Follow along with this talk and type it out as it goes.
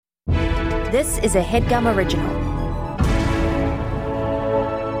This is a HeadGum original.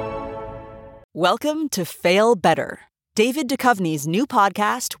 Welcome to Fail Better, David Duchovny's new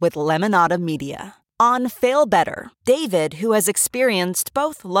podcast with Lemonada Media. On Fail Better, David, who has experienced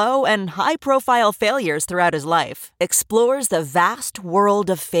both low and high-profile failures throughout his life, explores the vast world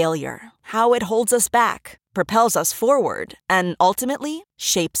of failure, how it holds us back, propels us forward, and ultimately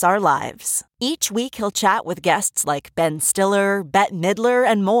shapes our lives. Each week he'll chat with guests like Ben Stiller, Bette Midler,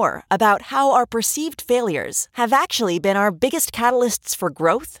 and more about how our perceived failures have actually been our biggest catalysts for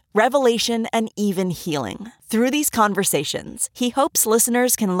growth, revelation, and even healing. Through these conversations, he hopes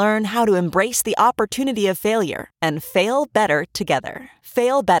listeners can learn how to embrace the opportunity of failure and fail better together.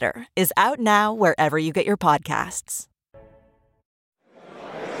 Fail Better is out now wherever you get your podcasts.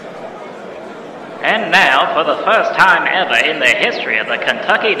 And now, for the first time ever in the history of the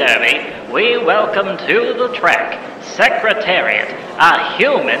Kentucky Derby, we welcome to the track, Secretariat, a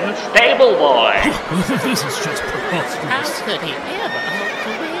human stable boy. This is just preposterous. How could he ever hope to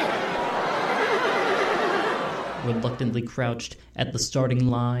win? Reluctantly crouched at the starting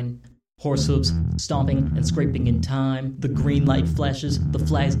line, horse hooves stomping and scraping in time. The green light flashes, the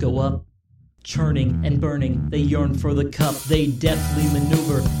flags go up. Churning and burning, they yearn for the cup. They deftly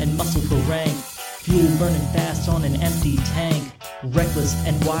maneuver and muscle for rank. Fuel burning fast on an empty tank. Reckless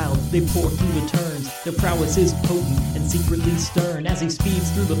and wild, they pour through the turns. Their prowess is potent and secretly stern. As he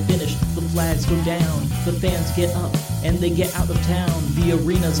speeds through the finish, the flags go down. The fans get up and they get out of town. The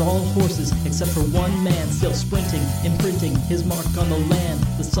arena's all horses except for one man, still sprinting, imprinting his mark on the land.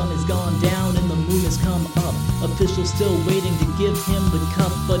 The sun has gone down and the moon has come up. Officials still waiting to give him the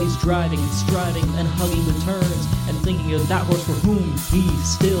cup, but he's driving, striving, and hugging the turns, and thinking of that horse for whom he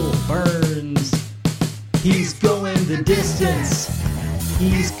still burns. He's going the distance,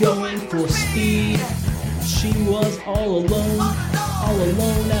 he's going for speed. She was all alone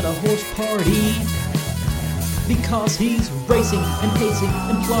at a horse party. Because he's racing and pacing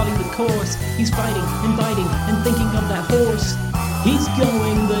and plotting the course. He's fighting and biting and thinking of that horse. He's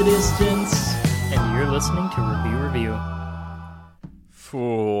going the distance. And you're listening to Revue.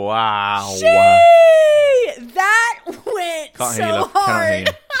 Wow. Gee! That went Can't so hear you, love.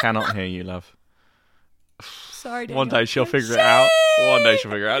 hard. Cannot hear you, love. Sorry, Daniel. One day she'll figure it out. One day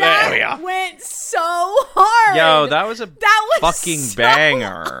she'll figure it out. There we That are. went so hard. Yo, that was fucking so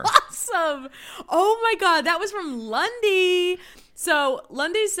banger. Awesome. Oh my God. That was from Lundy. So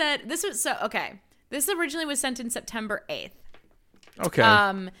Lundy said, this originally was sent in September 8th.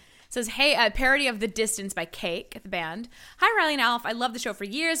 Okay. Says, hey, a parody of The Distance by Cake, the band. Hi, Riley and Alf. I love the show for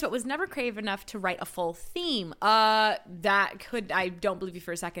years, but was never brave enough to write a full theme. I don't believe you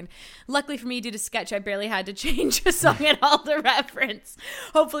for a second. Luckily for me, due to sketch, I barely had to change a song at all to reference.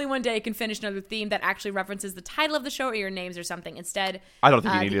 Hopefully one day I can finish another theme that actually references the title of the show or your names or something. Instead, I don't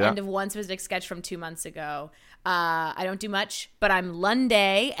think you need to do the that. end of one specific sketch from 2 months ago. I don't do much, but I'm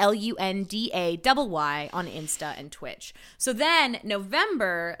Lunday, Lunday on Insta and Twitch. So then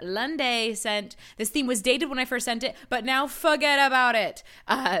November, Lunday sent, this theme was dated when I first sent it, but now forget about it.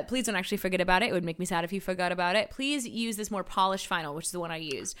 Please don't actually forget about it. It would make me sad if you forgot about it. Please use this more polished final, which is the one I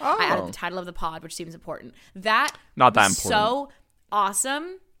used. Oh. I added the title of the pod, which seems important. Not that was important. so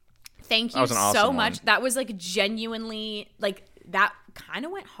awesome. Thank you was an awesome so one. much. That was like genuinely, like that kind of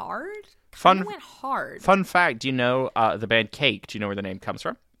went hard. Fun fact, do you know the band Cake? Do you know where the name comes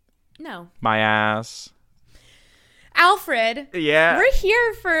from? No. My ass. Alfred. Yeah. We're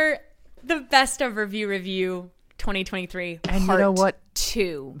here for the best of Revue 2023. And part you know what?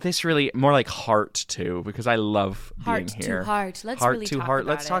 2. This really, more like Heart 2, because I love being here. To heart. Let's Heart really to talk heart.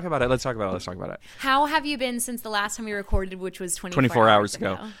 about Let's talk about it. Let's talk about it. How have you been since the last time we recorded, which was 24 hours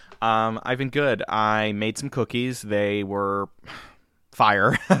ago. I've been good. I made some cookies. They were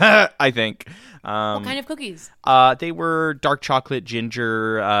fire, I think. What kind of cookies? They were dark chocolate,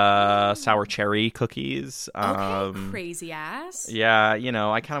 ginger, sour cherry cookies. Okay, crazy ass. Yeah,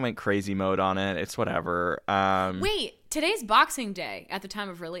 I kind of went crazy mode on it. It's whatever. Wait, today's Boxing Day at the time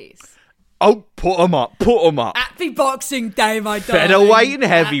of release. Oh, put them up. Happy Boxing Day, my darling. Featherweight and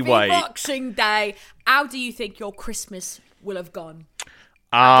heavyweight. Happy Boxing Day. How do you think your Christmas will have gone?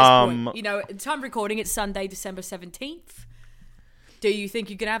 At this point, at the time of recording, it's Sunday, December 17th. Do you think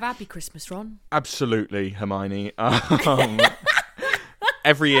you can have a happy Christmas, Ron? Absolutely, Hermione.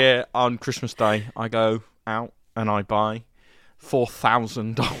 Every year on Christmas Day, I go out and I buy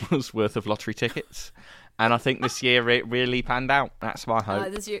 $4,000 worth of lottery tickets. And I think this year it really panned out. That's my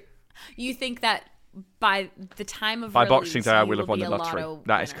hope. This year, you think that by the time of by release, Boxing Day, I will have won be the a lottery. lotto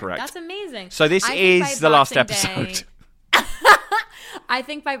That is winner. correct. That's amazing. So this I think is by the last Boxing episode. Day, I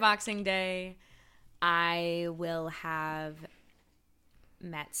think by Boxing Day, I will have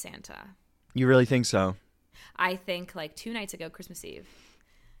met Santa. You really think so? I think like 2 nights ago, Christmas Eve,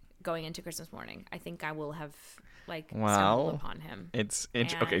 going into Christmas morning, I think I will have stumbled upon him.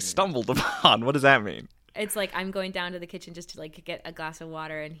 Okay, stumbled upon. What does that mean? It's like I'm going down to the kitchen just to like get a glass of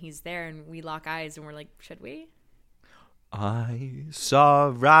water, and he's there, and we lock eyes, and we're like, should we? I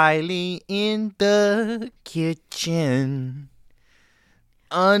saw Riley in the kitchen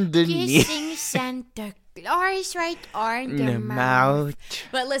underneath Kissing Santa Claus right on the the mouth. mouth.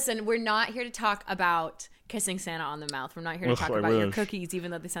 But listen, we're not here to talk about kissing Santa on the mouth. We're not here to talk about your cookies,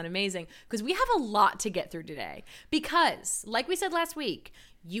 even though they sound amazing, because we have a lot to get through today. Because, like we said last week,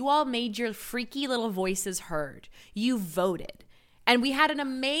 you all made your freaky little voices heard. You voted. And we had an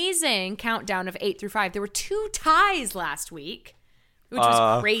amazing countdown of 8 through 5. There were 2 ties last week, which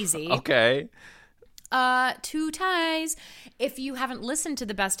was crazy. Okay. 2 ties. If you haven't listened to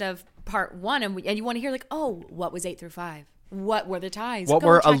the best of part 1 and you want to hear like, oh, what was 8 through 5? What were the ties? What Go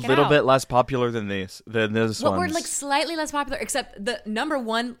were a check it little out. bit less popular than this What were ones? like slightly less popular, except the number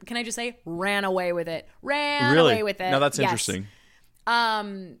 1, can I just say, ran away with it. Ran Really? away with it. No, that's Yes. interesting.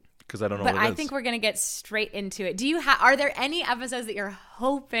 Because I don't know But what it is. I think we're going to get straight into it. Are there any episodes that you're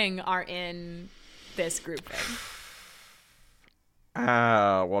hoping are in this grouping?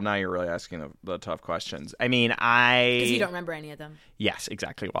 Well, now you're really asking the tough questions. I mean, Because you don't remember any of them. Yes,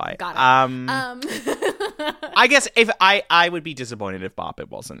 exactly why. Got it. I guess if I would be disappointed if Bop It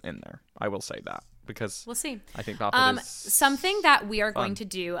wasn't in there. I will say that because We'll see. I think Bop It is Something that we are going to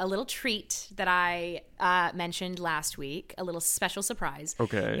do, a little treat that I mentioned last week, a little special surprise.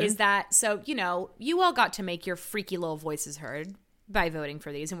 Okay. Is that, so, you all got to make your freaky little voices heard by voting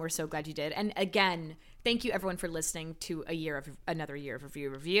for these, and we're so glad you did. And again, thank you everyone for listening to another year of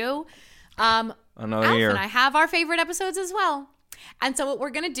Revue. another Alf year. and I have our favorite episodes as well. And so what we're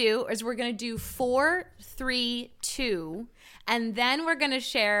going to do is we're going to do 4, 3, 2, and then we're going to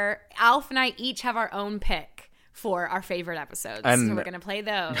share. Alf and I each have our own pick for our favorite episodes. And so we're going to play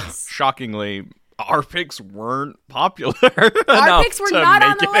those. Shockingly, our picks weren't popular. Our picks were not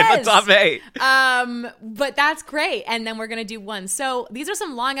on the list. Top 8. But that's great. And then we're going to do one. So these are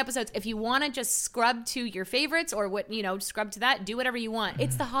some long episodes. If you want to just scrub to your favorites or scrub to that, do whatever you want.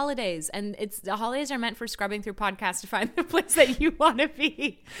 It's the holidays, and the holidays are meant for scrubbing through podcasts to find the place that you want to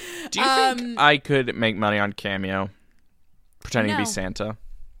be. Do you think I could make money on Cameo pretending to be No. Santa?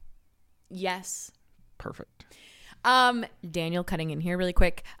 Yes. Perfect. Daniel cutting in here really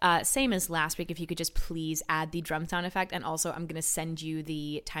quick. Same as last week, if you could just please add the drum sound effect. And also I'm going to send you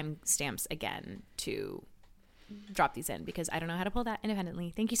the timestamps again to drop these in because I don't know how to pull that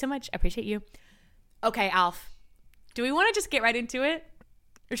independently. Thank you so much. I appreciate you. Okay, Alf, do we want to just get right into it?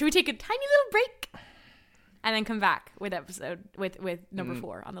 Or should we take a tiny little break and then come back with number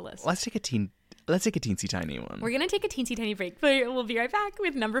 4 on the list? Let's take a teensy tiny one. We're going to take a teensy tiny break, but we'll be right back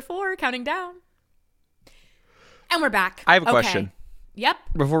with number 4 counting down. And we're back. I have a Okay. question. Yep.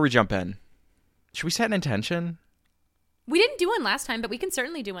 Before we jump in, should we set an intention? We didn't do one last time, but we can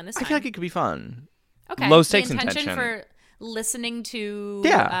certainly do one this time. I feel like it could be fun. Okay. Low stakes the intention intention. for listening to.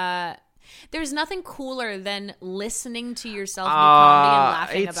 Yeah. There's nothing cooler than listening to yourself do comedy and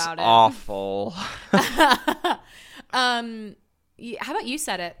laughing it's about it. awful. How about you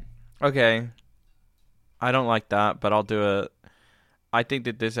set it? Okay. I don't like that, but I'll do it. I think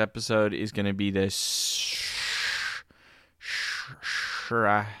that this episode is going to be the shreddiest.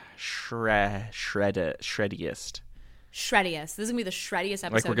 Shreddiest. This is gonna be the shreddiest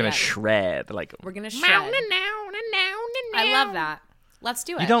episode. Like we're gonna yet. shred. Like We're gonna shred. I love that. Let's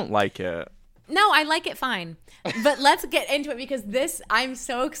do it. you don't like it. No, I like it fine. But let's get into it because I'm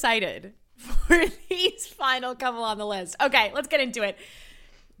so excited for these final couple on the list. Okay, let's get into it.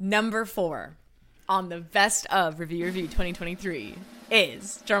 Number 4 on the best of Revue 2023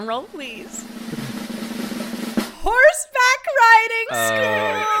 is, drumroll please, horseback riding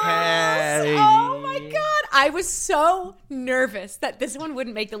schools. Okay. Oh my God. I was so nervous that this one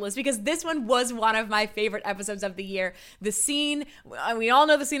wouldn't make the list because this one was one of my favorite episodes of the year. The scene, we all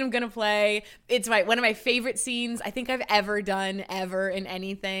know the scene I'm going to play. It's one of my favorite scenes I think I've ever done, ever in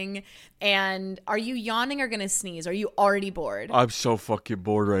anything. And are you yawning or going to sneeze? Are you already bored? I'm so fucking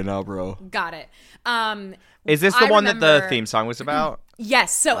bored right now, bro. Got it. Is this the I one that the remember- theme song was about?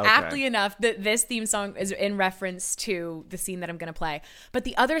 Yes. So Okay. aptly enough, this theme song is in reference to the scene that I'm going to play. But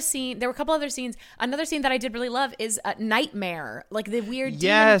the other scene, there were a couple other scenes. Another scene that I did really love is Nightmare, like the weird demon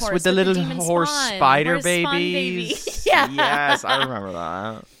Yes, horse with the little demon horse spawn, spider horse spawn babies. baby. Yeah. Yes, I remember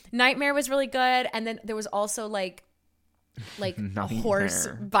that. Nightmare was really good, and then there was also like a horse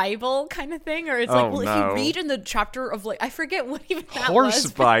Nightmare. Bible kind of thing, or it's Oh, like, well, no. if you read in the chapter of I forget what even that Horse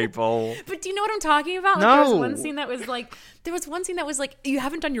was. Bible. But do you know what I'm talking about? Like, No. there was one scene that was like There was one scene that was like, you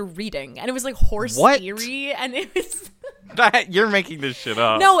haven't done your reading, and it was like horse What? theory, and it was. You're making this shit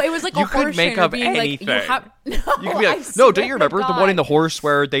up. No, it was like you a could horse make trainer up being anything. like, You could be like, no, don't you remember the one in the horse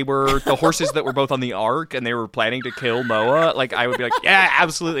where they were the horses that were both on the ark and they were planning to kill Noah? Like, I would be like, yeah,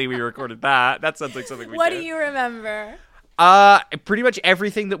 absolutely, we recorded that. That sounds like something we What did. do you remember? Pretty much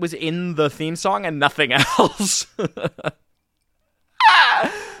everything that was in the theme song and nothing else.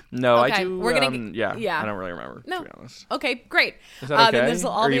 No, Okay, I do. we're gonna yeah, I don't really remember. No. To be honest. Okay, great. Is that okay? Then this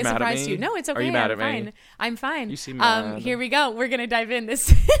will all Are be you a mad at surprise me? to you. No, it's okay. Are you mad I'm at me? fine. I'm fine. You seem mad. Here we go. We're gonna dive in.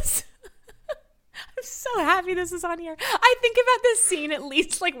 This is. I'm so happy this is on here. I think about this scene at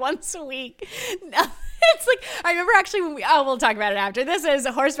least like once a week. It's like I remember actually when we'll talk about it after. This is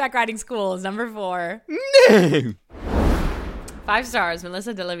Horseback Riding School is number 4. No. 5 stars,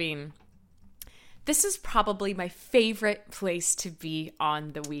 Melissa Delavine. This is probably my favorite place to be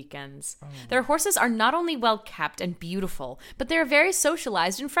on the weekends. Their horses are not only well kept and beautiful, but they're very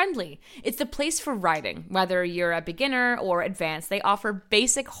socialized and friendly. It's the place for riding. Whether you're a beginner or advanced, they offer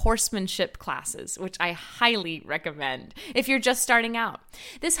basic horsemanship classes, which I highly recommend if you're just starting out.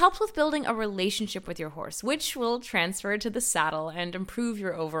 This helps with building a relationship with your horse, which will transfer to the saddle and improve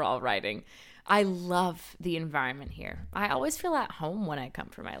your overall riding. I love the environment here. I always feel at home when I come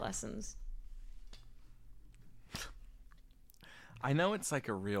for my lessons. I know it's like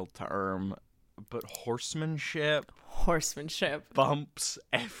a real term, but horsemanship Horsemanship. bumps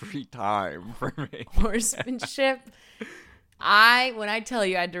every time for me. Horsemanship. When I tell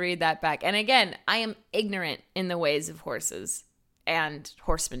you I had to read that back. And again, I am ignorant in the ways of horses and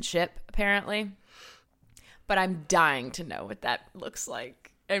horsemanship, apparently. But I'm dying to know what that looks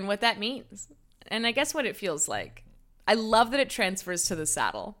like and what that means. And I guess what it feels like. I love that it transfers to the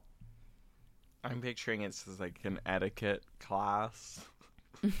saddle. I'm picturing it's like an etiquette class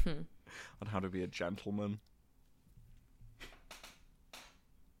on how to be a gentleman.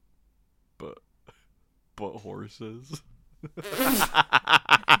 But horses.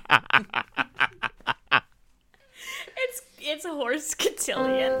 It's a horse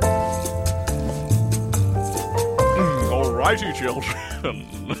cotillion. Alrighty, children.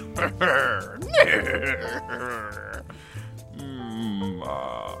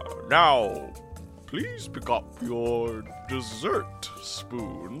 Now, please pick up your dessert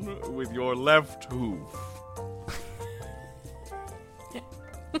spoon with your left hoof.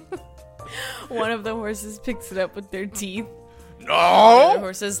 One of the horses picks it up with their teeth. The No!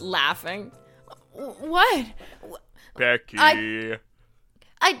 horse is laughing. What? Becky. I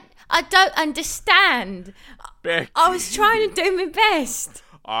don't understand. Becky. I was trying to do my best.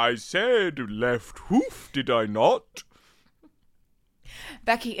 I said left hoof, did I not?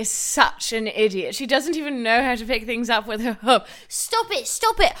 Becky is such an idiot. She doesn't even know how to pick things up with her hoof. Stop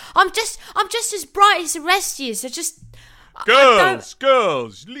it. I'm just as bright as the rest of you, so just...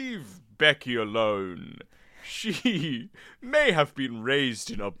 Girls, leave Becky alone. She may have been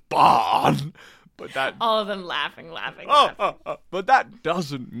raised in a barn, but that... All of them laughing. But that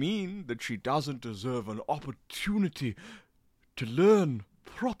doesn't mean that she doesn't deserve an opportunity to learn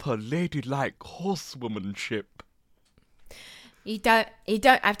proper ladylike horsewomanship. You don't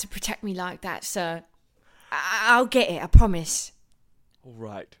have to protect me like that, sir. I'll get it, I promise. All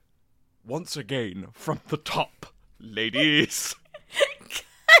right. Once again, from the top, ladies.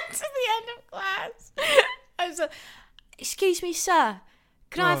 Cut to the end of class. Excuse me, sir.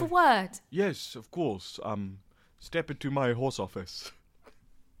 Can I have a word? Yes, of course. Step into my horse office.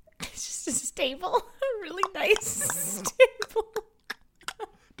 It's just a stable. A really nice stable.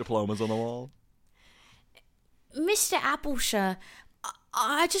 Diplomas on the wall. Mr. Appleshire,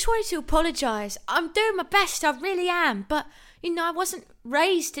 I just wanted to apologise. I'm doing my best, I really am. But, I wasn't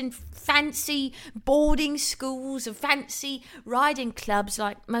raised in fancy boarding schools or fancy riding clubs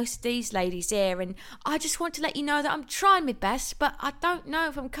like most of these ladies here. And I just want to let you know that I'm trying my best, but I don't know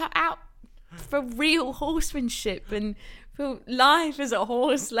if I'm cut out for real horsemanship and for life as a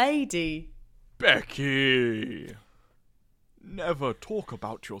horse lady. Becky! Never talk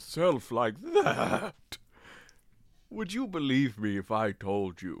about yourself like that. Would you believe me if I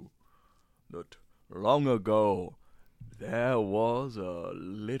told you that long ago there was a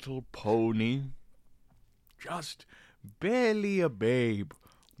little pony, just barely a babe,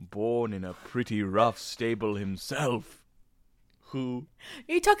 born in a pretty rough stable himself, who...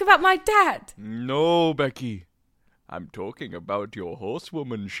 You talk about my dad? No, Becky. I'm talking about your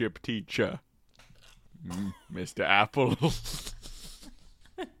horsewomanship teacher, Mr. Apple.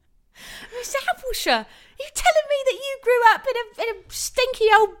 Mr. Appleshire, are you telling me that you grew up in a stinky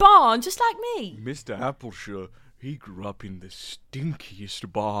old barn just like me? Mr. Appleshire, he grew up in the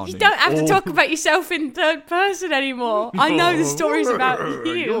stinkiest barn. You don't have to talk about yourself in third person anymore. I know the story's about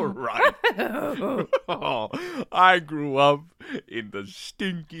you. You're right. I grew up in the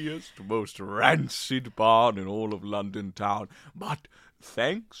stinkiest, most rancid barn in all of London town. But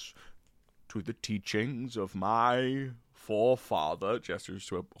thanks to the teachings of my forefather, gestures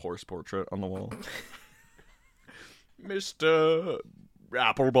to a horse portrait on the wall, Mr.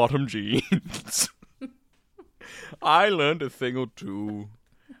 Apple-Bottom Jeans, I learned a thing or two,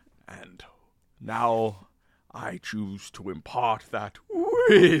 and now I choose to impart that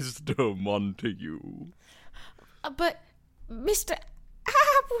wisdom onto you. But, Mr.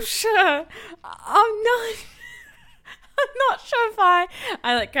 Appleshire, I'm not sure if I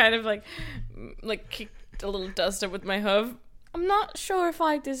kind of kicked a little dust up with my hoof. I'm not sure if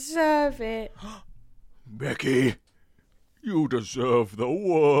I deserve it. Becky, you deserve the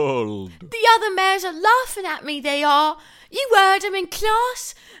world. The other mares are laughing at me, they are. You heard them in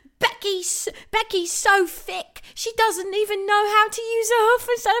class. Becky's so thick, she doesn't even know how to use her hoof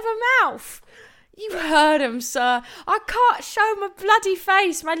instead of her mouth. You heard them, sir. I can't show my bloody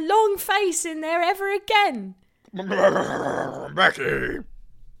face, my long face in there ever again. Becky,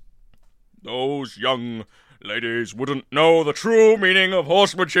 those young ladies wouldn't know the true meaning of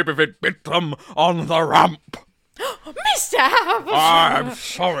horsemanship if it bit them on the rump. Mr. Appleshire! I'm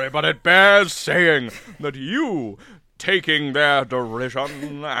sorry, but it bears saying that you, taking their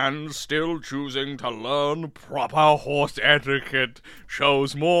derision and still choosing to learn proper horse etiquette,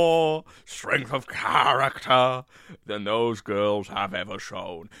 shows more strength of character than those girls have ever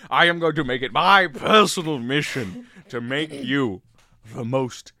shown. I am going to make it my personal mission to make you the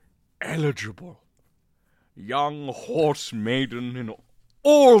most eligible young horse maiden in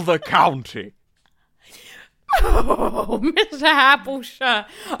all the county. Oh, Mr. Appleshire,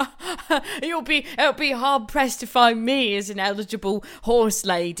 it'll be hard pressed to find me as an eligible horse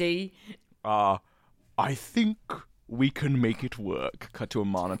lady. I think we can make it work. Cut to a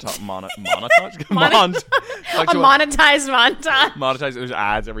monetized Monetize montage. Monetize. There's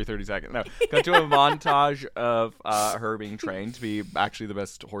ads every 30 seconds. No, cut to a montage of her being trained to be actually the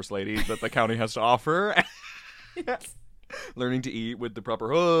best horse lady that the county has to offer. Learning to eat with the proper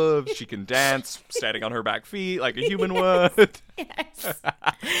hooves. She can dance standing on her back feet like a human would. Yes.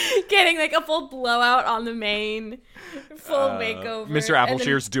 Getting like a full blowout on the mane. Full makeover. Mr.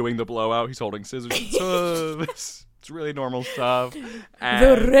 Appleshire's doing the blowout. He's holding scissors and hooves. It's really normal stuff.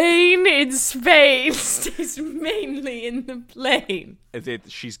 The rain in Spain stays mainly in the plain.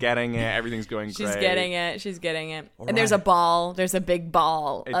 She's getting it. Everything's going great. She's getting it. All and there's a ball. There's a big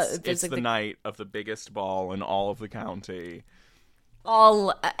ball. It's the night of the biggest ball in all of the county.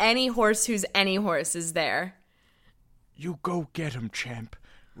 Any horse who's any horse is there. You go get him, champ.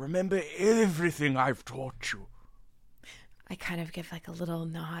 Remember everything I've taught you. I kind of give like a little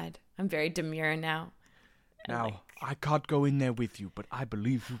nod. I'm very demure now. Now, I can't go in there with you, but I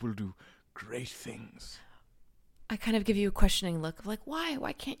believe you will do great things. I kind of give you a questioning look of like, why?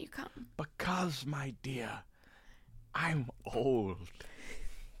 Why can't you come? Because, my dear, I'm old.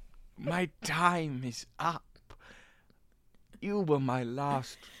 My time is up. You were my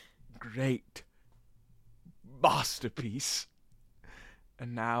last great masterpiece.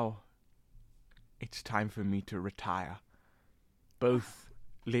 And now, it's time for me to retire. Both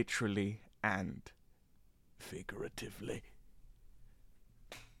literally and figuratively.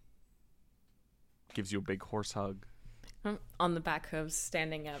 Gives you a big horse hug. On the back hooves,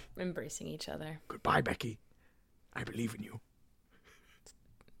 standing up, embracing each other. Goodbye, Becky. I believe in you.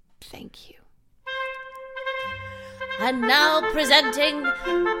 Thank you. And now presenting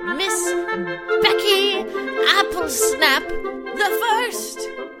Miss Becky Applesnap the First.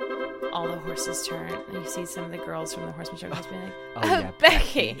 All the horses turn, and you see some of the girls from the horsemanship class being like, Oh, yeah,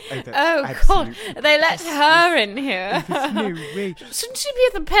 Becky. Becky. Oh, God. They let her in here. No way. Shouldn't she be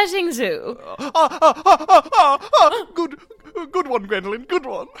at the petting zoo? Good one, Gwendolyn. Good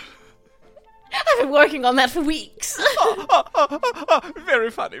one. I've been working on that for weeks.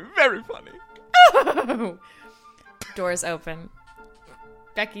 Very funny. Very funny. Oh. Doors open.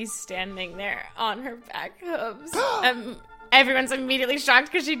 Becky's standing there on her back hooves. Everyone's immediately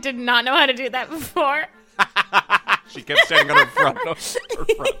shocked because she did not know how to do that before. She kept standing on her front hooves.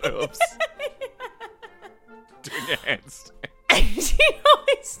 Doing a handstand.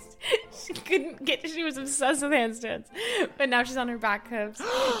 She was obsessed with handstands. But now she's on her back hooves.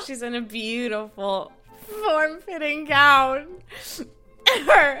 She's in a beautiful, form-fitting gown.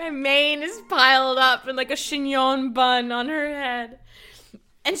 Her mane is piled up in like a chignon bun on her head.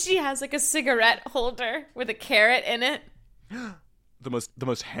 And she has like a cigarette holder with a carrot in it. The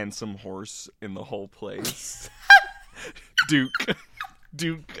most handsome horse in the whole place.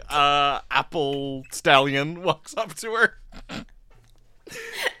 Duke, Apple Stallion walks up to her.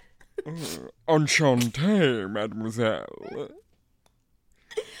 Enchanté, mademoiselle.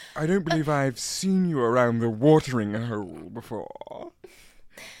 I don't believe I've seen you around the watering hole before.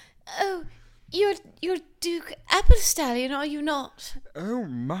 Oh, you're Duke Apple Stallion, are you not? Oh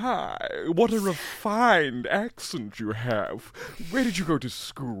my, what a refined accent you have. Where did you go to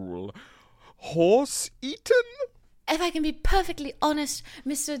school? Horse Eaton? If I can be perfectly honest,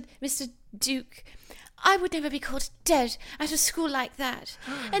 Mr. Duke, I would never be caught dead at a school like that.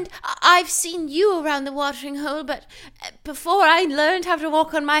 And I've seen you around the watering hole, but before I learned how to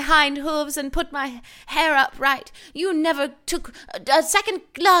walk on my hind hooves and put my hair up right, you never took a second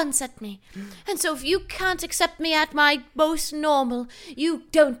glance at me. And so if you can't accept me at my most normal, you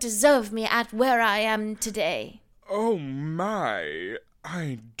don't deserve me at where I am today. Oh my,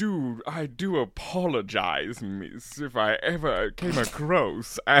 I do apologize, miss, if I ever came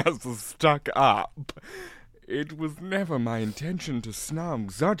across as stuck up. It was never my intention to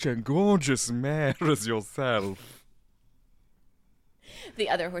snub such a gorgeous mare as yourself. The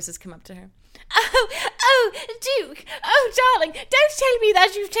other horses come up to her. Oh, Duke! Oh, darling, don't tell me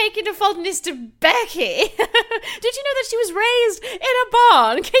that you've taken a fondness to Becky. Did you know that she was raised in a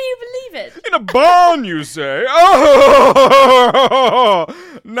barn? Can you believe it? In a barn, you say? Oh!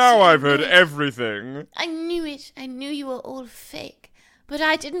 Now I've heard everything. I knew it. I knew you were all fake. But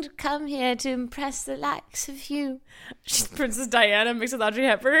I didn't come here to impress the likes of you. She's Princess Diana mixed with Audrey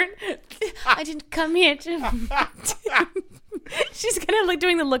Hepburn. I didn't come here to... She's kind of like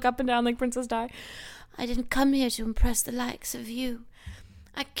doing the look up and down like Princess Di. I didn't come here to impress the likes of you.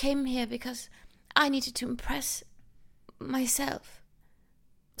 I came here because I needed to impress myself.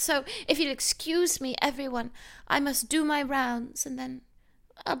 So, if you'll excuse me, everyone, I must do my rounds and then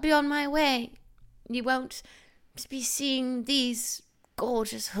I'll be on my way. You won't be seeing these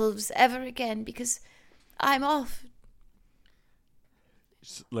gorgeous hooves ever again because I'm off.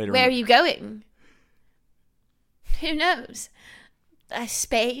 Later Where are you going? Who knows?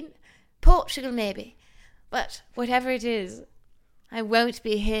 Spain? Portugal, maybe. But whatever it is, I won't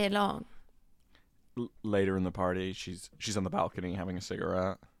be here long. Later in the party, she's on the balcony having a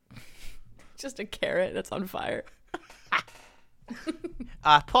cigarette. Just a carrot that's on fire.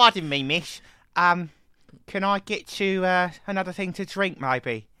 Pardon me, miss. Can I get you another thing to drink,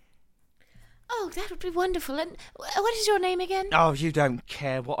 maybe? Oh, that would be wonderful. And what is your name again? Oh, you don't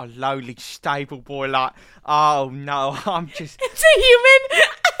care what a lowly stable boy like. Oh, no, I'm just... It's a human.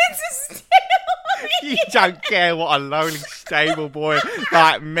 It's a stable. You don't care what a lowly stable boy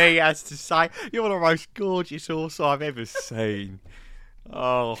like me has to say. You're the most gorgeous horse I've ever seen.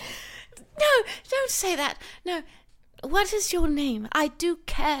 Oh. No, don't say that. No. What is your name? I do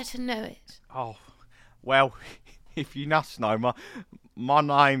care to know it. Oh, well, if you must know, my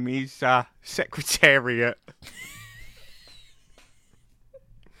name is Secretariat.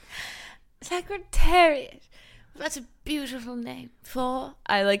 Secretariat. That's a beautiful name for...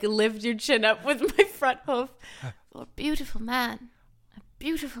 I lift your chin up with my front hoof. For a beautiful man. A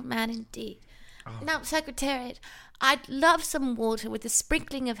beautiful man indeed. Oh. Now, Secretariat, I'd love some water with a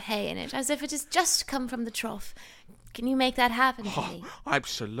sprinkling of hay in it, as if it has just come from the trough. Can you make that happen to me?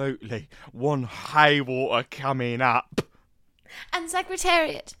 Absolutely. One hay water coming up. And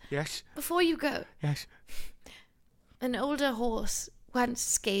Secretariat. Yes? Before you go. Yes? An older horse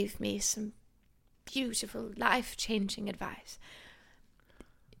once gave me some beautiful, life-changing advice.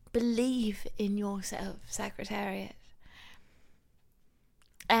 Believe in yourself, Secretariat.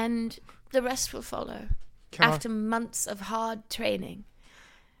 And the rest will follow. After months of hard training.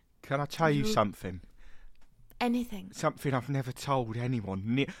 Can I tell you something? Anything. Something I've never told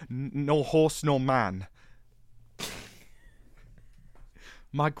anyone. Nor horse nor man.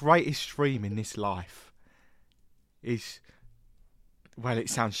 My greatest dream in this life is... Well, it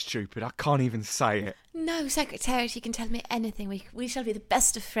sounds stupid. I can't even say it. No, Secretariat, you can tell me anything. We shall be the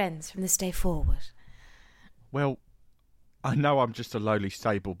best of friends from this day forward. Well, I know I'm just a lowly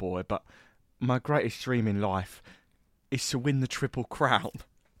stable boy, but my greatest dream in life is to win the Triple Crown.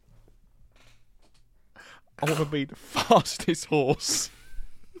 I want to be the fastest horse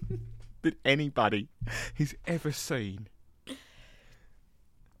that anybody has ever seen. Do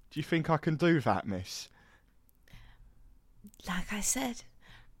you think I can do that, miss? Like I said,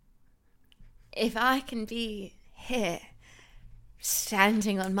 if I can be here,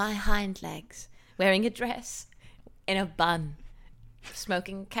 standing on my hind legs, wearing a dress, in a bun,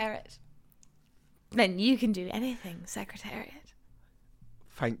 smoking a carrot, then you can do anything, Secretariat.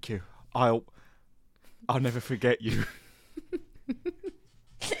 Thank you. I'll never forget you.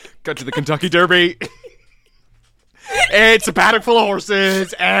 Go to the Kentucky Derby. It's a paddock full of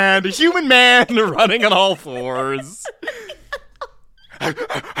horses and a human man running on all fours.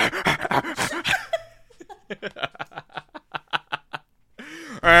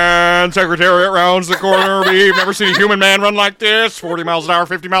 And Secretariat rounds the corner. We've never seen a human man run like this. 40 miles an hour,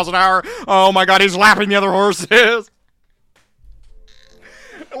 50 miles an hour. Oh my God, he's lapping the other horses.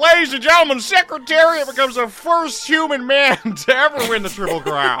 Ladies and gentlemen, Secretariat becomes the first human man to ever win the Triple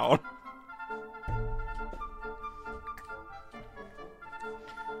Crown.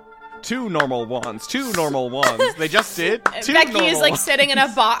 Two normal ones. They just did two Becky normal is like ones. sitting in a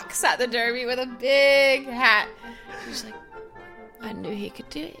box at the Derby with a big hat. She's like, I knew he could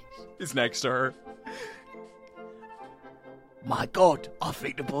do it. Is next to her. My God, I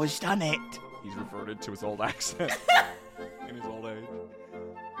think the boy's done it. He's reverted to his old accent in his old age.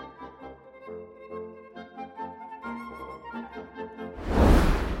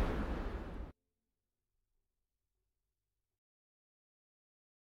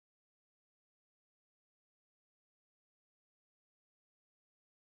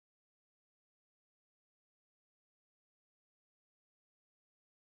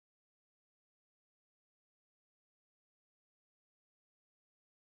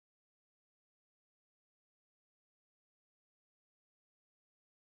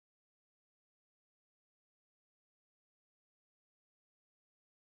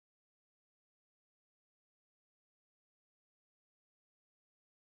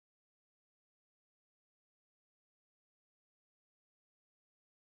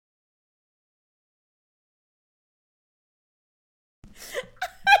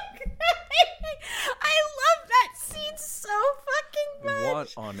 I love that scene so fucking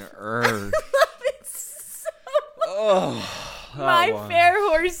much. What on earth? I love it so much. Oh, My fair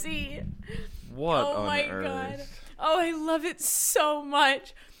horsey. What Oh on my earth? God. Oh, I love it so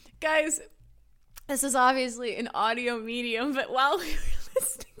much. Guys, this is obviously an audio medium, but while we were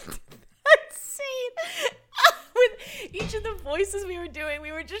listening to that scene, with each of the voices we were doing,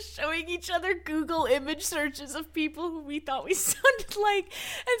 we were just showing each other Google image searches of people who we thought we sounded like.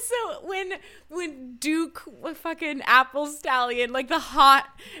 And so when Duke, fucking Apple Stallion, like the hot,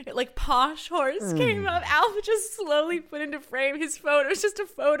 like posh horse came up, Alpha just slowly put into frame his photo. It's just a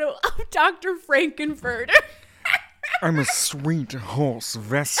photo of Dr. Frankenfurter. I'm a sweet horse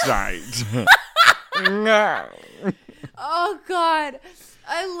Westside. No. Oh, God.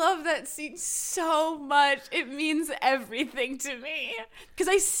 I love that scene so much. It means everything to me. Because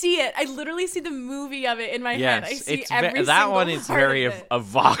I see it. I literally see the movie of it in my head. I see every that single one is part very of it.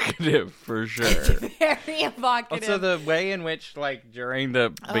 evocative for sure. Very evocative. Also, the way in which, like, during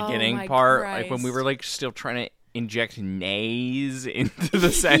the beginning my part, like, when we Christ. were, like, still trying to inject nays into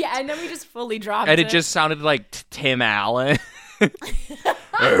the set. Yeah, and then we just fully dropped And it. it just sounded like Tim Allen.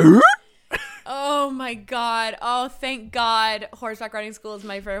 Oh, my God. Oh, thank God. Horseback Riding School is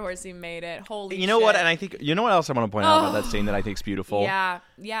my favorite horsey made it. Holy You know shit. what? And I think, you know what else I want to point out about that scene that I think is beautiful? Yeah,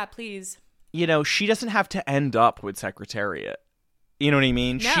 please. You know, she doesn't have to end up with Secretariat. You know what I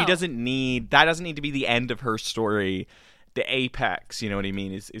mean? No. That doesn't need to be the end of her story. The apex, you know what I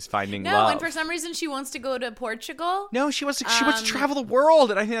mean, is finding No, love. and for some reason she wants to go to Portugal. No, she wants to travel the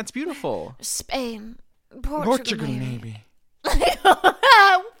world, and I think that's beautiful. Spain. Portugal, maybe. For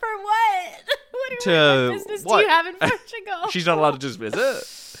what? What business do you have in Portugal? She's not allowed to just visit.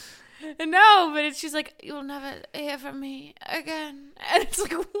 No, but she's like, you'll never hear from me again. And it's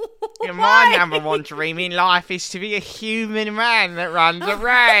like, why? My number one dream in life is to be a human man that runs a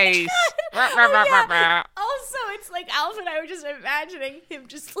race. Oh, yeah. Also, it's like Alpha and I were just imagining him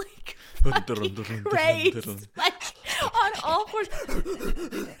just like fucking crazed, like on all fours,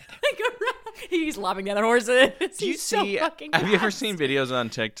 like around. He's lobbing the other horses. Do you He's so see? fucking Have you ever fast. seen videos on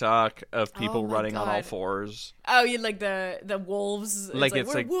TikTok of people Oh my running on all God. fours? Oh, you like the wolves? Like it's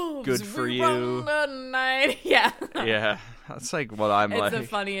 "We're like wolves, good for we you." run the night. Yeah, Yeah, that's like what I'm it's like. the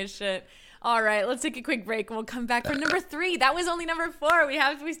funniest shit. All right, let's take a quick break and we'll come back for number 3. That was only number 4.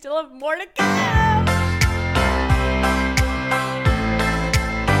 We still have more to go.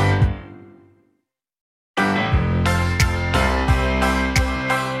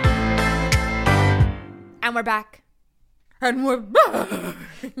 And we're back. And we're back.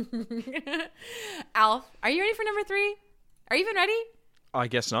 Alf, are you ready for number 3? Are you even ready? I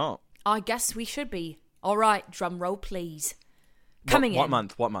guess not. I guess we should be. All right, drum roll, please. Coming What in.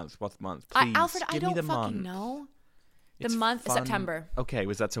 month? What month? Please, Alfred, I give me don't the fucking month. know. It's The month is fun. September. Okay,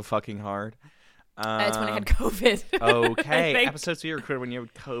 was that so fucking hard? That's when I had COVID. Okay, I think. episodes we recorded when you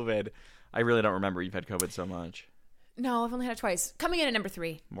had COVID. I really don't remember you've had COVID so much. No, I've only had it twice. Coming in at number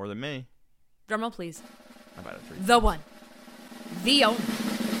 3. More than me. Drum roll, please. How about a 3? The one. The only.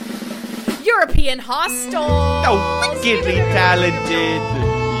 European Hostels. Oh, wickedly talented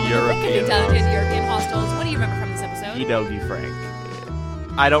Wickedly talented European Hostels. What do you remember from this episode? Yedogi Frank.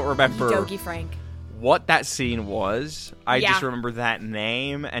 I don't remember Yedogi Frank. what that scene was. I Yeah. just remember that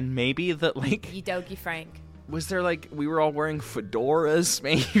name, and maybe that, like, Yedogi Frank. was there, like, we were all wearing fedoras,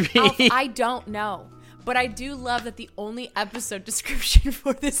 maybe? Alf, I don't know. But I do love that the only episode description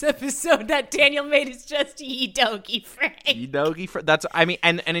for this episode that Daniel made is just Yedogi Frank. Yedogi Frank. That's, I mean,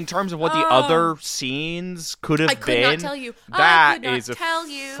 and in terms of what the other scenes could have been. I could not tell you. That I could not is a tell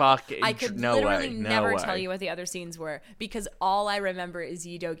you. fucking I could no literally way, never no tell way. you what the other scenes were because all I remember is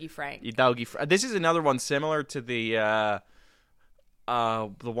Yedogi Frank. Yedogi Frank. This is another one similar to the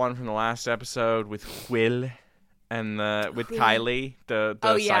one from the last episode with Will and with Kylie, the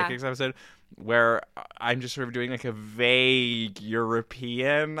psychics episode, where I'm just sort of doing like a vague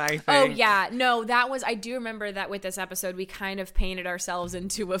European, I think. Oh, yeah. No, I do remember that with this episode, we kind of painted ourselves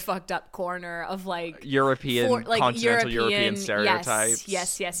into a fucked up corner of like continental European stereotypes.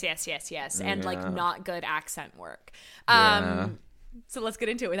 Yes. And like not good accent work. Yeah. So let's get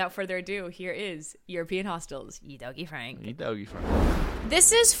into it without further ado. Here is European Hostels, Yedogi Frank. Yedogi Frank.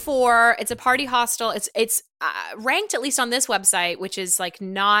 This is it's a party hostel. It's ranked, at least on this website, which is like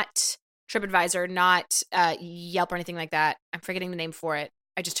not TripAdvisor, not Yelp or anything like that. I'm forgetting the name for it.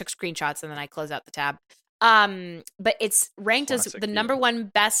 I just took screenshots and then I closed out the tab. But it's ranked as the number one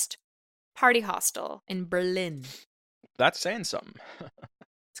best party hostel in Berlin. That's saying something.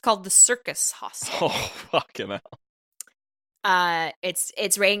 It's called the Circus Hostel. Oh, fucking hell.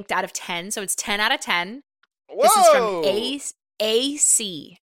 It's ranked out of 10, so it's 10 out of 10. Whoa! This is from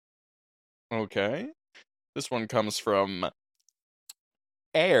AC. Okay. This one comes from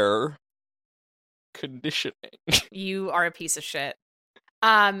Air Conditioning. You are a piece of shit.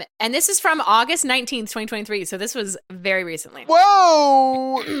 And this is from August 19th, 2023, so this was very recently.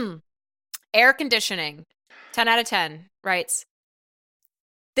 Whoa! Air Conditioning, 10 out of 10, writes,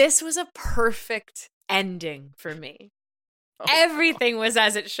 this was a perfect ending for me. Everything was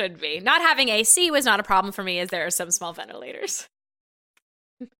as it should be. Not having AC was not a problem for me, as there are some small ventilators.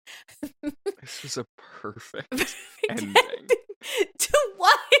 This was a perfect ending. To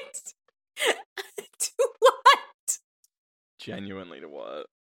what? To what? Genuinely to what?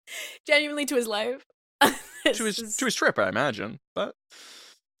 Genuinely to his life. To his trip, I imagine. But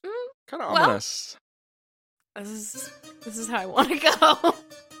kind of well, ominous. This is how I want to go.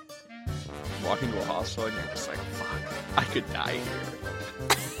 Walk into a hostel and you're just like, fuck, I could die here.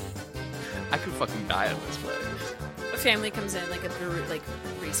 I could fucking die in this place. A family comes in, like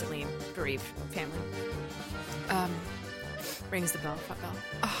recently bereaved family. Rings the bell. Fuck bell.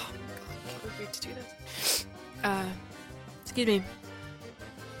 Oh my god, I can't believe to do this. Excuse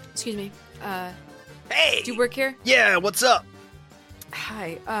me. Hey! Do you work here? Yeah, what's up?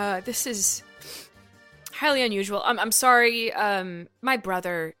 Hi. This is highly unusual. I'm sorry. My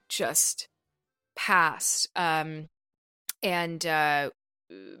brother just passed. And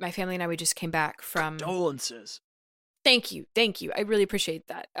my family and I, we just came back from. Condolences. Thank you. I really appreciate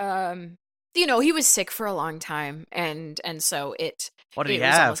that. He was sick for a long time, and so What did he was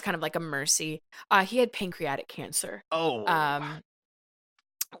have? almost kind of like a mercy. He had pancreatic cancer. Oh.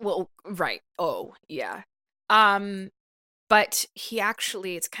 Well, right. Oh, yeah. But he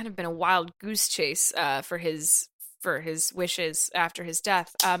actually, it's kind of been a wild goose chase for his wishes after his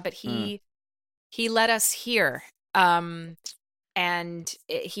death. But he led us here. And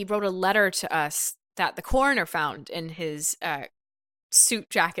he wrote a letter to us that the coroner found in his suit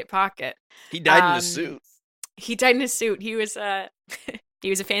jacket pocket. He died in a suit. He died in a suit. He was he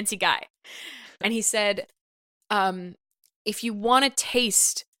was a fancy guy. And he said, if you want a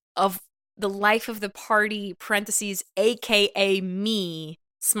taste of the life of the party, parentheses, AKA me,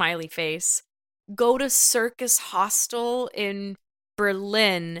 smiley face, go to Circus Hostel in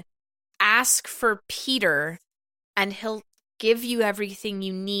Berlin, ask for Peter, and he'll give you everything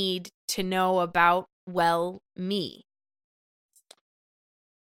you need to know about, well, me.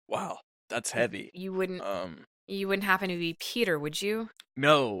 Wow, that's heavy. You wouldn't happen to be Peter, would you?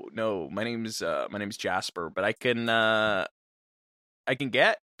 No. My name's Jasper, but I can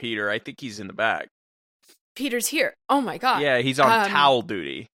get Peter. I think he's in the back. Peter's here. Oh my god. Yeah, he's on towel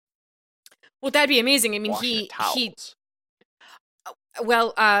duty. Well, that'd be amazing. I mean, Washing towels.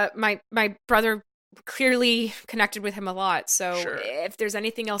 My brother clearly connected with him a lot. So Sure. if there's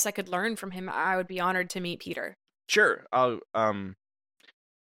anything else I could learn from him, I would be honored to meet Peter. Sure. I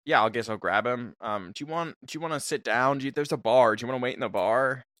guess I'll grab him. Do you want to sit down? There's a bar. Do you want to wait in the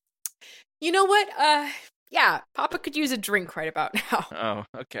bar? You know what? Yeah, Papa could use a drink right about now. Oh,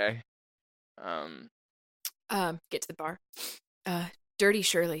 okay. Get to the bar. Dirty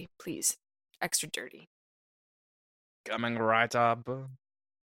Shirley, please. extra dirty. Coming right up.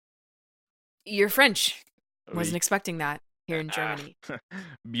 You're French. Wasn't Oui. expecting that here in Germany.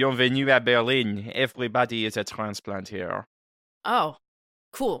 Bienvenue à Berlin. Everybody is a transplant here. Oh,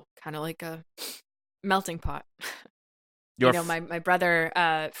 cool. Kind of like a melting pot. My brother,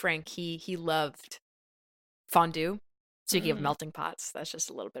 Frank, he loved fondue. Speaking of melting pots, that's just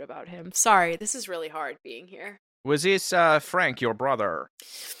a little bit about him. Sorry, this is really hard being here. Was this Frank, your brother?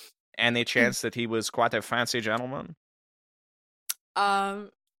 Any chance that he was quite a fancy gentleman?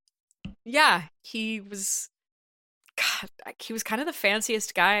 Yeah, he was. God, he was kind of the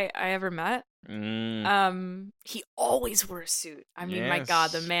fanciest guy I ever met. He always wore a suit. I mean, my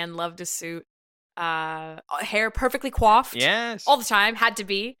God, the man loved a suit. Hair perfectly coiffed. Yes. All the time, had to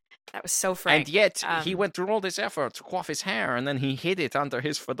be. That was so Frank. And yet, he went through all this effort to coif his hair, and then he hid it under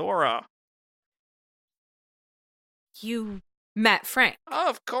his fedora. You met Frank?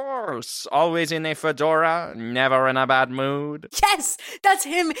 Of course. Always in a fedora, never in a bad mood. Yes, that's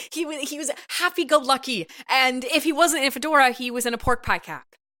him. He was happy-go-lucky, and if he wasn't in a fedora, he was in a pork pie cap.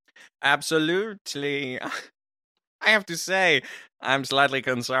 Absolutely. I have to say, I'm slightly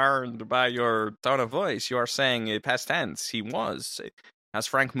concerned by your tone of voice. You are saying past tense. He was. Has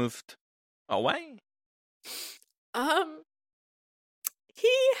Frank moved away? He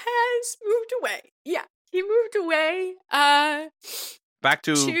has moved away. Yeah, he moved away. Back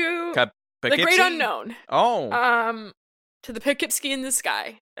to the great unknown. Oh. To the Poughkeepsie in the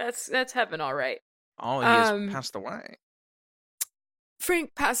sky. That's heaven, all right. Oh, he has passed away.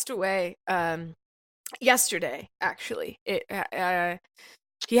 Frank passed away. Yesterday, actually.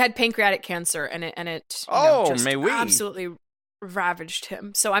 He had pancreatic cancer, and it just absolutely ravaged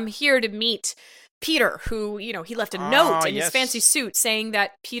him. So I'm here to meet Peter, who, he left a note in his fancy suit saying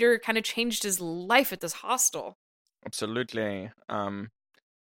that Peter kind of changed his life at this hostel. Absolutely.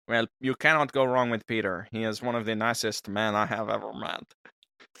 Well, you cannot go wrong with Peter. He is one of the nicest men I have ever met.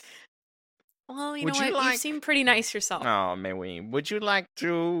 Well, you know what? You seem pretty nice yourself. Oh, maybe. Would you like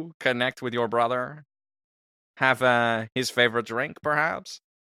to connect with your brother? Have his favorite drink, perhaps?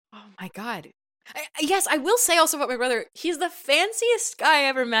 Oh, my God. Yes, I will say also about my brother, he's the fanciest guy I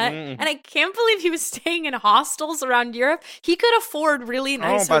ever met, and I can't believe he was staying in hostels around Europe. He could afford really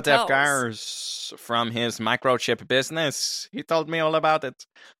nice hotels. But cars from his microchip business. He told me all about it.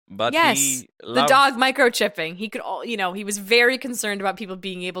 But yes, the dog microchipping. He could he was very concerned about people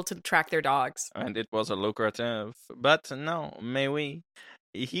being able to track their dogs. And it was a lucrative. But no, maybe.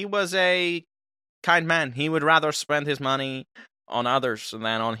 He was a kind man. He would rather spend his money on others than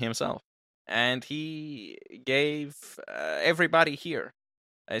on himself. And he gave everybody here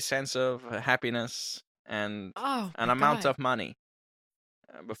a sense of happiness and an amount of money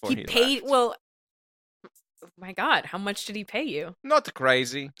before he paid. left. Well, my God, how much did he pay you? Not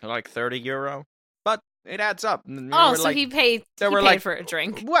crazy, like €30, but it adds up. He paid. Paid for a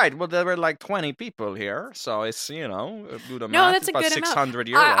drink. Right. Well, there were like 20 people here, so it's a good amount. No, that's a about good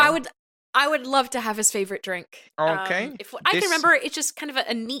 €600. I would love to have his favorite drink. Okay. If I can remember, it's just kind of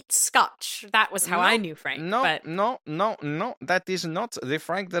a neat scotch. That was how I knew Frank. No. That is not the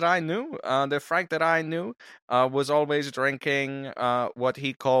Frank that I knew. The Frank that I knew was always drinking what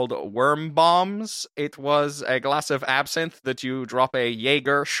he called worm bombs. It was a glass of absinthe that you drop a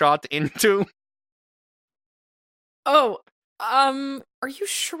Jaeger shot into. Oh, are you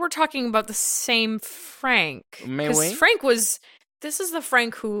sure we're talking about the same Frank? Because this is the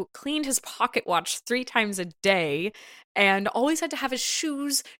Frank who cleaned his pocket watch 3 times a day and always had to have his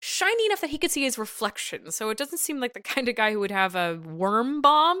shoes shiny enough that he could see his reflection. So it doesn't seem like the kind of guy who would have a worm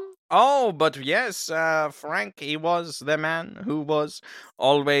bomb. Oh, but yes, Frank, he was the man who was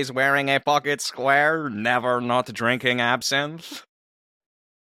always wearing a pocket square, never not drinking absinthe.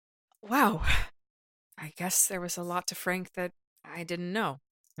 Wow. I guess there was a lot to Frank that I didn't know.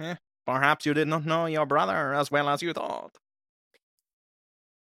 Perhaps you did not know your brother as well as you thought.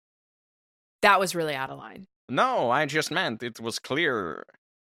 That was really out of line. No, I just meant it was clear.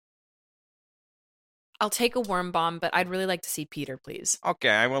 I'll take a worm bomb, but I'd really like to see Peter, please.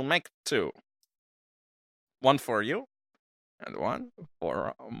 Okay, I will make 2. One for you, and one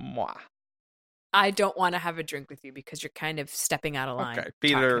for moi. I don't want to have a drink with you because you're kind of stepping out of line. Okay,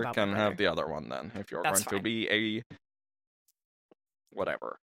 Peter can have the other one then, if you're going to be a...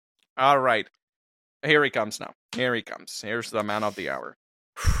 whatever. All right. Here he comes now. Here he comes. Here's the man of the hour.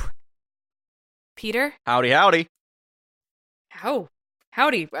 Peter? Howdy. Oh,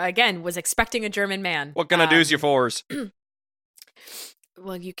 howdy. Again, was expecting a German man. What can I do's you fors?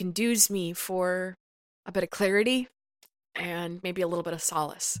 Well, you can do's me for a bit of clarity and maybe a little bit of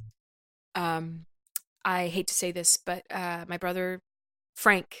solace. I hate to say this, but my brother,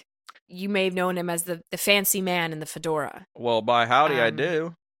 Frank, you may have known him as the fancy man in the fedora. Well, by howdy, I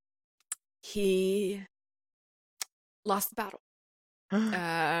do. He lost the battle.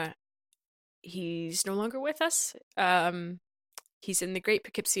 He's no longer with us. He's in the Great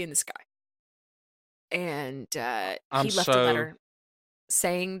Poughkeepsie in the sky. And he left a letter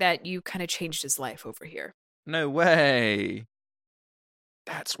saying that you kind of changed his life over here. No way.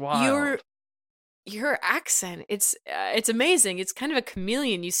 That's wild. Your accent, it's amazing. It's kind of a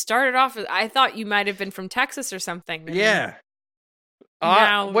chameleon. You started off with, I thought you might have been from Texas or something. Yeah.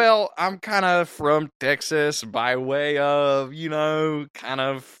 Now, well, I'm kind of from Texas by way of,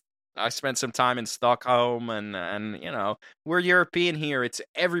 I spent some time in Stockholm and we're European here. It's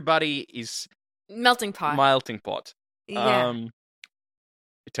everybody is melting pot. Yeah.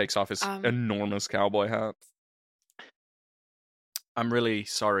 He takes off his enormous cowboy hat. I'm really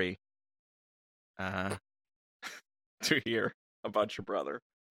sorry to hear about your brother.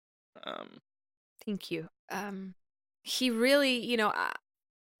 Thank you. He really,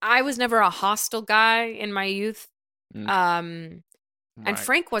 I was never a hostile guy in my youth. And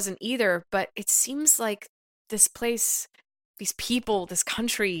Frank wasn't either, but it seems like this place, these people, this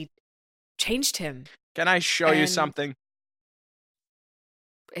country changed him. Can I show you something?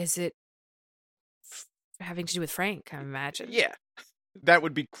 Is it having to do with Frank, I imagine? Yeah. That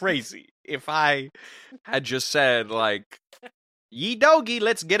would be crazy if I had just said, ye doggy,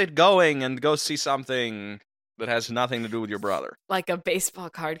 let's get it going and go see something that has nothing to do with your brother. Like a baseball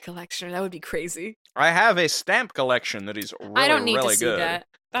card collection. That would be crazy. I have a stamp collection that is really, I don't need really to see good. that.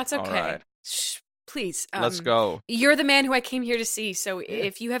 That's okay. All right. Shh, please. Let's go. You're the man who I came here to see, so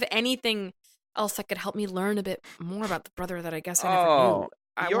if you have anything else that could help me learn a bit more about the brother that I guess I never knew,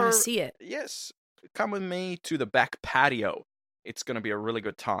 I want to see it. Yes. Come with me to the back patio. It's going to be a really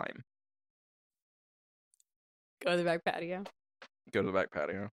good time. Go to the back patio. Go to the back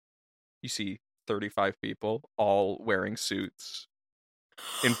patio. You see 35 people, all wearing suits,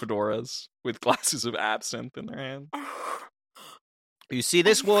 in fedoras, with glasses of absinthe in their hand. You see,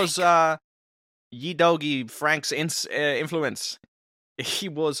 this was Ye Doggy Frank's influence. He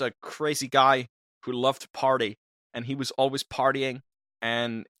was a crazy guy who loved to party, and he was always partying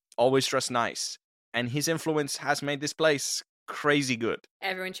and always dressed nice. And his influence has made this place crazy good.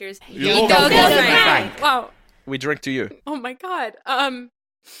 Everyone cheers. Ye Doggy Frank. Wow. We drink to you. Oh my god.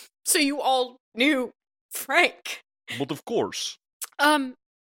 So you all knew Frank. But of course. Can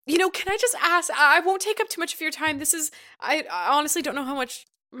I just ask, I won't take up too much of your time. I honestly don't know how much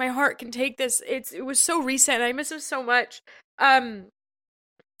my heart can take this. It was so recent. I miss him so much. Can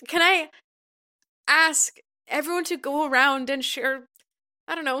I ask everyone to go around and share,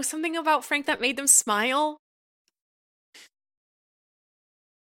 I don't know, something about Frank that made them smile?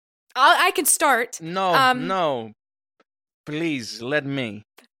 I can start. No. Please, let me.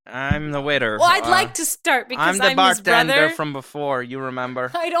 I'm the waiter. Well, I'd like to start because I'm the bartender his brother. from before, you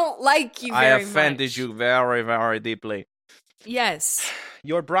remember? I don't like you I very offended much. you very, very deeply. Yes.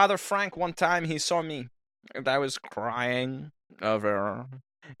 Your brother Frank, one time he saw me, and I was crying over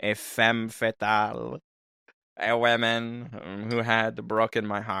a femme fatale, a woman who had broken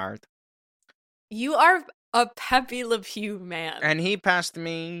my heart. You are a Pepe Le Pew man. And he passed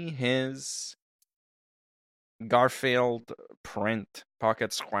me his Garfield print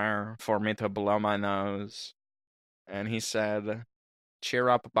pocket square for me to blow my nose. And he said, cheer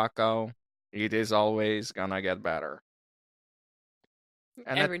up, bucko. It is always gonna get better.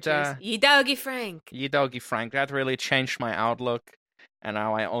 And Everyone cheers. Ye Doggy Frank. Ye Doggy Frank. That really changed my outlook. And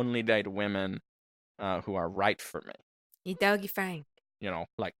now I only date women who are right for me. Ye Doggy Frank.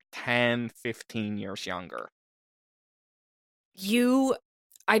 10, 15 years younger.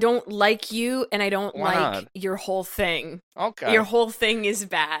 I don't like you, and I don't Why like not? your whole thing. Okay. Your whole thing is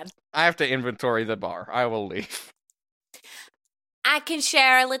bad. I have to inventory the bar. I will leave. I can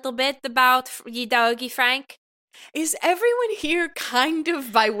share a little bit about Ye Doggy Frank. Is everyone here kind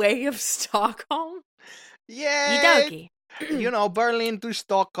of by way of Stockholm? Yeah. Ye Doggy. Berlin to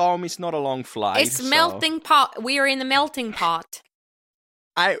Stockholm is not a long flight. It's melting pot. We are in the melting pot.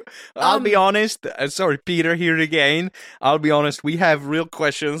 I'll be honest. Sorry, Peter here again. I'll be honest. We have real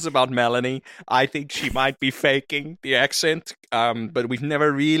questions about Melanie. I think she might be faking the accent, but we've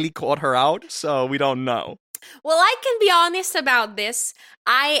never really caught her out, so we don't know. Well, I can be honest about this.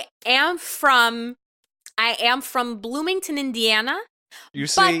 I am from Bloomington, Indiana. You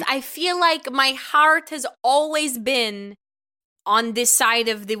see, but I feel like my heart has always been on this side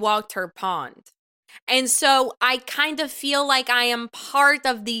of the water pond. And so I kind of feel like I am part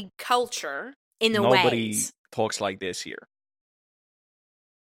of the culture in a way. Nobody talks like this here.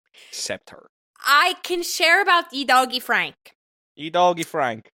 Except her. I can share about Ye Doggy Frank. Ye Doggy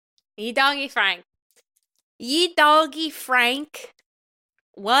Frank. Ye doggy Frank. Ye doggy Frank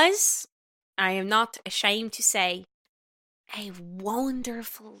was, I am not ashamed to say, a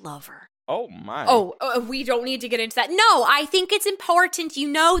wonderful lover. Oh, my. We don't need to get into that. No, I think it's important you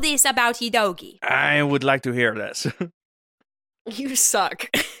know this about ye doggy. I would like to hear this. You suck.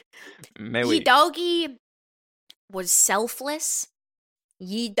 May Ye we? doggy was selfless.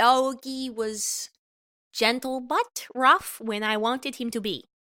 Ye doggy was gentle but rough when I wanted him to be.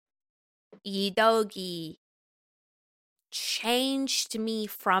 Ye doggy changed me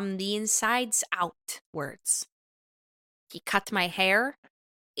from the insides outwards. He cut my hair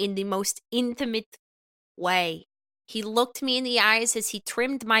in the most intimate way. He looked me in the eyes as he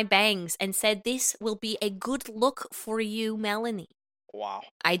trimmed my bangs and said, "This will be a good look for you, Melanie." Wow.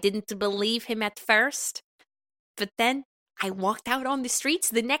 I didn't believe him at first, but then I walked out on the streets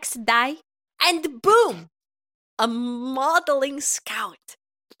the next day, and boom! A modeling scout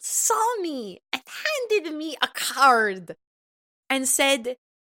saw me and handed me a card and said,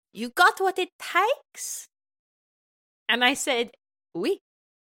 "You got what it takes?" And I said, "Oui."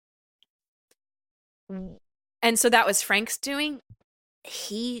 And so that was Frank's doing.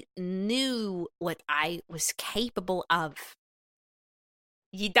 He knew what I was capable of.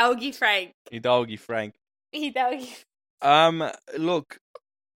 Ye doggy Frank. You doggy, Frank. Ye doggy. Look,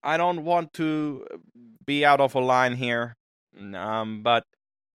 I don't want to be out of a line here, but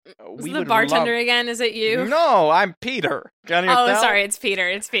Is we the would bartender love... again? Is it you? No, I'm Peter. Can you Oh, tell? sorry, it's Peter.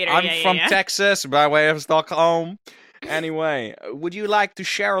 It's Peter. I'm Yeah, from yeah. Texas by way of Stockholm. Anyway, would you like to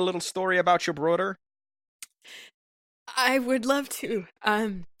share a little story about your brother? I would love to.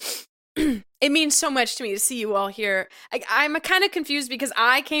 It means so much to me to see you all here. I'm kind of confused because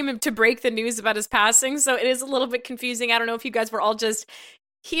I came to break the news about his passing, so it is a little bit confusing. I don't know if you guys were all just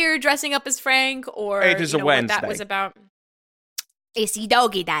here dressing up as Frank or It is a what that Wednesday. was about. It's ye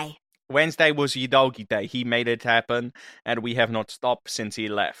doggy day. Wednesday was your doggy day. He made it happen, and we have not stopped since he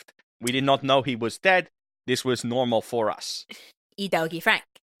left. We did not know he was dead. This was normal for us. Ye doggy Frank.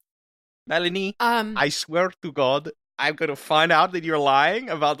 Melanie, I swear to God, I'm gonna find out that you're lying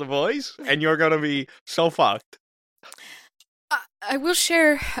about the voice, and you're gonna be so fucked. I will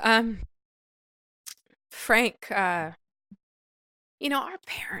share, Frank, our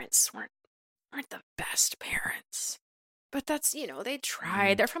parents aren't the best parents. But that's, they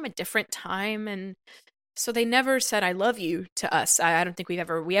tried. They're from a different time, and so they never said "I love you" to us. I don't think we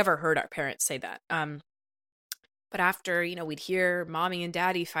ever heard our parents say that. But after, we'd hear mommy and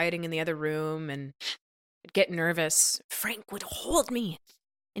daddy fighting in the other room, and I'd get nervous. Frank would hold me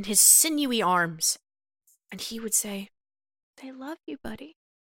in his sinewy arms, and he would say, "They love you, buddy.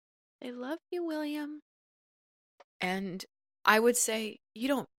 They love you, William." And I would say, You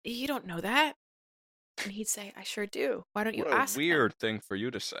don't know that." And he'd say, "I sure do. Why don't you What ask a them?" weird thing for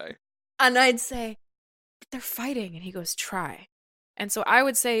you to say. And I'd say, "But they're fighting." And he goes, "Try." And so I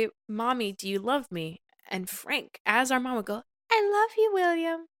would say, "Mommy, do you love me?" And Frank, as our mom, would go, "I love you,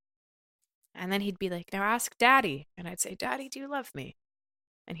 William." And then he'd be like, "Now ask Daddy." And I'd say, "Daddy, do you love me?"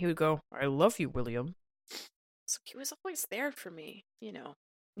 And he would go, "I love you, William." So he was always there for me,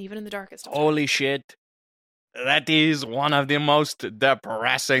 even in the darkest of times. Holy shit. That is one of the most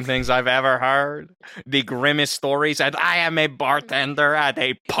depressing things I've ever heard. The grimmest stories. And I am a bartender at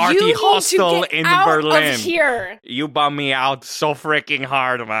a party hostel in Berlin. Of here. You bum me out so freaking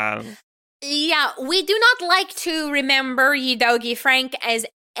hard, man. Yeah, we do not like to remember ye doggy Frank as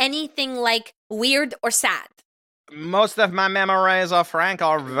anything like weird or sad. Most of my memories of Frank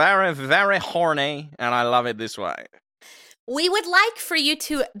are very, very horny, and I love it this way. We would like for you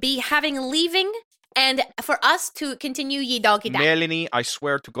to be leaving and for us to continue ye doggy day. Melanie, I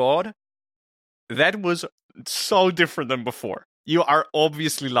swear to God, that was so different than before. You are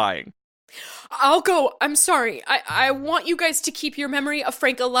obviously lying. I'll go. I'm sorry. I want you guys to keep your memory of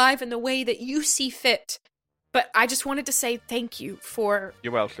Frank alive in the way that you see fit. But I just wanted to say thank you for...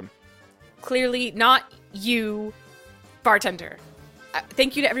 You're welcome. Clearly not you, bartender.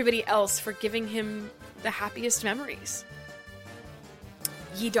 Thank you to everybody else for giving him the happiest memories.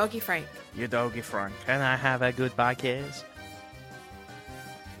 Ye doggy Frank. You doggy Frank. Can I have a goodbye kiss?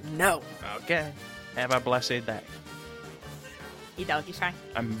 No. Okay. Have a blessed day. Ye doggy Frank.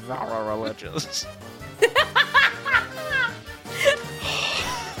 I'm very religious.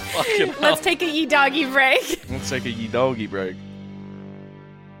 Let's take a ye doggy break. Let's take a ye doggy break.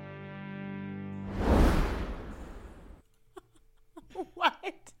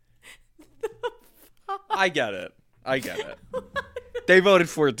 What? I get it. They voted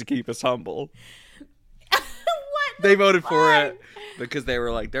for it to keep us humble. What? They voted for it because they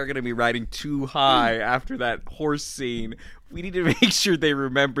were like, they're going to be riding too high after that horse scene. We need to make sure they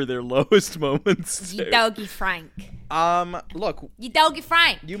remember their lowest moments, too. You doggy Frank. Look. You doggy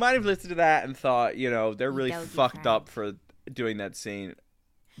Frank. You might have listened to that and thought, they're really fucked Frank. up for doing that scene.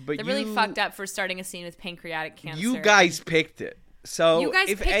 But They're really fucked up for starting a scene with pancreatic cancer. You guys picked it. So You guys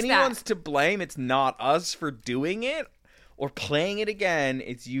if picked anyone's that. to blame, it's not us for doing it or playing it again.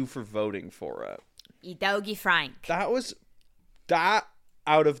 It's you for voting for it. You doggy Frank. That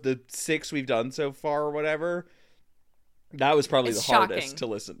out of the 6 we've done so far or whatever, that was probably It's the hardest shocking. to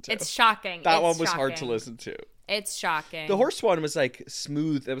listen to. It's shocking. That It's one was hard to shocking. listen to. It's shocking. The horse one was like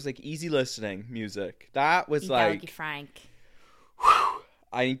smooth. That was like easy listening music. That was You like, doggy Frank.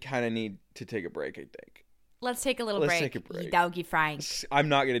 I kind of need to take a break, I think. Let's take a little Let's break. take a break. You doggy Frank. I'm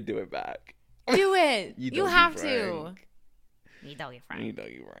not going to do it back. Do it. You You doggy have Frank. to. You doggy Frank. You know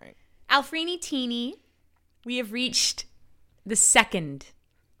you're right. Alfrini Teeny, we have reached the second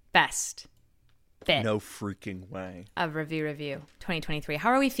best bit No freaking way. of Revue 2023. How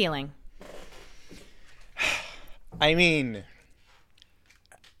are we feeling? I mean,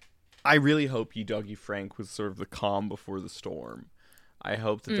 I really hope you Dougie Frank was sort of the calm before the storm. I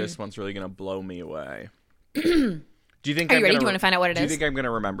hope that this one's really going to blow me away. Do you think Are you ready? Do you want to find out what it Do you is? think I'm going to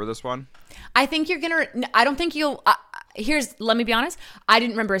remember this one? I think you're gonna. I don't think you'll. Let me be honest. I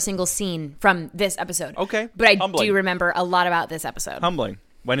didn't remember a single scene from this episode. Okay, but I humbling. do remember a lot about this episode. Humbling.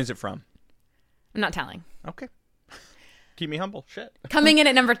 When is it from? I'm not telling. Okay. Keep me humble. Shit. Coming in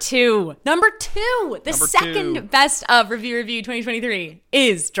at number 2. Number 2. The Number second 2. best of Revue 2023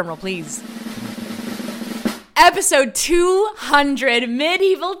 is, drumroll please, episode 200,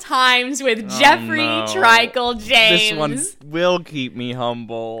 Medieval Times with Jeffrey no. Trickle James. This one will keep me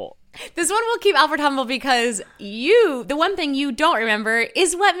humble. This one will keep Alfred humble because the one thing you don't remember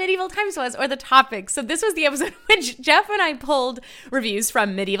is what Medieval Times was or the topic. So this was the episode in which Jeff and I pulled reviews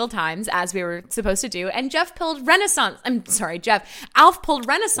from Medieval Times as we were supposed to do. And Alf pulled Renaissance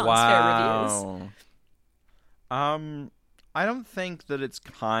fair reviews. I don't think that it's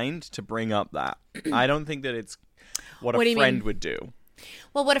kind to bring up that. I don't think that it's what do a you friend mean? would do.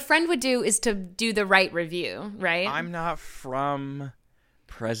 Well, what a friend would do is to do the right review, right? I'm not from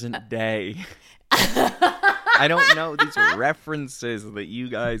present day. I don't know these references that you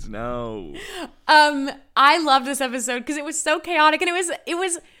guys know. I loved this episode because it was so chaotic, and it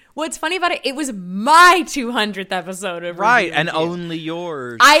was what's funny about it was my 200th episode of Right, Revue and Review. only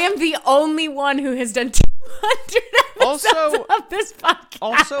yours. I am the only one who has done 200 episodes Also- of this podcast.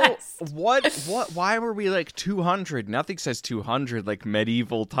 Also, why were we like 200? Nothing says 200 like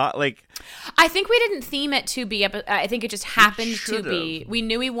medieval like I think we didn't theme it to be. I think it just happened to should've. be. We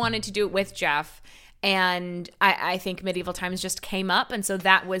knew we wanted to do it with Jeff, and I think Medieval Times just came up, and so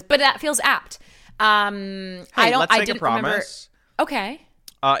that was. But that feels apt. Hey, let's make a promise. Remember. Okay.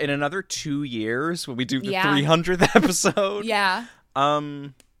 In another 2 years when we do the Yeah. 300th episode. Yeah.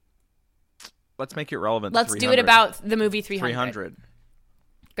 Let's make it relevant. Let's to do it 300. about the movie 300. 300.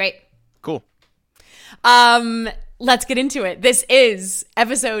 Great. Cool. Let's get into it. This is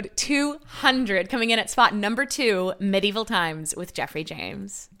episode 200, coming in at spot number 2, Medieval Times with Jeffrey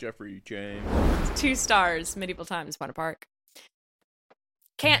James. Jeffrey James. 2 stars, Medieval Times, Buena Park.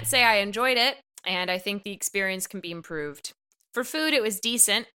 Can't say I enjoyed it, and I think the experience can be improved. For food, it was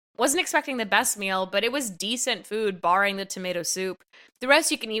decent. Wasn't expecting the best meal, but it was decent food, barring the tomato soup. The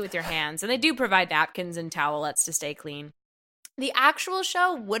rest you can eat with your hands, and they do provide napkins and towelettes to stay clean. The actual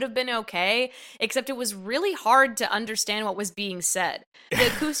show would have been okay, except it was really hard to understand what was being said. The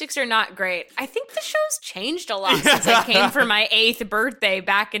acoustics are not great. I think the show's changed a lot since I came for my 8th birthday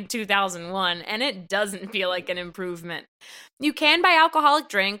back in 2001, and it doesn't feel like an improvement. You can buy alcoholic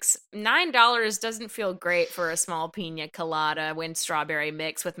drinks. $9 doesn't feel great for a small pina colada when strawberry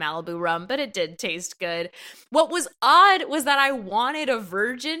mix with Malibu rum, but it did taste good. What was odd was that I wanted a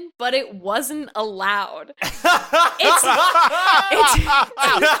virgin, but it wasn't allowed.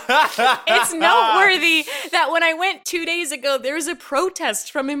 It's noteworthy that when I went 2 days ago, there was a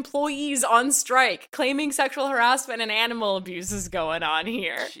protest from employees on strike claiming sexual harassment and animal abuse is going on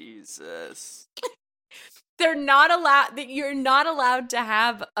here. Jesus. They're not allowed, that you're not allowed to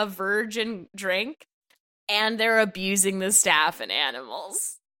have a virgin drink, and they're abusing the staff and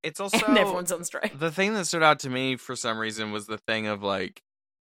animals. It's also And everyone's on strike. the thing that stood out to me for some reason was the thing of like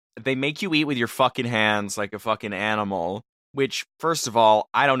they make you eat with your fucking hands like a fucking animal. Which, first of all,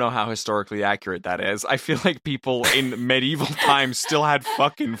 I don't know how historically accurate that is. I feel like people in medieval times still had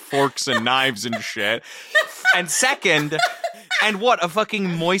fucking forks and knives and shit. And second, And what, a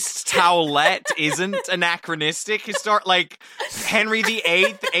fucking moist towelette isn't anachronistic? Like, Henry VIII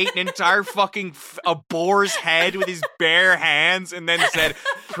ate an entire fucking a boar's head with his bare hands and then said,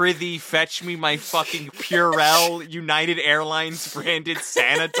 "Prithee, fetch me my fucking Purell United Airlines branded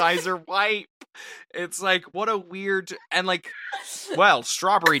sanitizer wipe." It's like, what a weird, and like, well,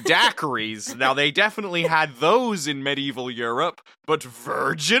 strawberry daiquiris. Now, they definitely had those in medieval Europe, but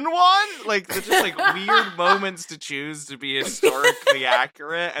virgin one? Like, they're just like weird moments to choose to be historically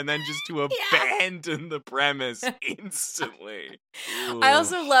accurate and then just to abandon the premise instantly. I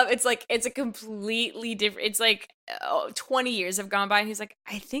also love, it's a completely different, it's like 20 years have gone by and he's like,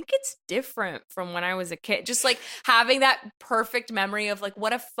 I think it's different from when I was a kid. Just like having that perfect memory of like,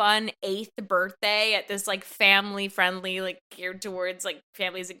 what a fun 8th birthday at this like family friendly, like geared towards like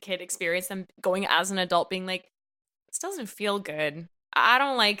families and kid experience, them going as an adult being like, this doesn't feel good. I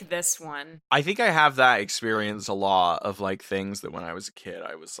don't like this one. I think I have that experience a lot of like things that when I was a kid,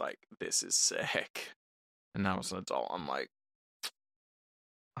 I was like, this is sick. And now as an adult, I'm like,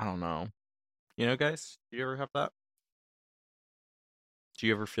 I don't know. You know, guys, do you ever have that? Do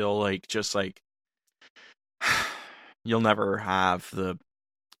you ever feel like just like you'll never have the,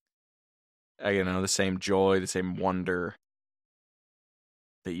 the same joy, the same wonder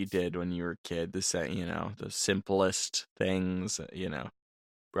that you did when you were a kid? The same, the simplest things,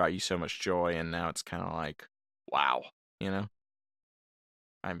 brought you so much joy, and now it's kind of like, wow,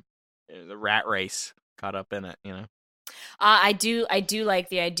 I'm the rat race caught up in it, I do like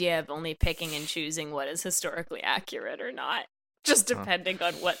the idea of only picking and choosing what is historically accurate or not, just depending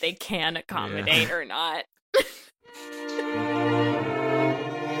on what they can accommodate or not.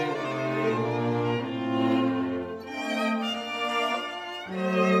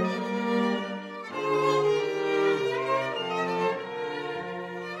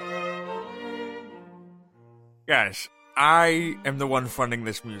 Guys, I am the one funding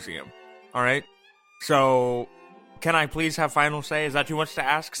this museum, all right? So, can I please have final say? Is that too much to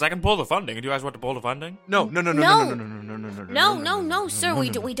ask? Because I can pull the funding. Do you guys want to pull the funding? No, sir.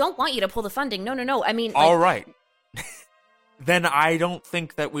 We don't want you to pull the funding. No. I mean, all right. Then I don't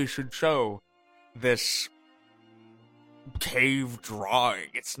think that we should show this cave drawing.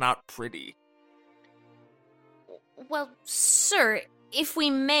 It's not pretty. Well, sir, if we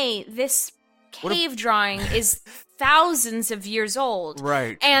may, this cave drawing is thousands of years old.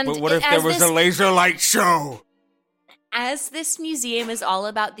 Right. And but what if there was a laser light show? As this museum is all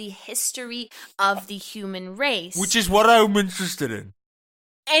about the history of the human race. Which is what I'm interested in.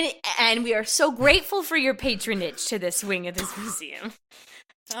 And we are so grateful for your patronage to this wing of this museum.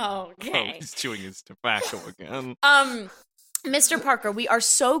 Okay. Oh, he's chewing his tobacco again. Mr. Parker, we are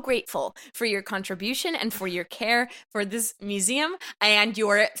so grateful for your contribution and for your care for this museum and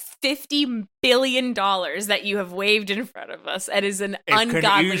your $50 billion that you have waved in front of us. It is an ungodly amount of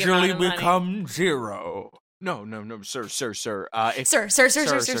money. It can easily become zero. No, sir. Sir,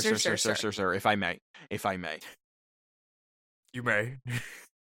 if I may. You may.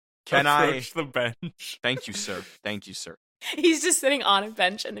 Can approach the bench? Thank you, sir. He's just sitting on a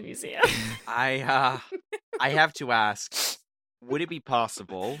bench in the museum. I have to ask, would it be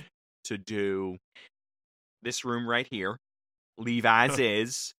possible to do this room right here, leave as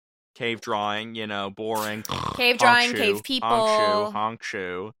is, cave drawing, boring. Cave drawing, cave people. Honk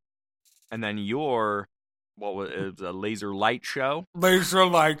shoe. And then your, what was it, a laser light show? Laser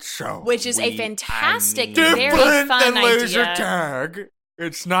light show. Which is a fantastic, very fun than idea. Laser tag.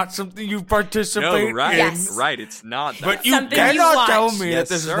 It's not something you participate in. Yes. Right, it's not that. But you Something cannot you tell watch. me Yes,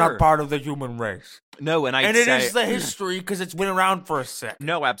 that this sir. is not part of the human race. No, and it is the history because it's been around for a sec.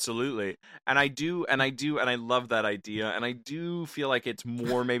 No, absolutely. And I love that idea, and I do feel like it's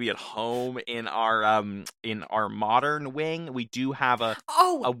more maybe at home in our modern wing. We do have a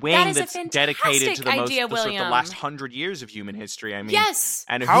wing that's dedicated to the last 100 years of human history. I mean, yes.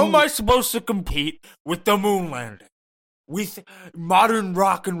 And how am I supposed to compete with the moon landing, with modern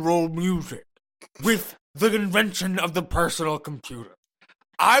rock and roll music, with the invention of the personal computer?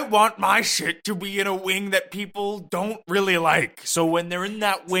 I want my shit to be in a wing that people don't really like. So when they're in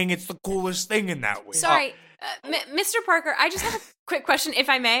that wing, it's the coolest thing in that wing. Sorry, Mr. Parker, I just have a quick question, if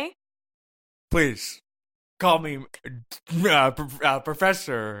I may. Please, call me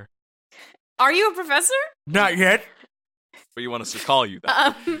Professor. Are you a professor? Not yet. But you want us to call you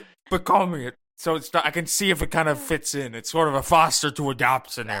that. But call me it. So I can see if it kind of fits in. It's sort of a foster to adopt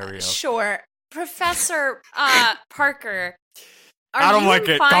scenario. Sure. Professor Parker. I don't like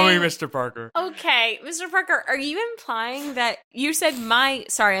it. Call me Mr. Parker. Okay, Mr. Parker, are you implying that you said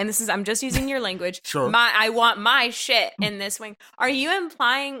I'm just using your language. Sure. I want my shit in this wing. Are you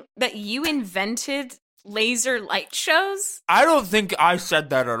implying that you invented laser light shows? I don't think I said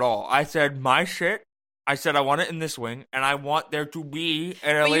that at all. I said my shit. I said I want it in this wing, and I want there to be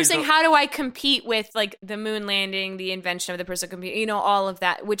But you're saying, how do I compete with, like, the moon landing, the invention of the personal computer, you know, all of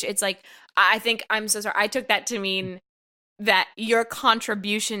that, which it's like, I think, I'm so sorry, I took that to mean that your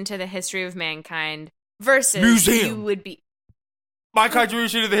contribution to the history of mankind versus museum. You would be... My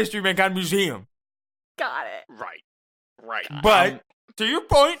contribution to the history of mankind museum. Got it. Right. But, to your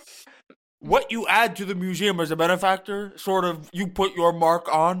point, what you add to the museum as a benefactor, sort of, you put your mark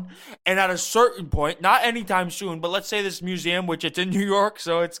on, and at a certain point, not anytime soon, but let's say this museum, which it's in New York,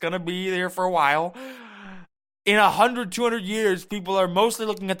 so it's going to be there for a while, in 100, 200 years, people are mostly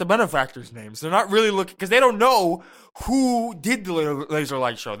looking at the benefactors' names. They're not really looking, because they don't know who did the laser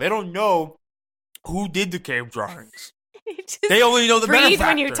light show. They don't know who did the cave drawings. They only know the breathe benefactor.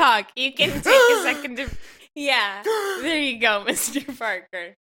 when you talk. You can take a second to... Yeah. There you go, Mr.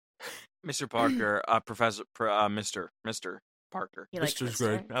 Parker. Mr. Parker, Mr. Parker. You like Mister's Mr.?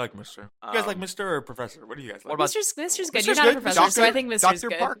 good. I like Mister. You guys like Mister or Professor? What do you guys like? What about Mister's good. Mister's You're not a good. professor, so I think Mister's Dr.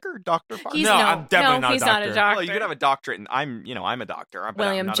 good. Parker? Dr. Parker? He's I'm definitely not a he's not a doctor. doctor. Well, you could have a doctorate, and I'm a doctor. But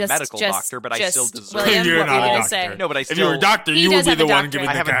William, I'm not just- a medical just- doctor, but I just- still deserve William, You're what not were you a gonna doctor. say? No, but I If you were a still... doctor, He you would does be have the a one doctorate. giving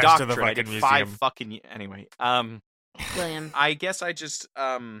I the have a cash to the doctorate. I fucking did museum. 5 fucking... Anyway, William. I guess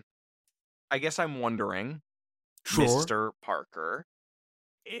I'm wondering, Sure. Mr. Parker,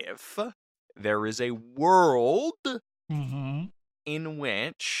 if there is a world Mm-hmm. in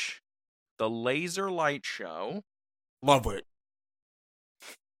which the laser light show Love it.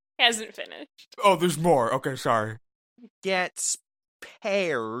 Hasn't finished. Oh, there's more. Okay, sorry. gets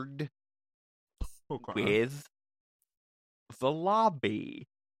paired Okay. with the lobby.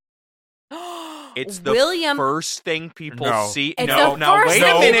 It's the William. first thing people No. see. It's No, the now first wait a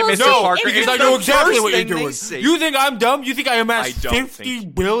thing minute, people Mr. see. Parker. Because It's I know the exactly first what you're thing they doing. see. You think I'm dumb? You think I amassed I don't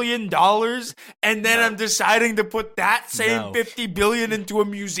 $50 billion and then I'm deciding to put that same No. $50 billion into a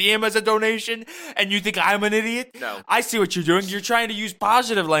museum as a donation? And you think I'm an idiot? No. I see what you're doing. You're trying to use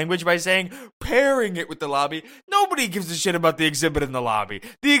positive language by saying pairing it with the lobby. Nobody gives a shit about the exhibit in the lobby.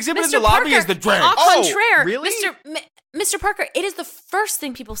 The exhibit in the lobby is the drag. Au contraire, really? Mr. Parker, it is the first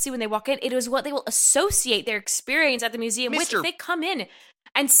thing people see when they walk in. It is what they will associate their experience at the museum with. Mr. If they come in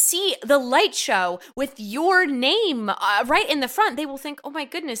and see the light show with your name right in the front, they will think, "Oh my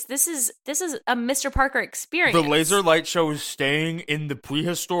goodness, this is a Mr. Parker experience." The laser light show is staying in the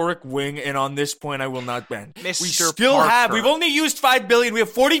prehistoric wing, and on this point, I will not bend. Mr. We still Parker. have. We've only used $5 billion. We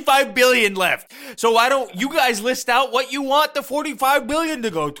have $45 billion left. So why don't you guys list out what you want the $45 billion to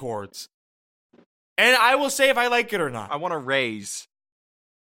go towards? And I will say if I like it or not. I want to raise.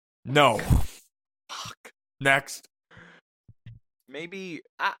 No. Fuck. Next. Maybe.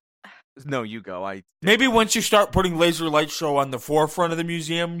 No, you go. Maybe once you start putting laser light show on the forefront of the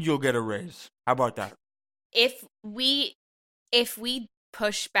museum, you'll get a raise. How about that? If we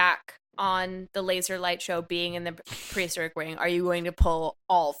push back on the laser light show being in the prehistoric wing, are you going to pull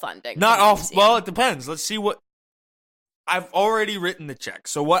all funding? Not from the all. museum? Well, it depends. Let's see what. I've already written the check.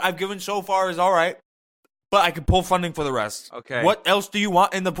 So what I've given so far is all right. But I can pull funding for the rest. Okay. What else do you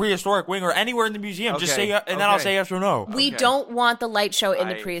want in the prehistoric wing or anywhere in the museum? Just say, and then I'll say yes or no. We Okay. don't want the light show in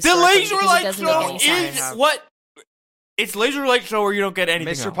the The prehistoric The wing laser because it light doesn't make show any sense. is what? It's laser light show or you don't get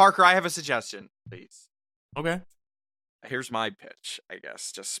anything Mr. else. Parker, I have a suggestion, please. Okay. Here's my pitch, I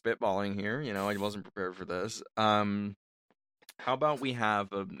guess. Just spitballing here. I wasn't prepared for this. How about we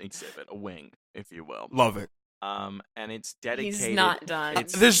have an exhibit, a wing, if you will. Love it. And it's dedicated. He's not done.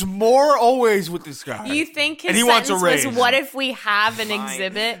 There's more always with this guy. You think his And he wants a sentence was, raise. what if we have an Fine.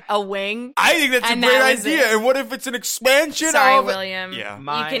 exhibit, a wing? I think that's And a great that was idea. it. And what if it's an expansion Sorry, of... William. Yeah.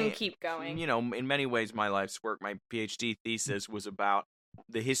 You can keep going. In many ways, my life's work, my PhD thesis was about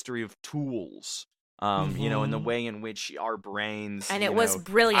the history of tools. In the way in which our brains. And it was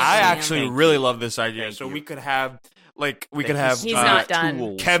brilliant. I William. actually Thank really you. love this idea. Thank So you. we could have, He's not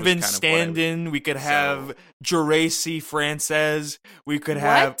done. Kevin Standen. We could have Geraci Frances. We could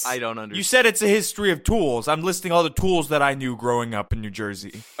have... I don't understand. You said it's a history of tools. I'm listing all the tools that I knew growing up in New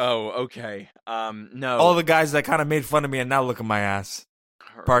Jersey. Oh, okay. No. All the guys that kind of made fun of me and now look at my ass.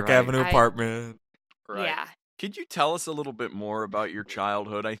 Park Right, Avenue apartment. Right. Yeah. Could you tell us a little bit more about your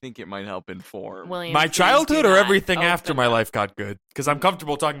childhood? I think it might help inform. William, My please childhood do or not everything open after my up. life got good? Because I'm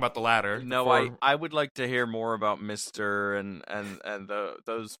comfortable talking about the latter. No, before- I would like to hear more about Mr. and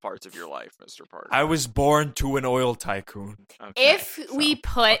those parts of your life, Mr. Parker. I was born to an oil tycoon. Okay, If so we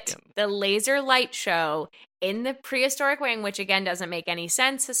put fucking- the laser light show in the prehistoric wing, which again doesn't make any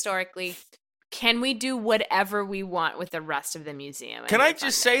sense historically, can we do whatever we want with the rest of the museum? Can I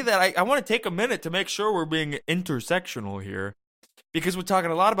just say that I want to take a minute to make sure we're being intersectional here? Because we're talking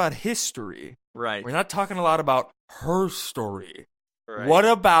a lot about history. Right. We're not talking a lot about her story. Right. What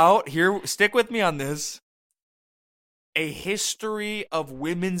about, here, stick with me on this, a history of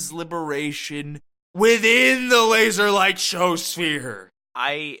women's liberation within the laser light show sphere?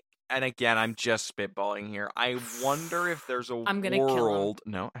 And again, I'm just spitballing here. I wonder if there's a I'm gonna kill him. world.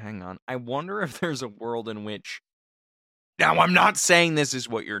 No, hang on. I wonder if there's a world in which. Now, I'm not saying this is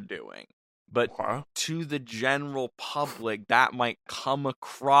what you're doing, but to the general public, that might come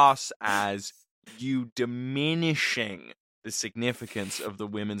across as you diminishing the significance of the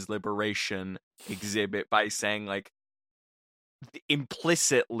women's liberation exhibit by saying, like,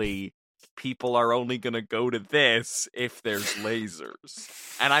 implicitly, people are only going to go to this if there's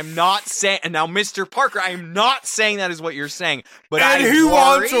lasers. And I'm not saying, and now, Mr. Parker, I'm not saying that is what you're saying, but and I he worry...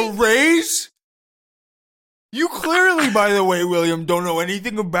 wants a raise? You clearly, by the way, William, don't know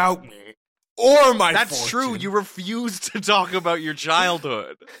anything about me or my That's fortune. true. You refuse to talk about your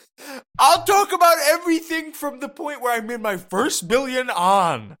childhood. I'll talk about everything from the point where I made my first billion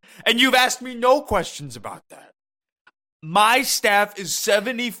on. And you've asked me no questions about that. My staff is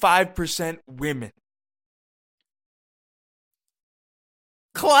 75% women.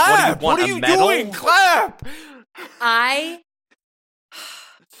 Clap! What are you doing? Clap!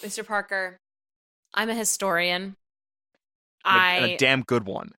 Mr. Parker, I'm a historian. And a damn good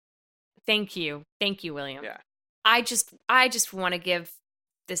one. Thank you, William. Yeah. I just want to give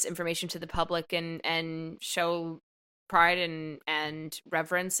this information to the public and show pride and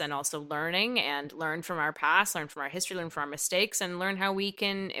reverence, and also learn from our past, learn from our history, learn from our mistakes, and learn how we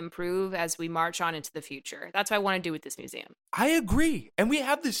can improve as we march on into the future. That's what I want to do with this museum. I agree, and we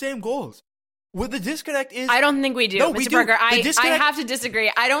have the same goals. What the disconnect is... I don't think we do, No, Mr. we do. Parker. I disconnect... have to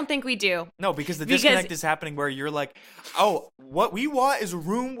disagree. I don't think we do. No, because the disconnect is happening where you're like, oh, what we want is a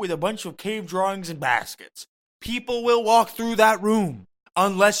room with a bunch of cave drawings and baskets. People will walk through that room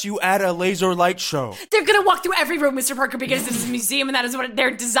unless you add a laser light show. They're going to walk through every room, Mr. Parker, because this is a museum and that is what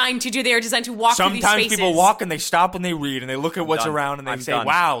they're designed to do. They are designed to walk through these spaces. Sometimes people walk and they stop and they read and they look at what's around and they say,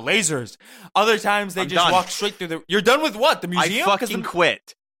 wow, lasers. Other times they just walk straight through the... You're done with what? The museum? I fucking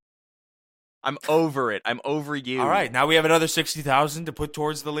quit. I'm over it. I'm over you. All right, now we have another $60,000 to put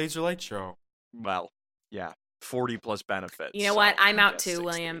towards the laser light show. Well, yeah, 40 plus benefits. You know what? I'm out too, 60.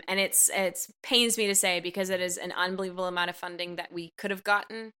 William, and it's pains me to say because it is an unbelievable amount of funding that we could have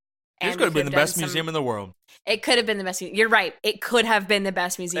gotten. This could have been the best museum in the world. It could have been the best. You're right. It could have been the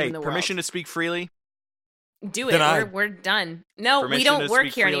best museum in the world. Permission to speak freely? Do it. We're done. No, we don't work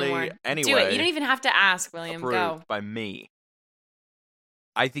here anymore. Anyway, do it. You don't even have to ask, William. Go. By me.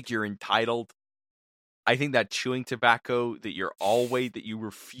 I think you're entitled. I think that chewing tobacco that you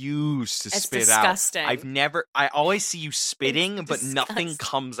refuse to spit disgusting. out. I always see you spitting, but nothing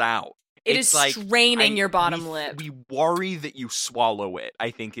comes out. It's like straining your bottom lip. We worry that you swallow it,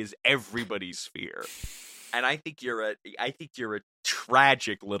 I think, is everybody's fear. And I think you're a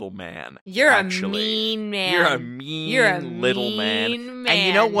tragic little man. You're a mean man. You're a mean little man. And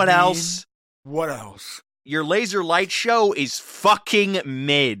you know what else? What else? Your laser light show is fucking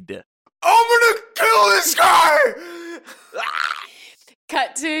mid. I'm gonna kill this guy!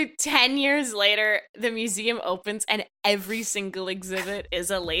 Cut to 10 years later, the museum opens and every single exhibit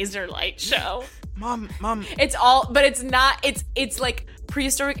is a laser light show. Mom. It's all, but it's not, it's like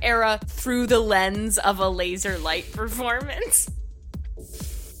prehistoric era through the lens of a laser light performance.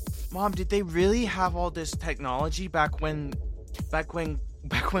 Mom, did they really have all this technology back when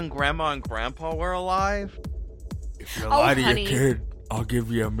Grandma and Grandpa were alive? If you lie to your kid, I'll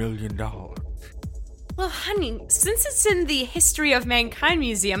give you $1 million. Well, honey, since it's in the History of Mankind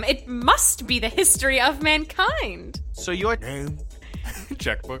Museum, it must be the history of mankind. So your name?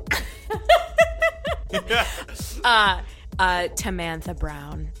 Checkbook. Tamantha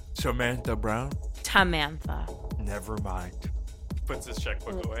Brown. Samantha Brown? Tamantha. Never mind. Puts his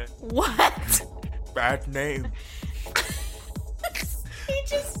checkbook away. What? Bad name. He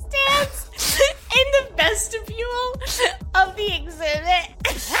just stands in the vestibule of the exhibit.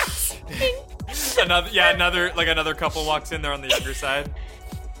 Another couple walks in there on the younger side.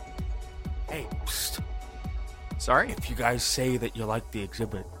 Hey, psst. Sorry? If you guys say that you like the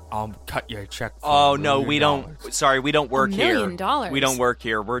exhibit, I'll cut you a check for $1 million. We don't. Sorry, we don't work here. $1 million? We don't work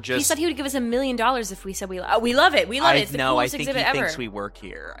here. We're just. He said he would give us $1 million if we said we love it. We love it. It's the coolest exhibit ever. I think he thinks we work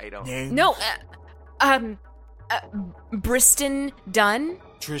here. I don't. Names? No. Briston Dunn?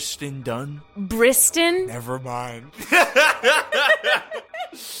 Tristan Dunn? Briston? Never mind.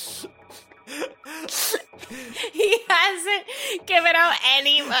 He hasn't given out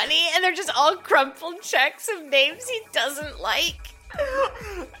any money, and they're just all crumpled checks of names he doesn't like.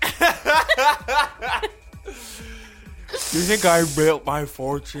 You think I built my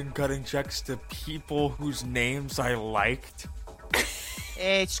fortune cutting checks to people whose names I liked?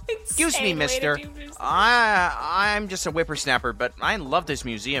 Excuse me, Insane way to mister. do business. I'm just a whippersnapper, but I love this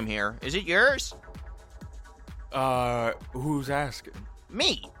museum here. Is it yours? Who's asking?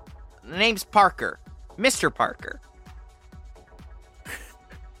 Me. The name's Parker. Mr. Parker.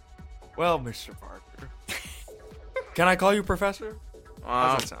 Well, Mr. Parker. Can I call you Professor?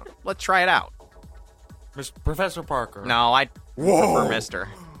 How's that sound? Let's try it out. Professor Parker. No, I prefer Mister.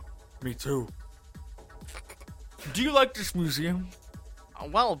 Me too. Do you like this museum?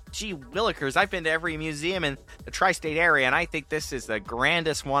 Well, gee willikers, I've been to every museum in the tri-state area, and I think this is the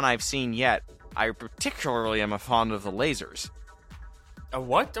grandest one I've seen yet. I particularly am fond of the lasers. A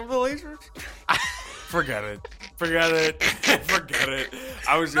what of the lasers? Forget it. Forget it. Forget it.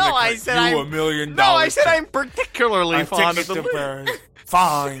 I was gonna cut you $1 million. No, I said I'm particularly fond of the ticket to Paris.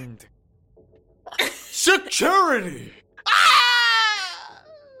 Find security.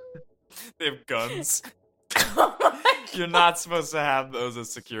 They have guns. You're not supposed to have those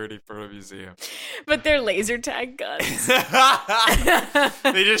as security for a museum. But they're laser tag guns.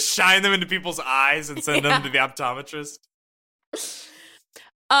 They just shine them into people's eyes and send them to the optometrist.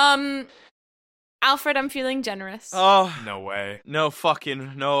 Alfred, I'm feeling generous. Oh, No way. no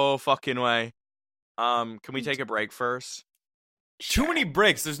fucking way. Can we take a break first? Too many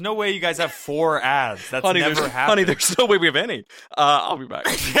breaks. There's no way you guys have 4 ads. That's Honey, never there's, happened. honey, there's no way we have any. I'll be back.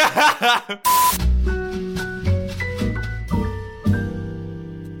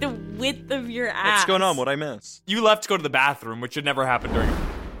 The width of your ass. What's going on? What'd I miss? You left to go to the bathroom, which should never happen during.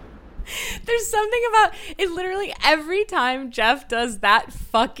 There's something about it. Literally every time Jeff does that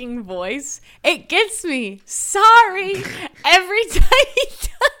fucking voice, it gets me. Sorry. Every time he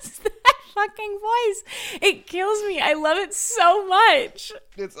does that fucking voice, it kills me. I love it so much.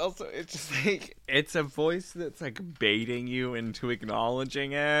 It's just like, it's a voice that's like baiting you into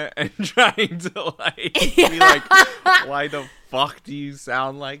acknowledging it and trying to like be like, why the fuck do you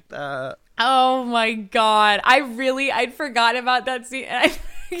sound like that? Oh my god. I'd forgot about that scene. And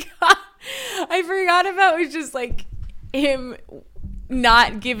I forgot about it was just like him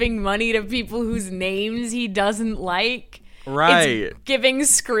not giving money to people whose names he doesn't like. Right. It's giving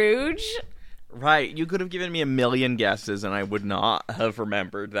Scrooge. Right. You could have given me a million guesses and I would not have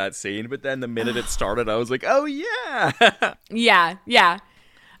remembered that scene. But then the minute it started, I was like, oh yeah. Yeah.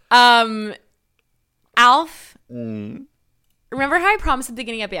 Alf. Remember how I promised at the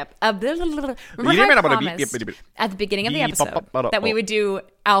beginning of the episode that we would do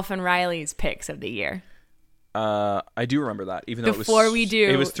Alf and Riley's picks of the year? I do remember that, even though Before we do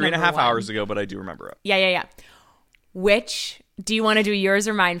it was 3.5 number 1. hours ago, but I do remember it. Yeah. Which do you want to do, yours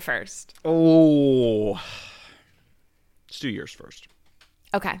or mine first? Oh, let's do yours first.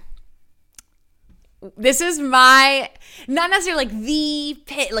 Okay. This is my, not necessarily like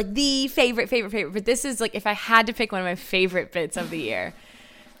the favorite, but this is like if I had to pick one of my favorite bits of the year,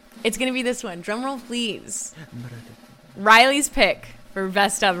 it's gonna be this one. Drum roll, please. Riley's pick for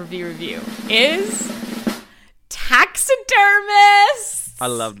best of review is taxidermists. I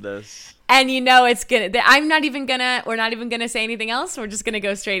love this. And you know it's gonna. We're not even gonna say anything else. We're just gonna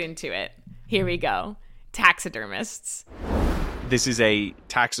go straight into it. Here we go. Taxidermists. This is a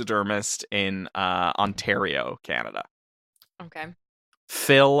taxidermist in Ontario, Canada. Okay.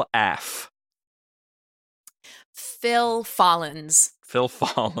 Phil F. Phil Follins. Phil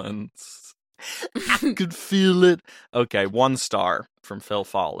Follins. I could feel it. Okay, 1 star from Phil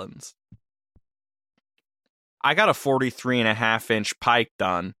Follins. I got a 43.5-inch pike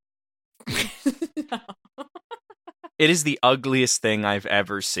done. No. It is the ugliest thing I've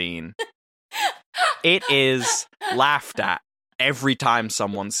ever seen. It is laughed at every time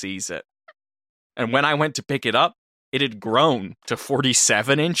someone sees it. And when I went to pick it up, it had grown to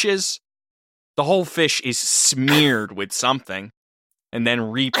 47 inches. The whole fish is smeared with something and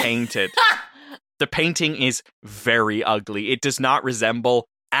then repainted. The painting is very ugly. It does not resemble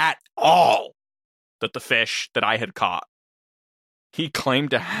at all the fish that I had caught. He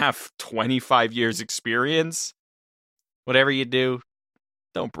claimed to have 25 years experience. Whatever you do,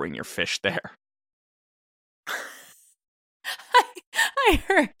 don't bring your fish there. I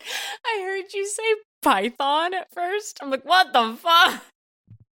heard you say python at first. I'm like, what the fuck?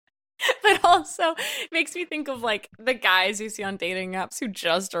 But also it makes me think of like the guys you see on dating apps who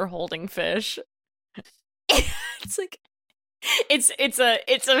just are holding fish. It's like it's a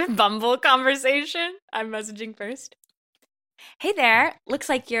Bumble conversation. I'm messaging first. Hey there, looks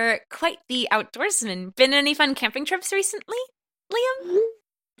like you're quite the outdoorsman. Been any fun camping trips recently, Liam?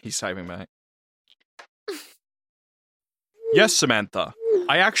 He's typing back. Yes, Samantha.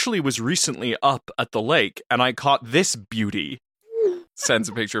 I actually was recently up at the lake and I caught this beauty. Sends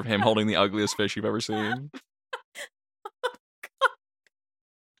a picture of him holding the ugliest fish you've ever seen.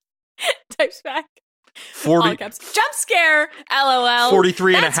 Types back. 40, All caps. Jump scare. LOL.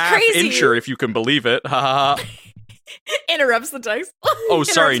 43 and a That's half crazy. incher, if you can believe it. Ha ha ha. Interrupts the text. Oh,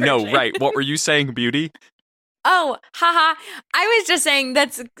 sorry. Interrupts No, her right. What were you saying, beauty? Oh, haha. I was just saying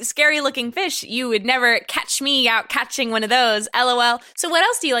that's a scary looking fish. You would never catch me out catching one of those. LOL. So what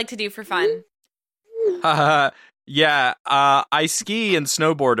else do you like to do for fun? Haha. Yeah, I ski and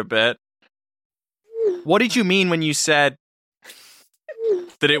snowboard a bit. What did you mean when you said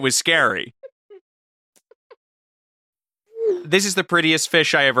that it was scary? This is the prettiest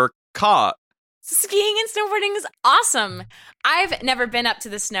fish I ever caught. Skiing and snowboarding is awesome. I've never been up to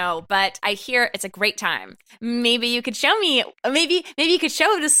the snow, but I hear it's a great time. Maybe you could show me. Maybe you could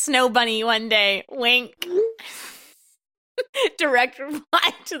show the snow bunny one day. Wink. Direct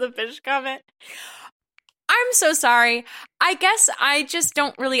reply to the fish comment. I'm so sorry. I guess I just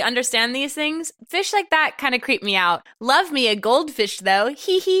don't really understand these things. Fish like that kind of creep me out. Love me a goldfish though.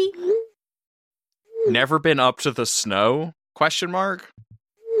 Hee hee. Never been up to the snow? Question mark?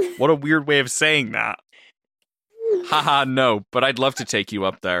 What a weird way of saying that. Haha, no, but I'd love to take you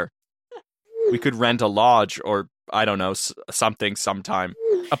up there. We could rent a lodge or, I don't know, something sometime.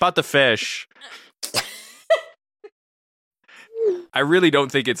 About the fish. I really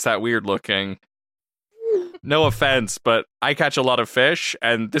don't think it's that weird looking. No offense, but I catch a lot of fish,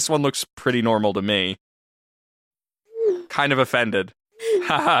 and this one looks pretty normal to me. Kind of offended.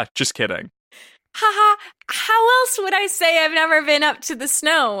 Haha, just kidding. Haha, how else would I say I've never been up to the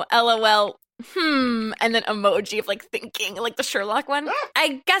snow? LOL. And then emoji of like thinking, like the Sherlock one.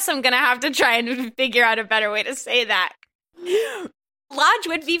 I guess I'm gonna have to try and figure out a better way to say that. Lodge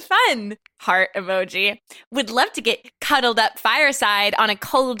would be fun. Heart emoji. Would love to get cuddled up fireside on a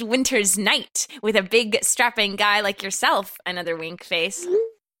cold winter's night with a big strapping guy like yourself. Another wink face.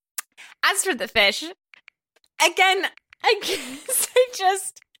 As for the fish, again, I guess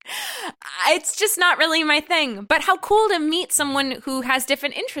it's just not really my thing. But how cool to meet someone who has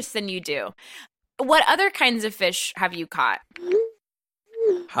different interests than you do. What other kinds of fish have you caught?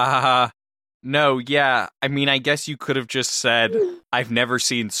 Haha. No, yeah. I mean, I guess you could have just said, I've never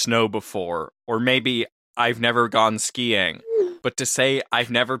seen snow before. Or maybe, I've never gone skiing. But to say,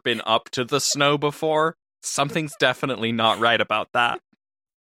 I've never been up to the snow before, something's definitely not right about that.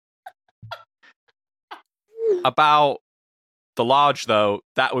 About the lodge, though,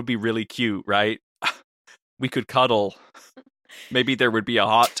 that would be really cute, right? We could cuddle. Maybe there would be a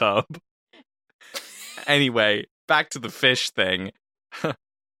hot tub. Anyway, back to the fish thing.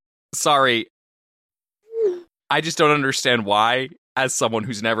 Sorry. I just don't understand why, as someone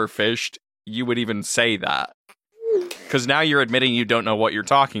who's never fished, you would even say that. Because now you're admitting you don't know what you're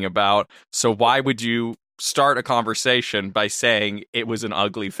talking about, so why would you start a conversation by saying it was an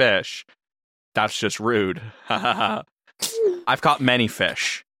ugly fish? That's just rude. I've caught many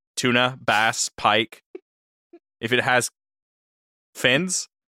fish. Tuna, bass, pike. If it has fins,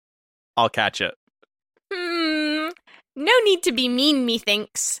 I'll catch it. No need to be mean,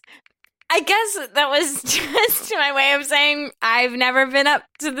 methinks. I guess that was just my way of saying I've never been up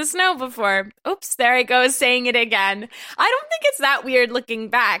to the snow before. Oops, there I go, saying it again. I don't think it's that weird looking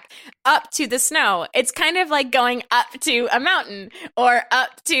back. Up to the snow. It's kind of like going up to a mountain or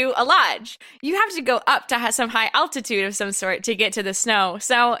up to a lodge. You have to go up to have some high altitude of some sort to get to the snow.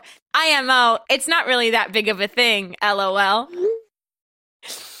 So, IMO, it's not really that big of a thing, LOL.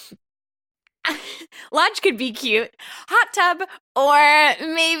 Lodge could be cute. Hot tub, or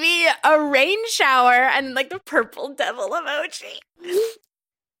maybe a rain shower, and like the purple devil emoji.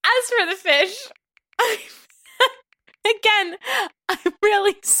 As for the fish, again, I'm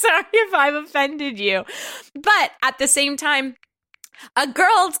really sorry if I've offended you. But at the same time, a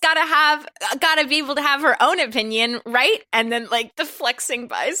girl's gotta be able to have her own opinion, right? And then like the flexing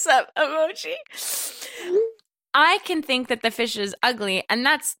bicep emoji. I can think that the fish is ugly, and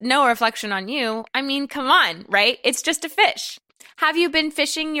that's no reflection on you. I mean, come on, right? It's just a fish. Have you been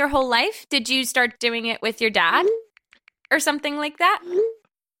fishing your whole life? Did you start doing it with your dad? Or something like that?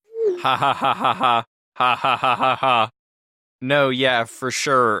 Ha ha ha ha ha. Ha ha ha ha ha. No, yeah, for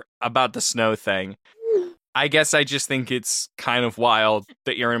sure. About the snow thing. I guess I just think it's kind of wild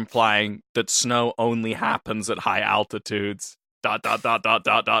that you're implying that snow only happens at high altitudes. ...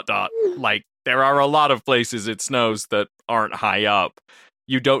 Like, there are a lot of places it snows that aren't high up.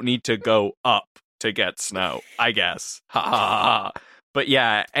 You don't need to go up to get snow, I guess. Ha ha ha. But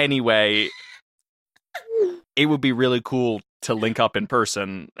yeah, anyway, it would be really cool to link up in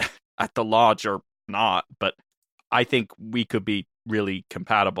person at the lodge or not, but I think we could be really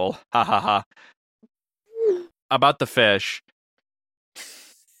compatible. Ha ha ha. About the fish.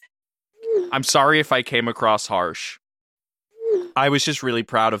 I'm sorry if I came across harsh. I was just really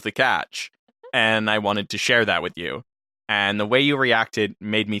proud of the catch, and I wanted to share that with you. And the way you reacted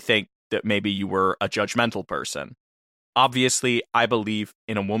made me think that maybe you were a judgmental person. Obviously, I believe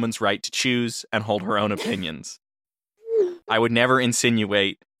in a woman's right to choose and hold her own opinions. I would never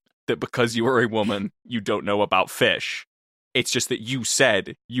insinuate that because you are a woman, you don't know about fish. It's just that you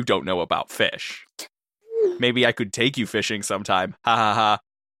said you don't know about fish. Maybe I could take you fishing sometime. Ha ha ha.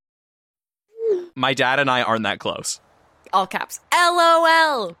 My dad and I aren't that close. All caps.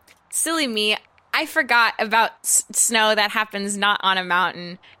 LOL. Silly me. I forgot about snow that happens not on a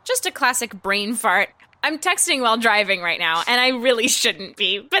mountain. Just a classic brain fart. I'm texting while driving right now, and I really shouldn't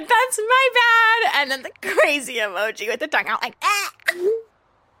be, but that's my bad. And then the crazy emoji with the tongue out like, ah.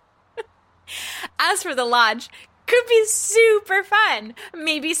 As for the lodge, could be super fun.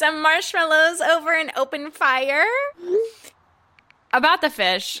 Maybe some marshmallows over an open fire. About the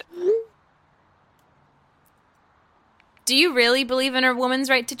fish. Do you really believe in a woman's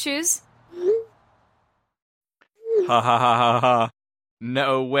right to choose? Ha ha ha ha ha.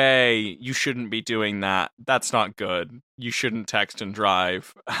 No way. You shouldn't be doing that. That's not good. You shouldn't text and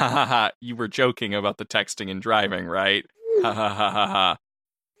drive. Ha ha ha. You were joking about the texting and driving, right? Ha ha ha ha ha.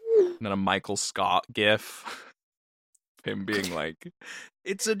 And then a Michael Scott gif. Him being like,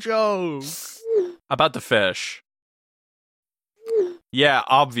 it's a joke. About the fish. Yeah,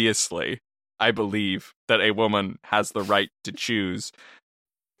 obviously. I believe that a woman has the right to choose.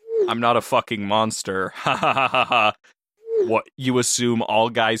 I'm not a fucking monster. Ha ha ha ha ha. What, you assume all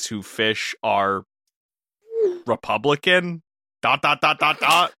guys who fish are Republican? ... Kind of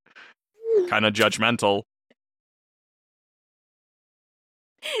judgmental.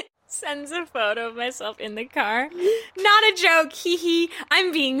 Sends a photo of myself in the car. Not a joke, hee hee.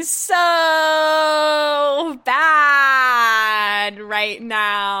 I'm being so bad right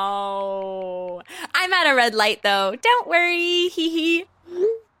now. I'm at a red light though. Don't worry, hee hee.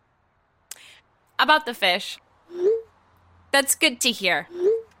 About the fish. That's good to hear.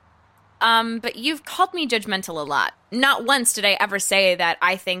 But you've called me judgmental a lot. Not once did I ever say that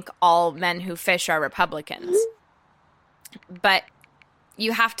I think all men who fish are Republicans. But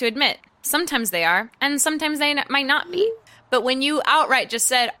you have to admit, sometimes they are, and sometimes they might not be. But when you outright just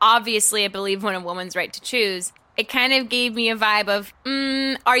said, obviously I believe in a woman's right to choose, it kind of gave me a vibe of,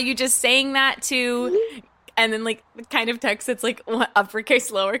 are you just saying that to... And then, like, the kind of text that's like, what, uppercase,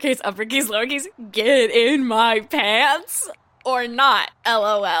 lowercase, get in my pants? Or not,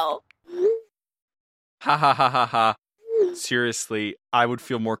 LOL. Ha ha ha ha ha. Seriously, I would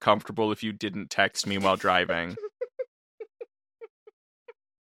feel more comfortable if you didn't text me while driving.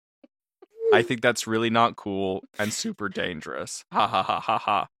 I think that's really not cool and super dangerous. Ha ha ha ha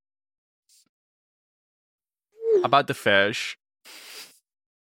ha. About the fish.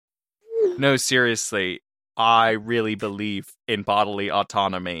 No, seriously, I really believe in bodily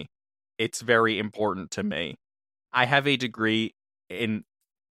autonomy. It's very important to me. I have a degree in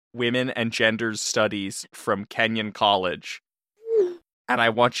women and gender studies from Kenyon College. And I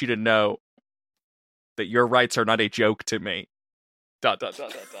want you to know that your rights are not a joke to me. ... So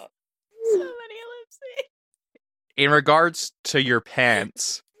many ellipses. In regards to your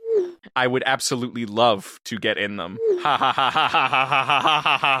pants, I would absolutely love to get in them. Ha ha ha ha ha ha ha ha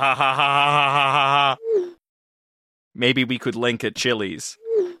ha ha ha ha ha. Maybe we could link at Chili's.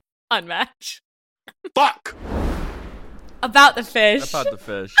 Unmatch. Fuck! About the fish. About the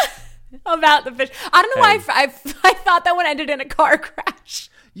fish. About the fish. I don't know why I thought that one ended in a car crash.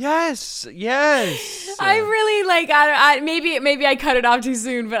 Yes. I really maybe I cut it off too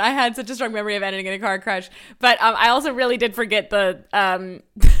soon, but I had such a strong memory of ending in a car crash. But I also really did forget the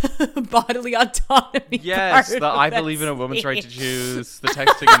bodily autonomy. Yes, I believe in a woman's right to choose, the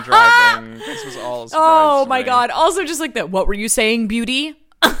texting and driving. This was all a surprise. Oh to my me. god! Also, just like that. What were you saying, beauty?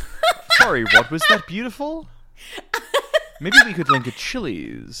 Sorry, what was that beautiful? Maybe we could link at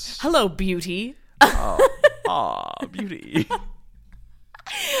Chili's. Hello, beauty. Beauty.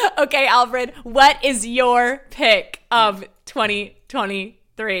 Okay, Alfred, what is your pick of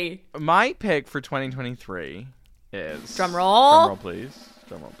 2023? My pick for 2023 is... Drum roll, please.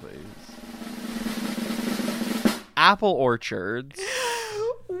 Apple Orchards.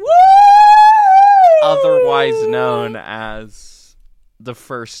 Woo! Otherwise known as the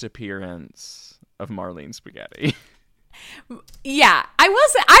first appearance of Marlene Spaghetti. Yeah, I will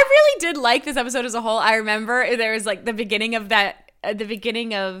say, I really did like this episode as a whole. I remember there was like the beginning of...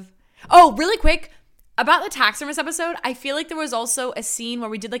 Oh, really quick. about the taxidermist episode, I feel like there was also a scene where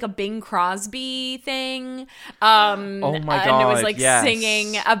we did like a Bing Crosby thing. Oh my God, and it was like yes.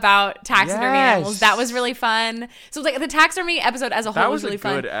 singing about taxidermy Yes. animals. That was really fun. So like the taxidermy episode as a whole That was was really a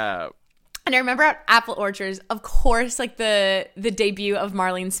fun. good app. And I remember at Apple Orchards, of course, like the debut of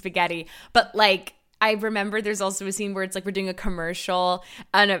Marlene Spaghetti. But like I remember there's also a scene where it's like we're doing a commercial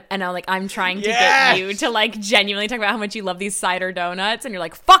and I'm trying to get you to like genuinely talk about how much you love these cider donuts, and you're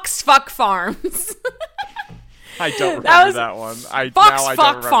like fuck farms. I don't remember that one. I don't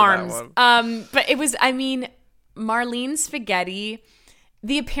remember farms. that one. But it was, I mean, Marlene Spaghetti,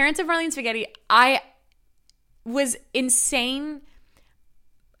 the appearance of Marlene Spaghetti, I was insane.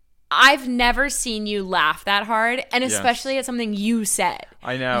 I've never seen you laugh that hard, and especially at something you said.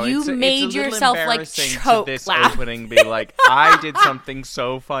 I know. You made it's a little yourself like embarrassing choke to this laugh. opening be like, I did something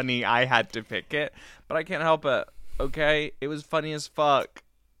so funny, I had to pick it, but I can't help it. Okay, it was funny as fuck.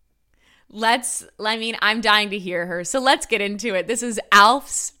 I'm dying to hear her, so let's get into it. This is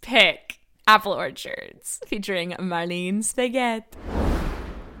Alf's pick, Apple Orchards, featuring Marlene Spaghetti.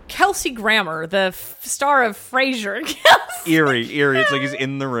 Kelsey Grammer, the star of Frasier. Eerie. It's like he's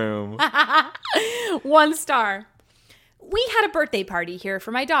in the room. 1 star. We had a birthday party here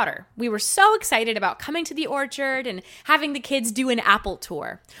for my daughter. We were so excited about coming to the orchard and having the kids do an apple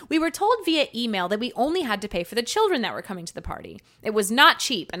tour. We were told via email that we only had to pay for the children that were coming to the party. It was not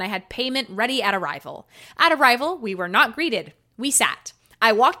cheap, and I had payment ready at arrival. At arrival, we were not greeted. We sat.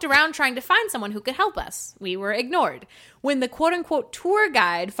 I walked around trying to find someone who could help us. We were ignored. When the quote-unquote tour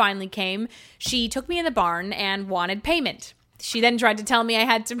guide finally came, she took me in the barn and wanted payment. She then tried to tell me I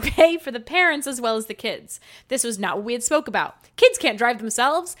had to pay for the parents as well as the kids. This was not what we had spoke about. Kids can't drive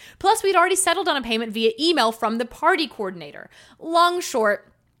themselves. Plus, we'd already settled on a payment via email from the party coordinator. Long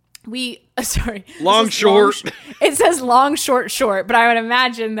short, it says long, short, but I would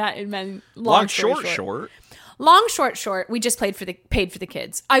imagine that it meant long short. Long, short, we just paid for the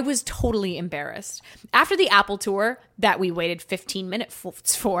kids. I was totally embarrassed. After the apple tour that we waited 15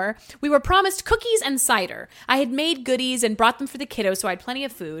 minutes for, we were promised cookies and cider. I had made goodies and brought them for the kiddos, so I had plenty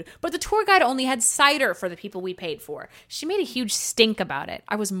of food, but the tour guide only had cider for the people we paid for. She made a huge stink about it.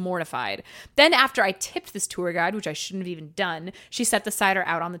 I was mortified. Then after I tipped this tour guide, which I shouldn't have even done, she set the cider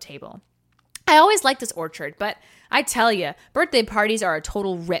out on the table. I always liked this orchard, but I tell you, birthday parties are a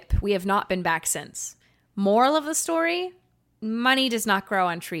total rip. We have not been back since. Moral of the story? Money does not grow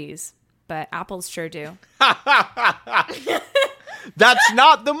on trees, but apples sure do. That's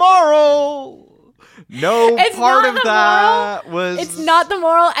not the moral. No, it's part not of the that moral. was... It's not the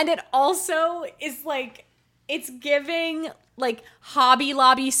moral, and it also is like, it's giving like Hobby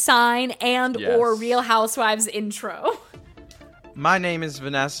Lobby sign and or Real Housewives intro. My name is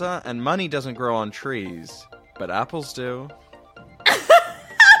Vanessa, and money doesn't grow on trees, but apples do.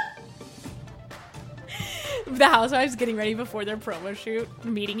 The housewives getting ready before their promo shoot,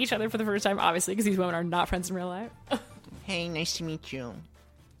 meeting each other for the first time, obviously, because these women are not friends in real life. Hey, nice to meet you.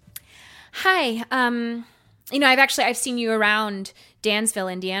 Hi. I've seen you around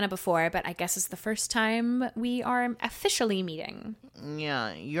Dansville, Indiana before, but I guess it's the first time we are officially meeting.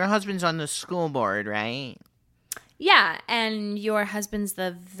 Yeah, your husband's on the school board, right? Yeah, and your husband's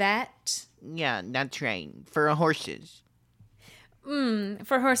the vet? Yeah, that's right. For horses.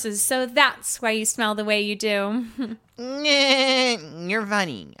 For horses, so that's why you smell the way you do. You're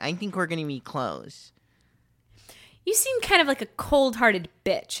funny. I think we're gonna be close. You seem kind of like a cold-hearted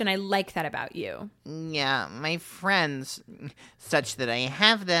bitch, and I like that about you. Yeah, my friends, such that I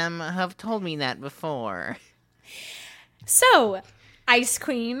have them, have told me that before. So, Ice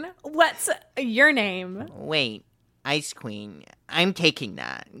Queen, what's your name? Wait, Ice Queen, I'm taking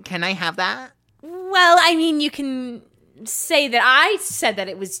that. Can I have that? Well, I mean, you can say that I said that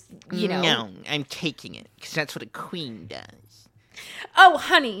it was, No, I'm taking it, because that's what a queen does. Oh,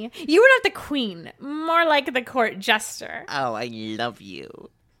 honey, you were not the queen, more like the court jester. Oh, I love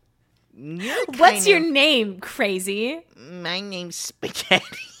you. What's your name, crazy? My name's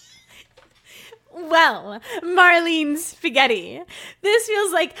Spaghetti. Well, Marlene Spaghetti. This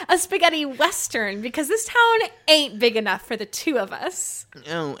feels like a spaghetti western because this town ain't big enough for the two of us.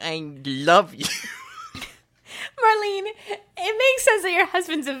 Oh, I love you. Marlene, it makes sense that your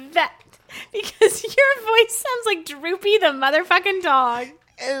husband's a vet because your voice sounds like Droopy the motherfucking dog.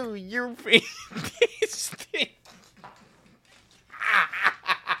 Oh, you're fantastic.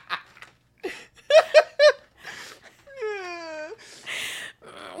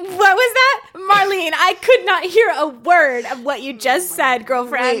 What was that? Marlene, I could not hear a word of what you just said,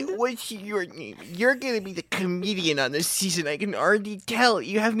 girlfriend. Wait, what's your name? You're gonna be the comedian on this season. I can already tell.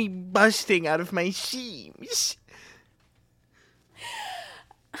 You have me busting out of my seams.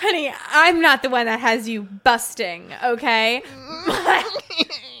 Honey, I'm not the one that has you busting, okay?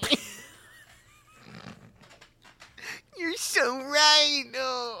 You're so right.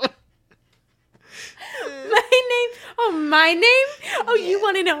 Oh. My name? Oh, you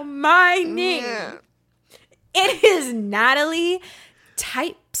want to know my name? Yeah. It is Natalie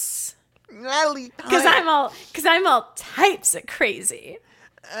Types. Natalie Types. Cause I'm all types of crazy.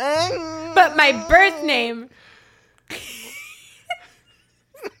 But my birth name.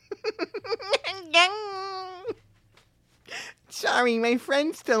 Sorry, my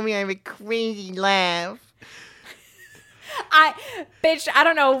friends told me I have a crazy laugh. Bitch, I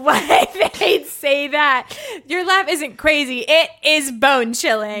don't know why they'd say that. Your laugh isn't crazy. It is bone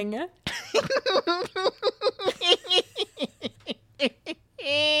chilling.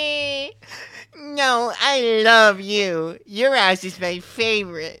 No, I love you. Your ass is my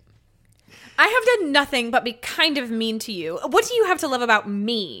favorite. I have done nothing but be kind of mean to you. What do you have to love about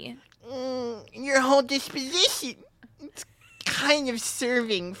me? Your whole disposition. It's kind of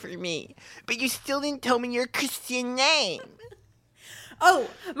serving for me. But you still didn't tell me your Christian name. Oh,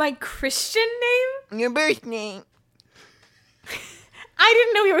 my Christian name? Your birth name. I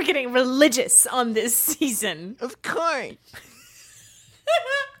didn't know we were getting religious on this season. Of course.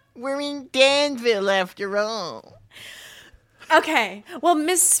 We're in Danville after all. Okay, well,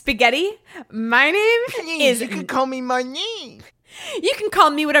 Miss Spaghetti, my name Please, you can call me Marlene. You can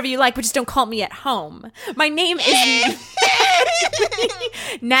call me whatever you like, but just don't call me at home. My name is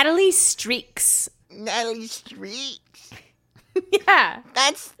Natalie Streaks. Natalie Streaks? Yeah.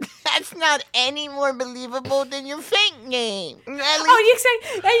 That's not any more believable than your fake name. Natalie... Oh,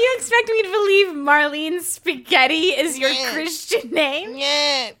 you expect me to believe Marlene Spaghetti is your Christian name?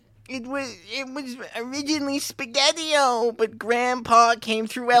 Yeah. It was originally Spaghetti-O, but Grandpa came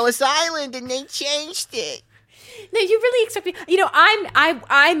through Ellis Island and they changed it. No, you really expect me? You know,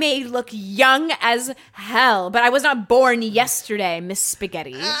 I may look young as hell, but I was not born yesterday, Miss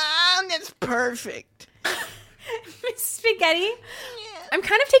Spaghetti. That's perfect. Miss Spaghetti, yeah. I'm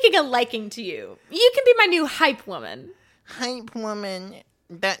kind of taking a liking to you. You can be my new hype woman. Hype woman?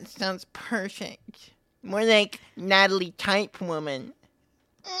 That sounds perfect. More like Natalie Type Woman.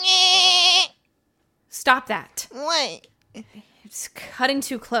 Stop that. What? It's cutting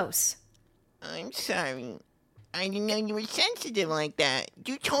too close. I'm sorry. I didn't know you were sensitive like that.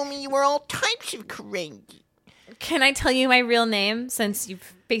 You told me you were all types of crazy. Can I tell you my real name, since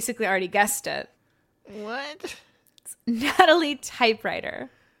you've basically already guessed it? What? It's Natalie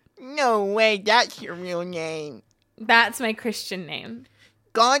Typewriter. No way, that's your real name. That's my Christian name.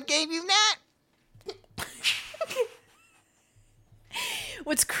 God gave you that?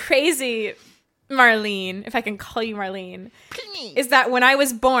 What's crazy, Marlene, if I can call you Marlene, Please. is that when I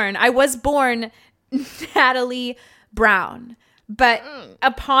was born Natalie Brown. But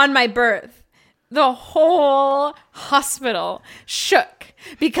upon my birth, the whole hospital shook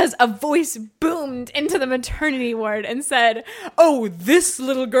because a voice boomed into the maternity ward and said, "Oh, this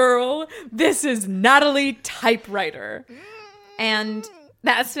little girl, this is Natalie Typewriter." And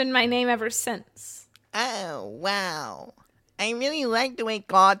that's been my name ever since. Oh, wow. I really like the way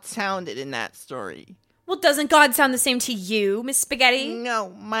God sounded in that story. Well, doesn't God sound the same to you, Miss Spaghetti? No,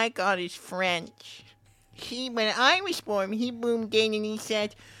 my God is French. When I was born, he boomed in and he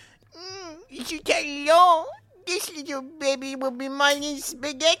said, "You tell you, this little baby will be my new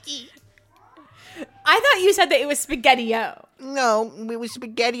Spaghetti." I thought you said that it was Spaghetti-O. No, it was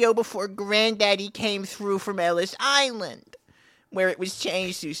Spaghetti-O before Granddaddy came through from Ellis Island, where it was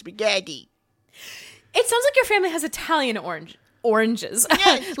changed to Spaghetti. It sounds like your family has Italian oranges.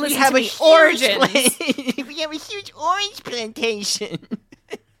 Yes, we have a origins. We have a huge orange plantation.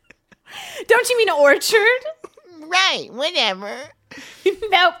 Don't you mean an orchard? Right, whatever.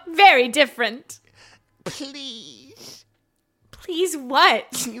 No, very different. Please. Please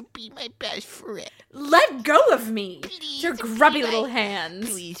what? You be my best friend. Let go of me. Please, Your grubby little hands.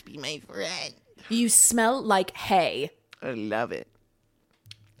 Please be my friend. You smell like hay. I love it.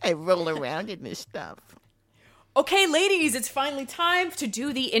 I roll around in this stuff. Okay, ladies, it's finally time to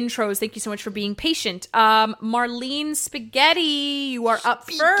do the intros. Thank you so much for being patient. Marlene Spaghetti, you are up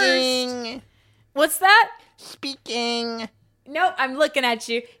first. What's that? Speaking. Nope, I'm looking at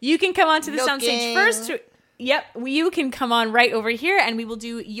you. You can come onto the soundstage first. Yep, you can come on right over here, and we will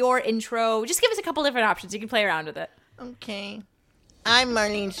do your intro. Just give us a couple different options. You can play around with it. Okay. I'm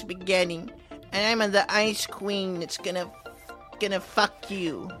Marlene Spaghetti, and I'm the ice queen that's gonna fuck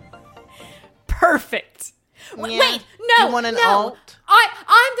you. Perfect. Yeah. Wait, no, You want an no. alt?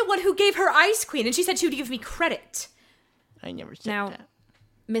 I'm the one who gave her Ice Queen, and she said she would give me credit. I never said Now, that.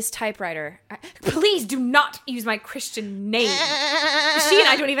 Miss Typewriter, please do not use my Christian name. She and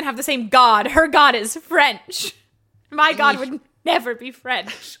I don't even have the same god. Her god is French. My god would never be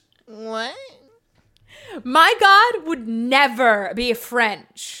French. What? My god would never be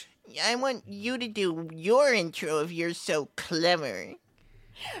French. I want you to do your intro if you're so clever.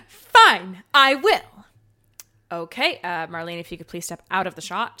 Fine, I will. Okay, Marlene, if you could please step out of the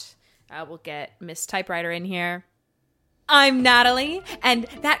shot. We'll get Miss Typewriter in here. I'm Natalie, and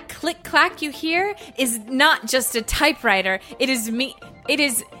that click-clack you hear is not just a typewriter. It is me. It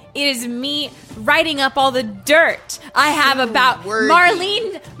is me writing up all the dirt I have about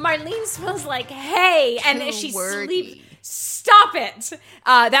Marlene. Marlene smells like hay, and she sleeps. Stop it.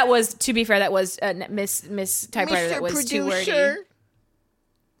 That was, to be fair, that was Miss Typewriter. Mr. That was Producer, too wordy.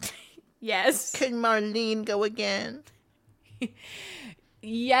 Yes. Can Marlene go again?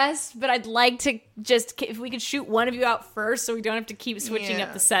 Yes, but I'd like to just, if we could shoot one of you out first so we don't have to keep switching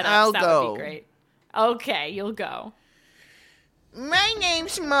up the setups, that would be great. Okay, you'll go. My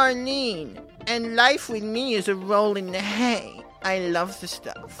name's Marlene, and life with me is a roll in the hay. I love the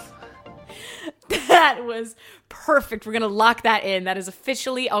stuff. That was perfect. We're going to lock that in. That is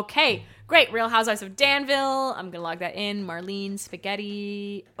officially, okay, great. Real Housewives of Danville. I'm going to log that in. Marlene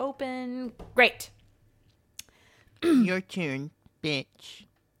Spaghetti, open. Great. Your turn, bitch.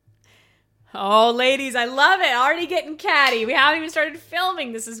 Oh, ladies, I love it. Already getting catty. We haven't even started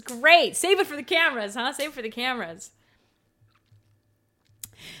filming. This is great. Save it for the cameras, huh? Save it for the cameras.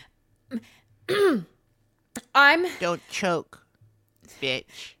 Don't choke,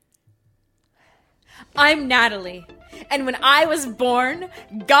 bitch. I'm Natalie, and when I was born,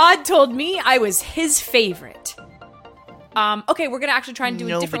 God told me I was his favorite. Okay, we're gonna actually try and do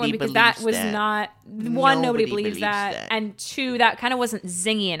a different one because that was not one. Nobody believes that, and two, that kind of wasn't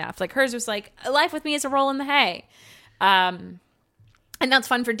zingy enough. Like hers was like, "Life with me is a roll in the hay," and that's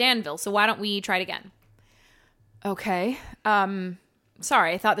fun for Danville. So why don't we try it again? Okay.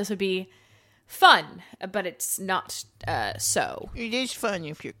 Sorry, I thought this would be fun, but it's not. So it is fun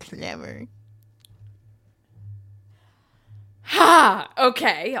if you're clever. Ha!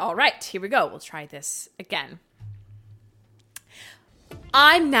 Okay, all right, here we go. We'll try this again.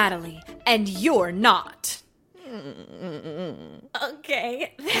 I'm Natalie, and you're not.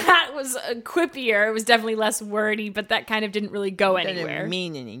 Okay, that was quippier. It was definitely less wordy, but that kind of didn't really go anywhere. Doesn't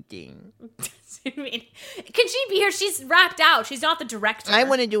mean anything. Can she be here? She's wrapped out. She's not the director. I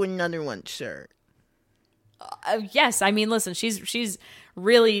want to do another one, sir. Yes, I mean, listen, she's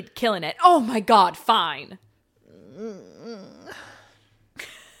really killing it. Oh my God, fine.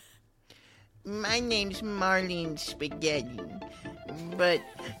 My name's Marlene Spaghetti, but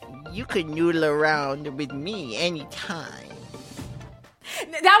you could noodle around with me anytime.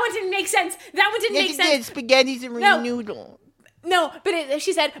 That one didn't make sense. That one didn't make sense. Spaghetti's a noodle. No, but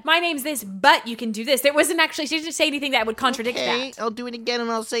she said, my name's this, but you can do this. There wasn't actually, she didn't say anything that would contradict that. I'll do it again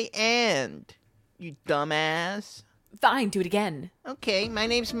and I'll say and. You dumbass. Fine, do it again. Okay, my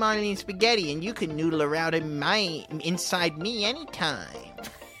name's Marlene Spaghetti, and you can noodle around inside me anytime.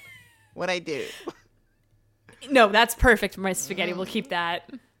 What'd I do? No, that's perfect for my spaghetti. We'll keep that.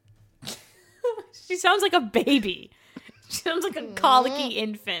 She sounds like a baby. She sounds like a colicky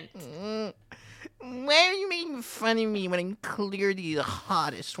infant. Why are you making fun of me when I'm clearly the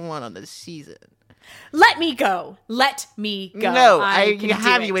hottest one on the season? Let me go. Let me go. No, I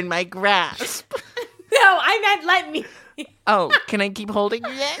have you in my grasp. No, I meant let me. Oh, can I keep holding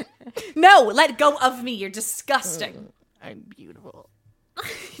you yet? No, let go of me. You're disgusting. I'm beautiful.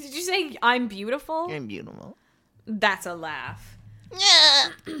 Did you say I'm beautiful? I'm beautiful. That's a laugh.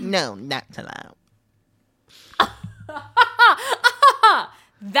 No, that's a laugh.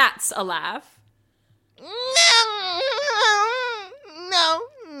 That's a laugh.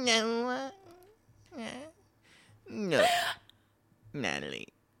 No. Natalie,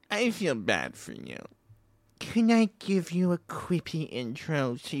 I feel bad for you. Can I give you a quippy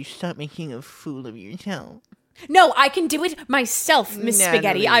intro so you stop making a fool of yourself? No, I can do it myself, Miss Natalie,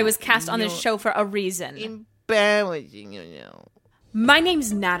 Spaghetti. I was cast on this show for a reason. Embarrassing, you know. My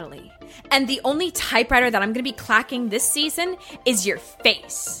name's Natalie, and the only typewriter that I'm going to be clacking this season is your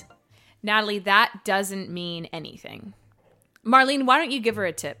face. Natalie, that doesn't mean anything. Marlene, why don't you give her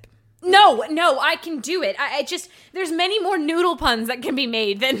a tip? No, I can do it. I just, there's many more noodle puns that can be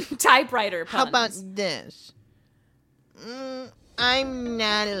made than typewriter puns. How about this? I'm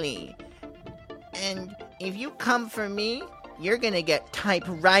Natalie, and if you come for me, you're gonna get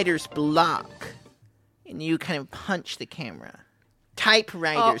typewriter's block. And you kind of punch the camera.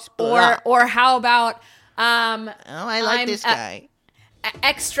 Typewriter's block. Or how about, I like this guy.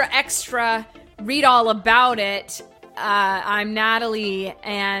 Extra, read all about it. I'm Natalie,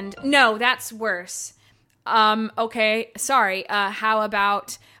 and no, that's worse. Okay, sorry. How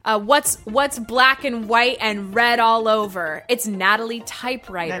about what's black and white and red all over? It's Natalie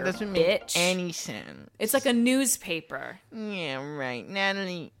Typewriter. That doesn't make bitch. any sense. It's like a newspaper. Yeah, right.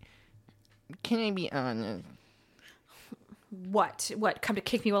 Natalie, can I be honest? What? Come to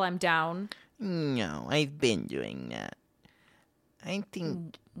kick me while I'm down? No, I've been doing that. I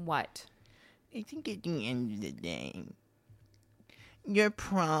think What? at the end of the day, your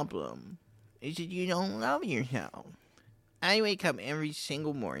problem is that you don't love yourself. I wake up every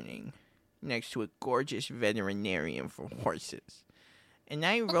single morning next to a gorgeous veterinarian for horses. And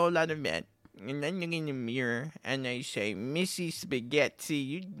I roll out of bed, and I look in the mirror, and I say, Missy Spaghetti,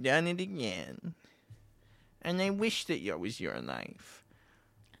 you done it again. And I wish that was your life.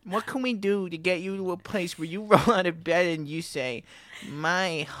 What can we do to get you to a place where you roll out of bed and you say,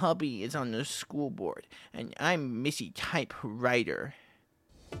 my hubby is on the school board, and I'm Missy Typewriter.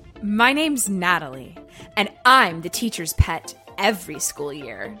 My name's Natalie, and I'm the teacher's pet every school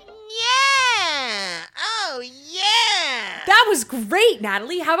year. Yeah! Oh, yeah! That was great,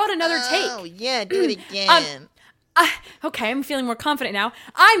 Natalie. How about another take? Oh, yeah, do it again. Okay, I'm feeling more confident now.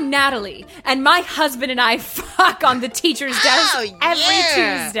 I'm Natalie, and my husband and I fuck on the teacher's desk every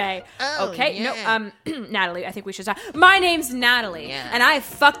Tuesday. Okay, no, Natalie, I think we should stop. My name's Natalie, and I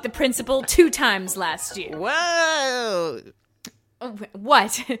fucked the principal 2 times last year. Whoa! Oh,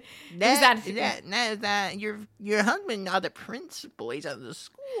 what? That your husband not the principal, he's on the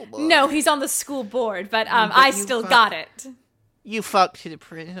school board. No, he's on the school board, but I still got it. You fucked the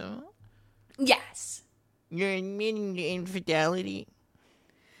principal? Yes. You're admitting to infidelity?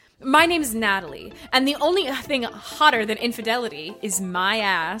 My name's Natalie, and the only thing hotter than infidelity is my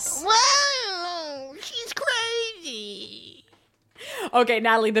ass. Whoa! She's crazy! Okay,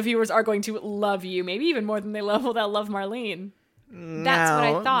 Natalie, the viewers are going to love you, maybe even more than they'll love Marlene. That's what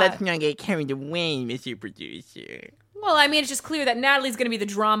I thought. Let's not get carried away, Mr. Producer. Well, I mean, it's just clear that Natalie's going to be the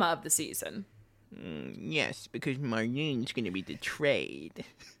drama of the season. Yes, because Marlene's going to be betrayed.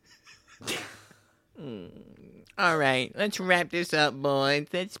 All right, let's wrap this up, boys.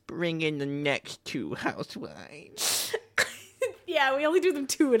 Let's bring in the next 2 housewives. Yeah, we only do them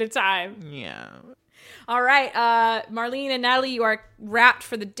 2 at a time. Yeah. All right, Marlene and Natalie, you are wrapped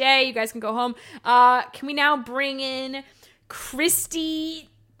for the day. You guys can go home. Can we now bring in Christy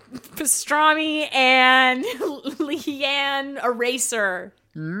Pastrami and Leanne Eraser?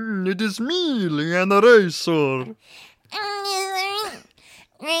 It is me, Leanne Eraser.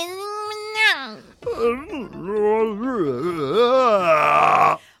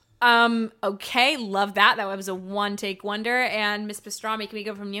 Okay, love that. That was a 1-take wonder. And Miss Pastrami, can we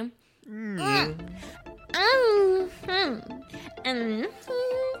go from you?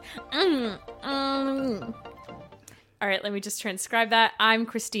 All right, let me just transcribe that. I'm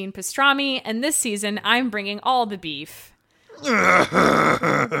Christine Pastrami, and this season I'm bringing all the beef.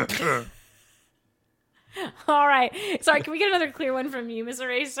 All right. Sorry, can we get another clear one from you, Miss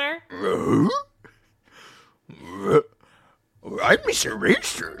Eraser? I'm Miss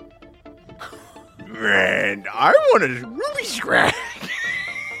Eraser. And I want a ruby scratch.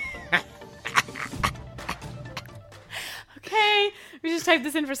 Okay. We just type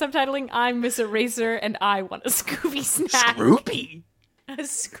this in for subtitling. I'm Miss Eraser, and I want a Scooby snack. Scooby? A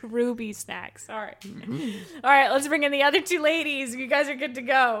Scrooby snack. Sorry. All right, let's bring in the other 2 ladies. You guys are good to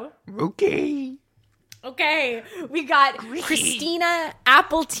go. Okay, we got Christina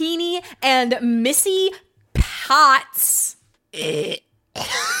Appletini and Missy Potts.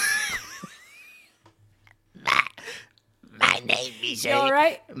 My name is all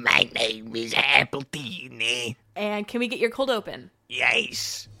right? My name is Appletini. And can we get your cold open?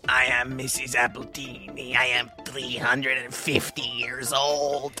 Yes, I am Mrs. Appletini. I am 350 years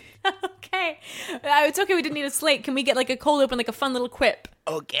old. Okay, it's okay. We didn't need a slate. Can we get like a cold open, like a fun little quip?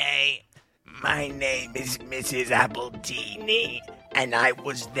 Okay. My name is Mrs. Appletini, and I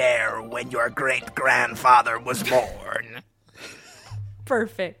was there when your great-grandfather was born.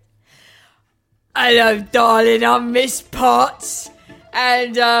 Perfect. Hello, darling, I'm Miss Potts,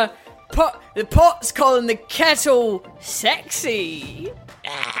 and the pot's calling the kettle sexy.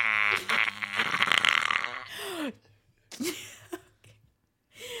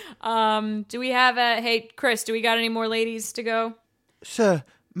 Do we have hey, Chris, do we got any more ladies to go? Sir,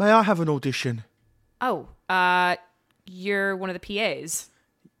 may I have an audition? Oh, you're one of the PAs.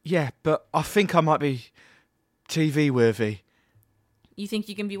 Yeah, but I think I might be TV worthy. You think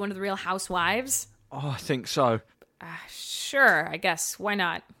you can be one of the Real Housewives? Oh, I think so. Sure, I guess. Why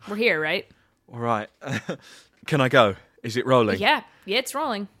not? We're here, right? All right. Can I go? Is it rolling? Yeah, it's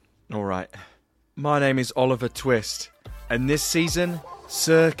rolling. All right. My name is Oliver Twist, and this season,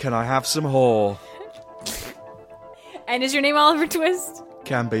 sir, can I have some whore? And is your name Oliver Twist?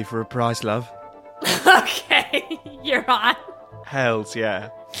 Can be for a price, love. Okay, you're on. Hells yeah.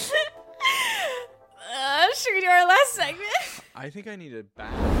 Should we do our last segment? I think I need a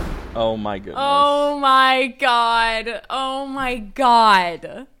bath. Oh my goodness. Oh my god. Oh my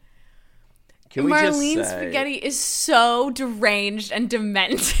god. Can we Marlene just say... Spaghetti is so deranged and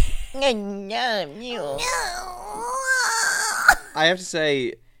demented. I have to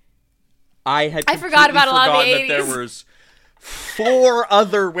say, I forgot about a lot of the that 80s. there was 4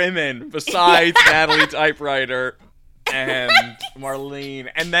 other women besides Natalie Typewriter and Marlene,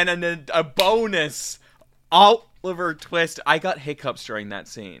 and then a bonus Oliver Twist. I got hiccups during that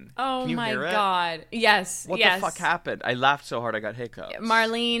scene. Oh Can you my hear it? god. Yes. What yes. the fuck happened? I laughed so hard I got hiccups.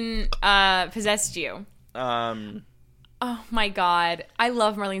 Marlene possessed you. Oh my god. I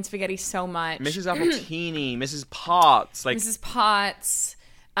love Marlene Spaghetti so much. Mrs. Appletini, Mrs. Potts, like Mrs. Potts.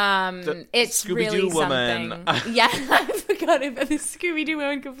 It's Scooby-Doo really woman. something. Yeah, I forgot about the Scooby-Doo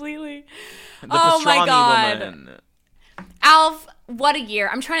woman completely. the Oh my pastrami god. woman. Alf, what a year.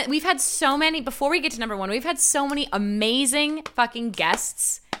 We've had so many, before we get to number 1, we've had so many amazing fucking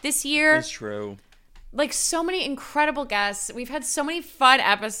guests this year. It's true. Like, so many incredible guests. We've had so many fun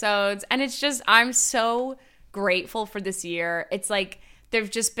episodes, and it's just, I'm so grateful for this year. It's like,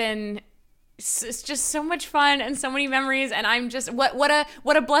 there've just been, it's just so much fun and so many memories, and I'm just, what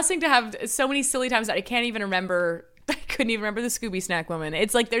a blessing to have so many silly times that I can't even remember. I couldn't even remember the Scooby Snack Woman.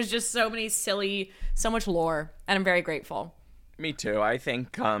 It's like, there's just so many silly, so much lore, and I'm very grateful. Me too. I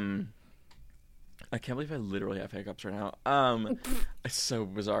think, I can't believe I literally have hiccups right now. It's so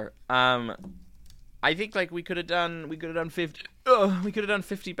bizarre. I think like we could have done 50. We could have done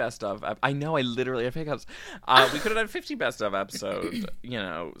 50 best of. I know I literally have hiccups. We could have done 50 best of episode,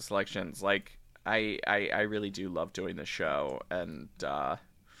 selections. Like I really do love doing this show, and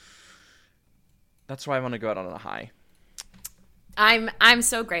that's why I want to go out on a high. I'm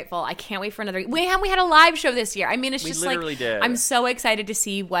so grateful. I can't wait for another. We had a live show this year. I mean, it's just literally like did. I'm so excited to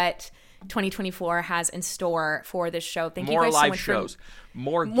see what 2024 has in store for this show. Thank More you guys so live much shows,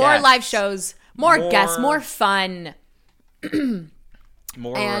 more guests. live shows, more guests, more fun.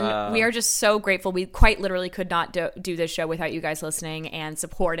 More, and we are just so grateful. We quite literally could not do this show without you guys listening and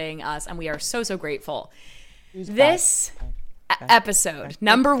supporting us, and we are so grateful. This episode,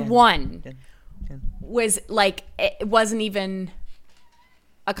 number 1, was like, it wasn't even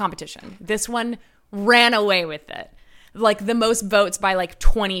a competition. This one ran away with it. Like, the most votes by like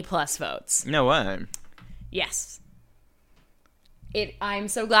 20 plus votes. No way. Yes. I'm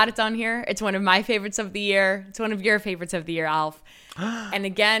so glad it's on here. It's one of my favorites of the year. It's one of your favorites of the year, Alf. And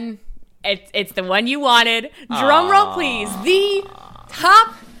again, it's the one you wanted. Drum roll, please. The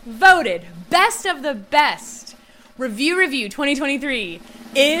top voted best of the best Revue 2023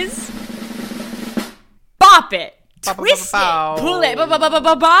 is Bop It. Twist it. Pull it.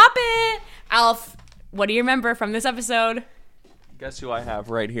 Bop it. Alf, what do you remember from this episode? Guess who I have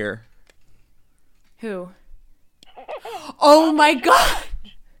right here? Who? Oh my god!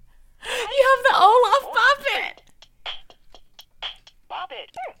 You have the Olaf Bop It! Bop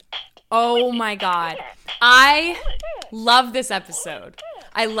it. Oh my god. I love this episode.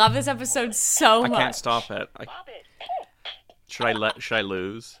 I love this episode so much. I can't stop it. Should I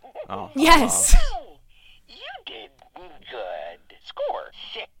lose? Oh. Yes. Oh, you did good. Score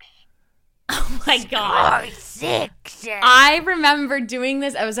 6. Oh my god. 6. I remember doing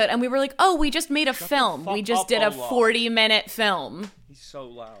this episode and we were like, oh, we just made a film. We just did a 40-minute film. He's so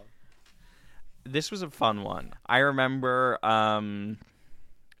loud. This was a fun one. I remember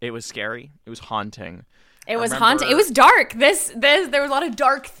it was scary. It was haunting. It was haunting. It was dark. There was a lot of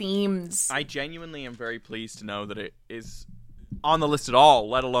dark themes. I genuinely am very pleased to know that it is on the list at all,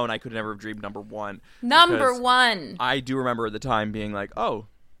 let alone I could never have dreamed number 1. Number 1. I do remember at the time being like, oh,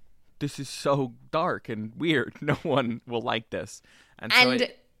 this is so dark and weird. No one will like this. And so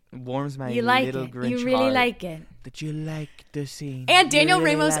it warms my little Grinch You really heart like it. that you like the scene. And Daniel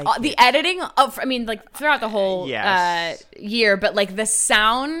really Ramos, like the it. editing of, I mean, like throughout the whole Yes. year, but like the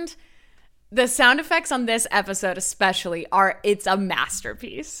sound effects on this episode especially it's a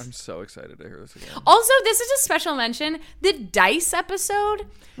masterpiece. I'm so excited to hear this again. Also, this is a special mention, the Dice episode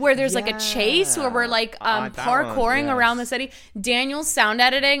where there's like a chase where we're like that parkouring one, yes. around the city. Daniel's sound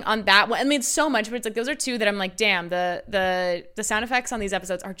editing on that one. I mean, it's so much, but it's like those are 2 that I'm like, damn, the sound effects on these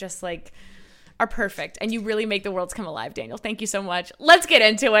episodes are just like are perfect, and you really make the worlds come alive, Daniel. Thank you so much. Let's get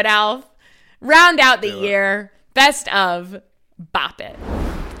into it, Alf. Round out the year. Best of Bop It.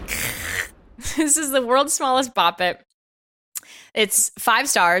 This is the world's smallest Bop It. It's 5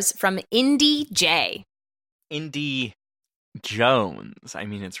 stars from Indy J. Indy Jones. I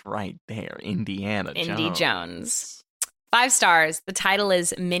mean, it's right there. Indiana Jones. Indy Jones. 5 stars. The title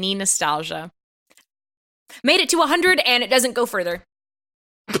is Mini Nostalgia. Made it to 100 and it doesn't go further.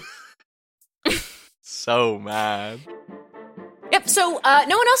 So mad. Yep, so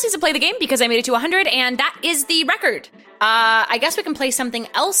no one else needs to play the game because I made it to 100 and that is the record. I guess we can play something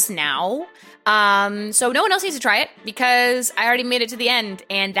else now. So no one else needs to try it because I already made it to the end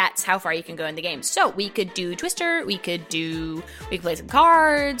and that's how far you can go in the game. So we could do Twister, we could play some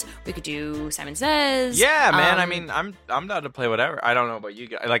cards, we could do Simon Says. Yeah, man. I mean, I'm down to play whatever. I don't know about you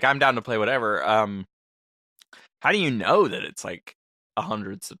guys. Like, I'm down to play whatever. How do you know that it's like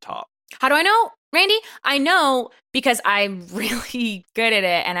 100's the top? How do I know, Randy? I know because I'm really good at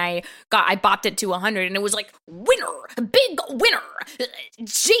it and I bopped it to 100 and it was like, winner, big winner.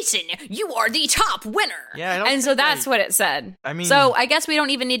 Jason, you are the top winner. Yeah, and so that's what it said. I mean, so I guess we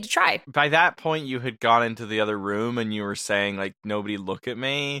don't even need to try. By that point, you had gone into the other room and you were saying, like, nobody look at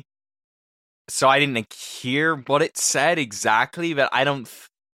me. So I didn't hear what it said exactly, but I don't...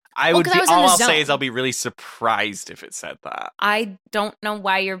 all I'll say is I'll be really surprised if it said that. I don't know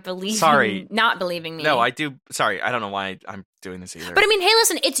why you're not believing me. No, I do. Sorry, I don't know why I'm doing this either. But I mean, hey,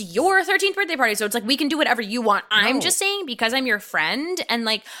 listen, it's your 13th birthday party, so it's like we can do whatever you want. I'm just saying because I'm your friend and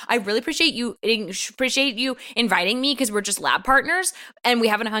like I really appreciate you inviting me because we're just lab partners and we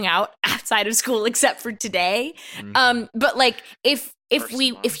haven't hung out outside of school except for today. But like if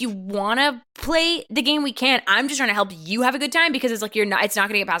you want to play the game, we can. I'm just trying to help you have a good time because it's like it's not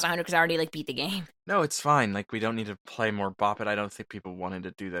going to get past 100 because I already like beat the game. No, it's fine. Like we don't need to play more Bop It. I don't think people wanted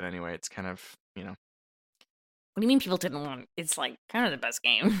to do that anyway. It's kind of, What do you mean people didn't want? It's like kind of the best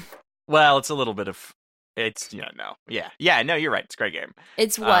game. Well, it's a little bit of. It's no, you're right. It's a great game.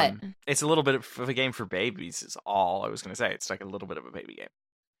 It's what? It's a little bit of a game for babies. Is all I was going to say. It's like a little bit of a baby game.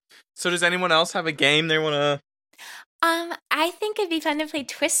 So does anyone else have a game they want to? I think it'd be fun to play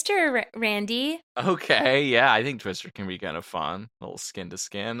Twister, Randy. Okay, yeah, I think Twister can be kind of fun. A little skin to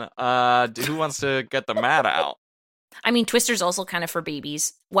skin. Who wants to get the mat out? I mean, Twister's also kind of for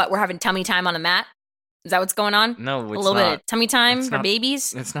babies. What, we're having tummy time on a mat? Is that what's going on? No, it's a little not. bit of tummy time for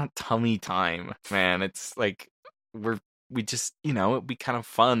babies? It's not tummy time, man. It's like we just, it'd be kind of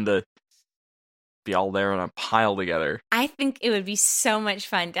fun to be all there on a pile together. I think it would be so much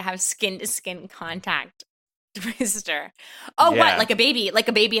fun to have skin to skin contact. Twister. Oh, yeah. What? Like a baby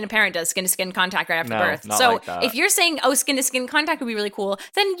and a parent does skin to skin contact right after birth. So like if you're saying, skin to skin contact would be really cool,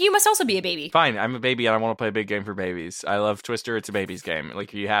 then you must also be a baby. Fine, I'm a baby and I want to play a big game for babies. I love Twister. It's a baby's game.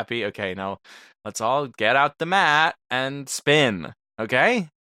 Like, are you happy? Okay, now let's all get out the mat and spin. Okay?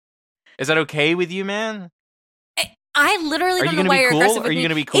 Is that okay with you, man? I literally don't know why you're aggressive with me. Are you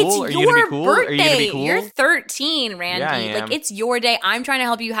gonna be cool? It's your birthday. Are you gonna be cool? You're 13, Randy. Yeah, I am. Like, it's your day. I'm trying to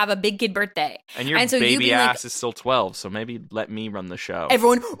help you have a big kid birthday. And your baby ass is still 12, so maybe let me run the show.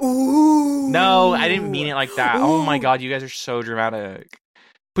 Everyone, ooh. No, I didn't mean it like that. Ooh. Oh my god, you guys are so dramatic.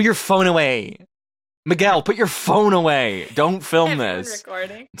 Put your phone away. Miguel, put your phone away. Don't film this.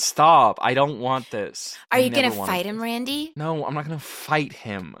 Recording. Stop. I don't want this. Are you going to fight him, Randy? No, I'm not going to fight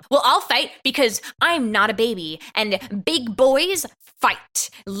him. Well, I'll fight because I'm not a baby. And big boys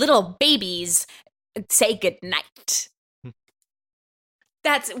fight. Little babies say goodnight.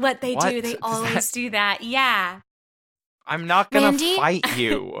 That's what they do. They always do that. Yeah. I'm not going to fight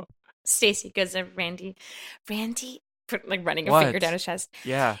you. Stacy goes to Randy. Randy, like running a finger down his chest.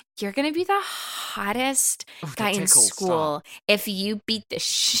 Yeah. You're going to be the hottest guy in school if you beat the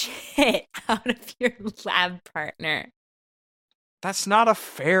shit out of your lab partner. That's not a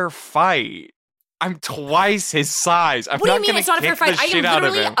fair fight. I'm twice his size. What do you mean it's not a fair fight? I am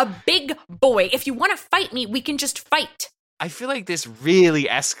literally a big boy. If you want to fight me, we can just fight. I feel like this really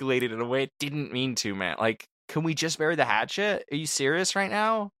escalated in a way it didn't mean to, man. Like, can we just bury the hatchet? Are you serious right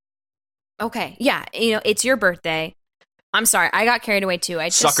now? Okay. Yeah. It's your birthday. I'm sorry, I got carried away too.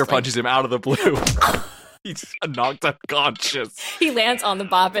 Sucker punches him out of the blue. He's knocked unconscious. He lands on the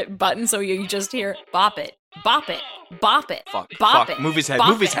bop it button, so you just hear bop it, bop it, bop it, fuck, bop fuck. it. Move his head,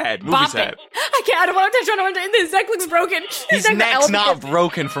 bop move his it, head, move bop his head. It. I can't. I don't want to touch. His neck looks broken. His neck's not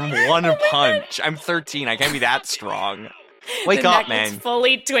broken from one punch. I'm 13. I can't be that strong. Wake up, man. It's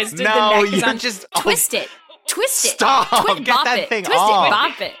fully twisted. No, you're just twist it. Twist it. Stop! Twist, Get that it. thing Twist off. It.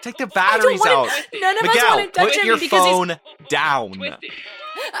 Bop it. Take the batteries out. None of Miguel, us want to touch put him your because phone down.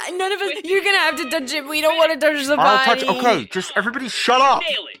 None of us. You're gonna have to touch it. We don't want to touch the body. Okay, just everybody shut up.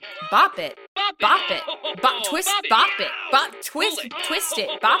 Bop it. Bop it. Bop. Twist. Bop it. Bop. Twist. Twist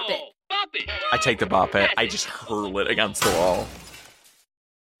it. Bop it. I take the bop it. I just hurl it against the wall.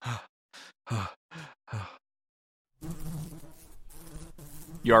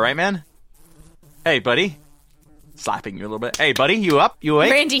 You alright, man? Hey, buddy. Slapping you a little bit. Hey, buddy, you up? You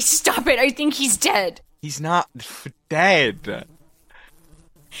awake? Randy, stop it. I think he's dead. He's not dead.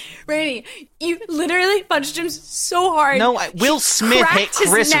 Randy, you literally punched him so hard. No, Will Smith hit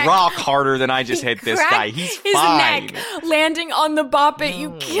Chris Rock harder than I just hit this guy. He's his fine. neck landing on the bop it.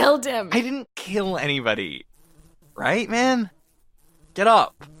 You killed him. I didn't kill anybody. Right, man? Get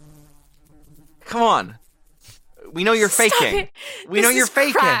up. Come on. We know you're Stop faking. it. We know you're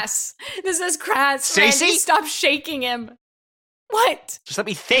faking. Crass. This is crass. Stacey? Randy, stop shaking him. What? Just let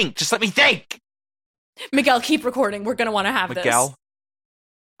me think. Just let me think. Miguel, keep recording. We're going to want to have Miguel,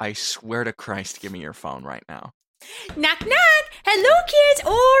 I swear to Christ, give me your phone right now. this. Knock, knock. Hello, kids.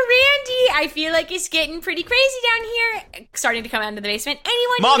 Oh, Randy. I feel like it's getting pretty crazy down here. Starting to come out into the basement.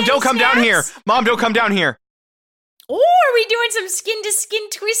 Anyone Mom, need don't any come down snacks? here. Mom, don't come down here. Oh, are we doing some skin-to-skin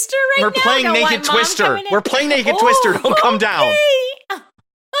twister right We're now? playing Don't Naked want Mom Twister. coming in. We're playing Naked Twister. Don't come down. Okay.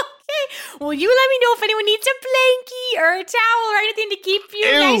 Well, you let me know if anyone needs a blankie or a towel or anything to keep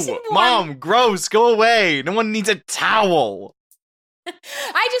you nice and warm. Mom, gross. Go away. No one needs a towel.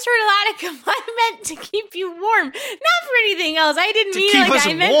 I just heard a lot of I meant to keep you warm, not for anything else. I didn't To mean keep like us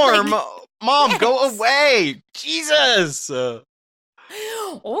I meant warm. like. Mom, go Yes. away. Jesus.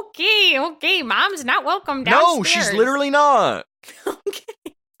 Okay. Mom's not welcome downstairs. No, she's literally not. Okay.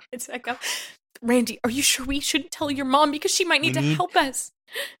 It's like, Randy, are you sure we shouldn't tell your mom because she might need to help us?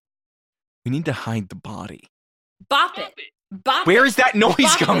 We need to hide the body. Bop it. Bop Where it. is that noise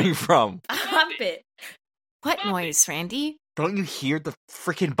Bop it. coming from? Bop it. What noise, Randy? Don't you hear the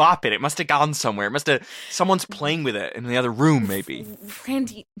freaking bop it? It must have gone somewhere. Someone's playing with it in the other room, maybe.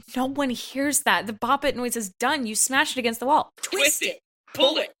 Randy, no one hears that. The bop it noise is done. You smashed it against the wall. Twist it.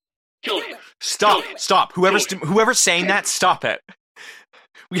 Pull it. Kill it. Stop. Whoever's saying that, stop it.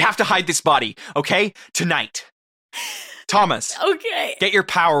 We have to hide this body, okay? Tonight. Thomas, Okay. get your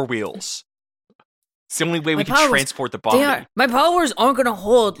power wheels. It's the only way we can transport the body. My powers aren't going to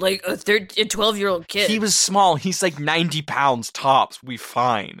hold like a 12-year-old kid. He was small. He's like 90 pounds tops. We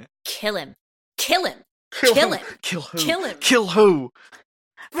fine. Kill him. Kill him. who? Kill him. Kill who?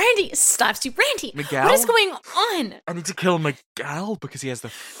 Randy, stop you. Randy, Miguel? what is going on? I need to kill Miguel because he has the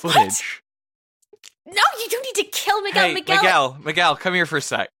footage. No, you don't need to kill Miguel. Hey, Miguel, come here for a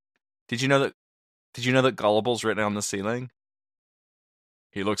sec. Did you know that Gullible's written on the ceiling?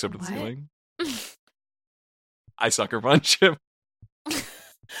 He looks up at the ceiling. I sucker punch him.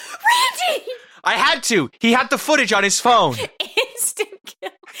 Randy! I had to. He had the footage on his phone. Instant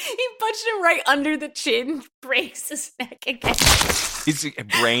kill. He punched him right under the chin, breaks his neck again. His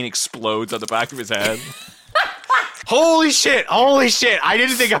brain explodes on the back of his head. Holy shit! I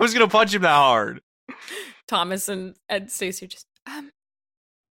didn't think I was gonna punch him that hard. Thomas and Stacey are just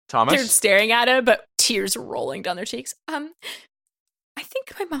Thomas? they're staring at him, but tears are rolling down their cheeks. I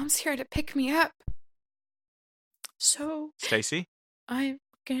think my mom's here to pick me up. So Stacey? I'm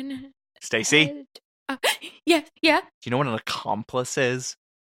gonna Stacey? Yeah. Do you know what an accomplice is?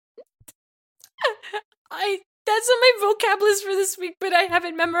 That's on my vocab list for this week, but I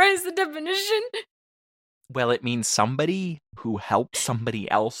haven't memorized the definition. Well, it means somebody who helps somebody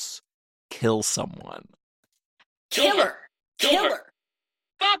else kill someone. Killer.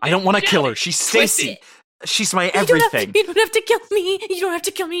 I don't want to kill her. She's Stacey. She's my everything. You don't have to kill me. You don't have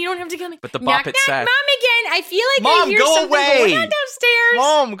to kill me. But the Knock, bop it knock, said. Mom again. I feel like Mom, I hear go something away. going on downstairs.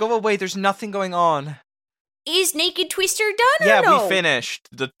 Mom, go away. There's nothing going on. Is Naked Twister done Yeah, or no? we finished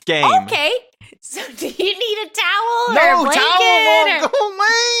the game. Okay. So do you need a towel or a No, blanket? towel, Mom, or, go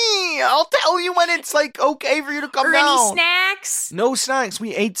away. I'll tell you when it's like okay for you to come or down. any snacks? No snacks.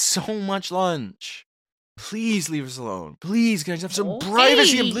 We ate so much lunch. Please leave us alone. Please, guys, have some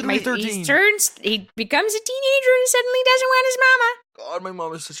privacy. I'm literally 13. He becomes a teenager and suddenly doesn't want his mama. God, my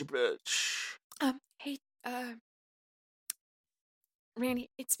mom is such a bitch. Hey, Randy,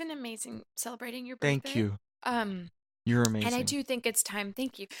 it's been amazing celebrating your birthday. Thank you. You're amazing. And I do think it's time.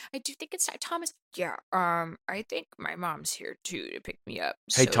 Thank you. I do think it's time, Thomas. Yeah. I think my mom's here too to pick me up.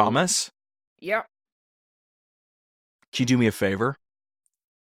 Hey, so- Thomas, Yep. can you do me a favor?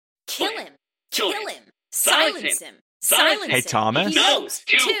 Kill him. Kill Kill him. him. Silence Silence him. Silence Silence Hey, him. Thomas? He knows.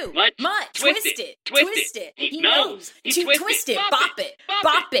 Too much. Twist it. Twist it. He knows. Twist it. Bop it.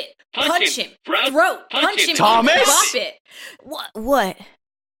 Bop it. Punch him. Throat. Punch him. Thomas? Bop it. What?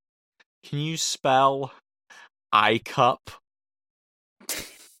 Can you spell I cup?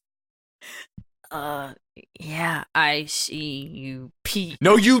 Yeah, ICUP.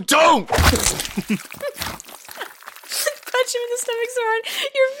 No, you don't! Punch him in the stomach so hard.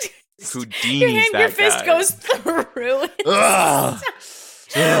 Houdini's Your that fist guy. goes through it. Ugh.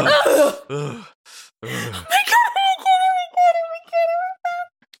 Oh Ugh. my god, we get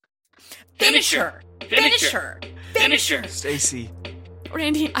it. Finish her. Finish her. Stacey,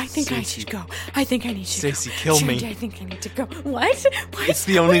 Randy, I think I should go. I think I need to Stacey, go. kill me. Randy, I think I need to go. What? It's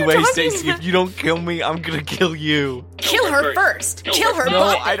the only way, Stacey. Stacey. If you don't kill me, I'm gonna kill you. Kill her first. Kill her. No,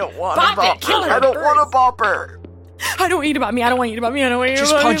 bop I it. don't want Bop to bop it. Kill her. I don't want to bop her. I don't want you to bop me. I don't want you to bop me. I don't want you to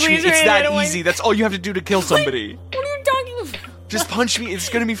Just bop punch me. please, It's Randy, I that don't want easy. you- That's all you have to do to kill somebody. What are you talking about? Just punch me. It's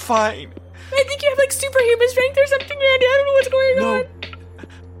gonna be fine. I think you have like superhuman strength or something, Randy. I don't know what's going on.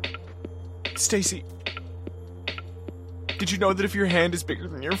 Stacey, did you know that if your hand is bigger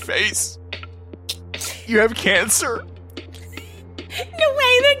than your face, you have cancer? No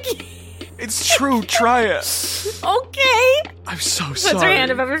way. It's true. Try it. Okay. I'm so Puts sorry. her hand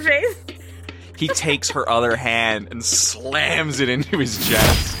above her face. He takes her other hand and slams it into his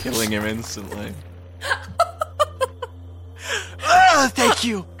chest, killing him instantly. Thank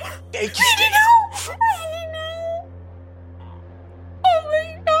you. Thank you, Stacey. I know. Oh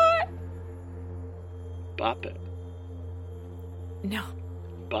my god. Bop it. No.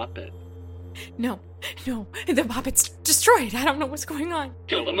 Bop it. No. The puppet's destroyed. I don't know what's going on.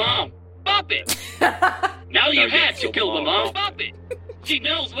 Kill the mom. Bop it. Now you have to kill the mom. Bop it. She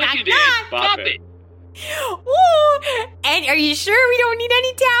knows what you did. Bop it. Ooh. And are you sure we don't need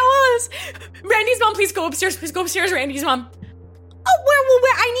any towels? Randy's mom, please go upstairs. Please go upstairs, Randy's mom. Oh, where?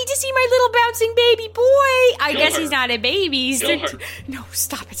 I need to see my little bouncing baby boy. I guess he's not a baby. He's Kill her. No,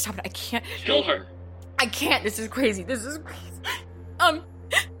 stop it. I can't. Kill her. I can't. This is crazy. Oh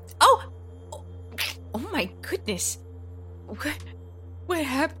my goodness.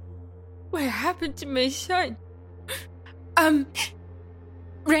 What happened to my son?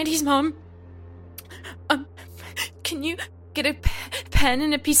 Randy's mom. Can you get a pen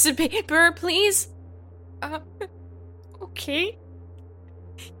and a piece of paper, please? Okay.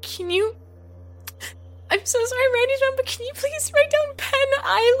 Can you... I'm so sorry, Randy's mom, but can you please write down Penn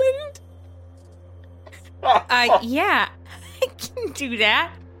Island? Yeah, I can do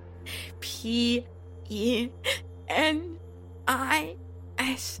that. PENISLAND.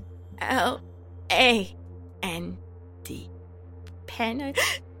 Penn.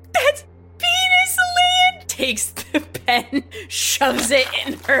 That's Penis Land. Takes the pen, shoves it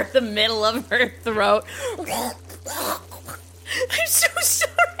in the middle of her throat. I'm so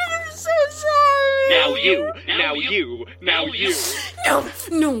sorry. Now you. No,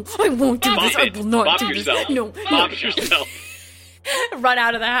 I won't do this. I will not Bop do yourself. this. No. Bop yourself. Run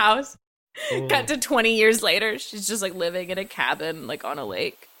out of the house. Cut to 20 years later. She's just like living in a cabin, like on a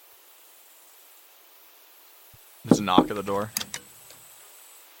lake. There's a knock at the door.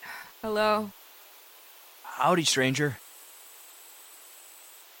 Hello. Howdy, stranger.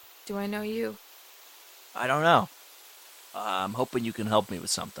 Do I know you? I don't know. I'm hoping you can help me with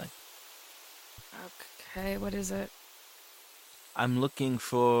something. Okay, what is it? I'm looking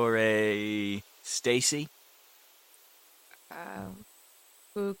for a Stacey.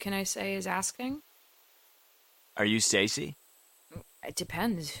 Who can I say is asking? Are you Stacey? It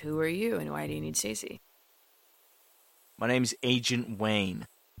depends. Who are you and why do you need Stacey? My name's Agent Wayne.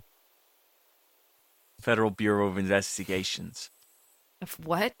 Federal Bureau of Investigations. Of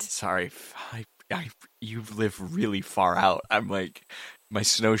what? Sorry, you live really far out. I'm like, my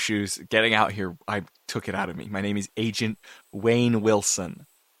snowshoes, getting out here, I took it out of me. My name is Agent Wayne Wilson.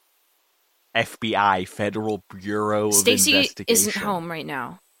 FBI, Federal Bureau of Investigation. Stacey isn't home right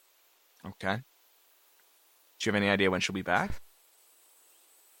now. Okay. Do you have any idea when she'll be back?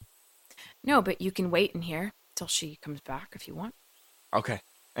 No, but you can wait in here till she comes back if you want. Okay.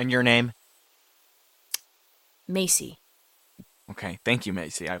 And your name? Macy. Okay. Thank you,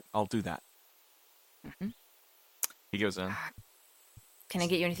 Macy. I'll do that. Mm-hmm. He goes in. Can I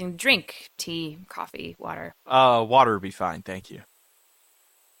get you anything to drink? Tea, coffee, water? Water would be fine. Thank you.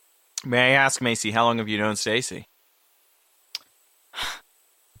 May I ask, Macy, how long have you known Stacey?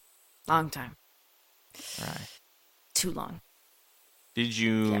 Long time. Right. Too long. Did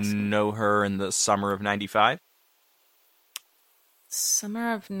you Yes. know her in the summer of 95?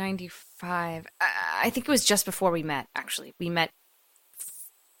 Summer of 95. I think it was just before we met, actually. We met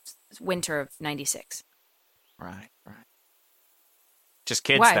winter of 96. Right. Just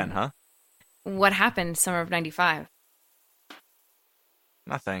kids Why? then, huh? What happened summer of 95?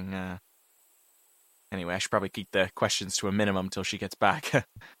 Nothing. Anyway, I should probably keep the questions to a minimum till she gets back.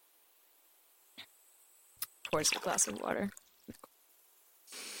 Pours a glass of water.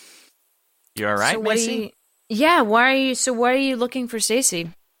 You all right, So what Macy? Yeah, why are you looking for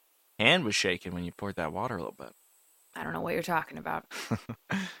Stacey? Hand was shaking when you poured that water a little bit. I don't know what you're talking about.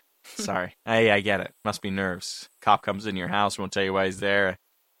 Sorry. I get it. Must be nerves. Cop comes in your house, won't tell you why he's there.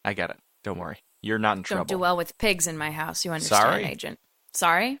 I get it. Don't worry. You're not in trouble. Don't do well with pigs in my house, you understand, Sorry? Agent.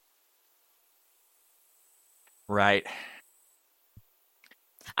 Sorry? Right.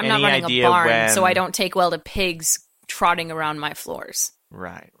 I'm not running a barn, so I don't take well to pigs trotting around my floors.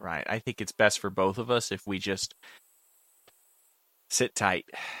 Right. I think it's best for both of us if we just sit tight,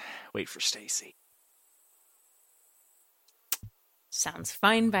 wait for Stacy. Sounds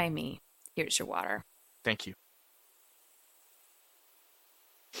fine by me. Here's your water. Thank you.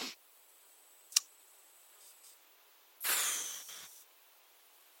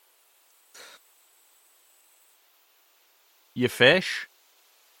 You fish?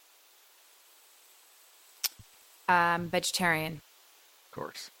 Vegetarian. Of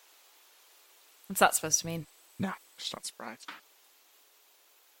course. What's that supposed to mean? No, just not surprised.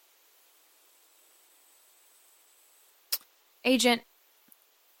 Agent,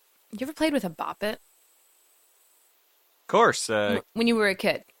 you ever played with a bop it? Of course. When you were a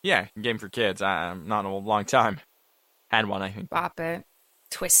kid? Yeah, game for kids. Not in a long time. Had one, I think. Bop it,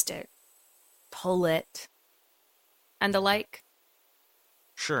 twist it, pull it, and the like?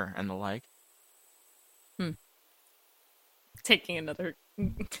 Sure, and the like. Taking another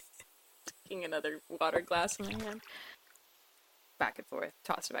water glass in my hand. Back and forth.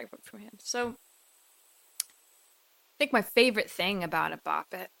 Toss it back and forth from my hand. So, I think my favorite thing about a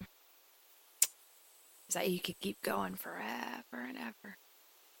bop it is that you could keep going forever and ever.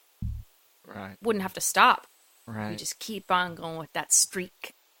 Right. Wouldn't have to stop. Right. You just keep on going with that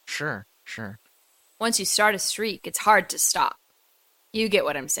streak. Sure. Once you start a streak, it's hard to stop. You get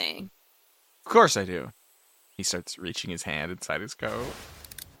what I'm saying. Of course I do. He starts reaching his hand inside his coat.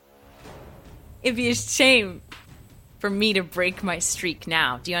 It'd be a shame for me to break my streak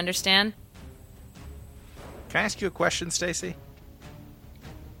now. Do you understand? Can I ask you a question, Stacy?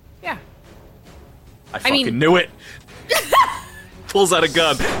 Yeah. I fucking knew it. Pulls out a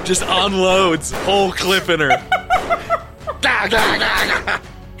gun, just unloads, whole clip in her.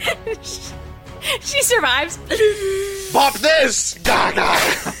 She survives. Pop this!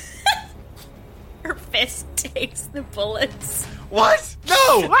 Her fist takes the bullets. What?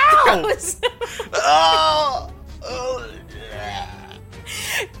 No! Wow!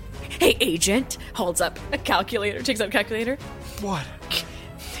 Hey, agent, holds up a calculator, takes out a calculator. What?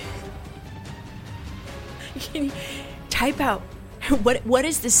 Can you type out, what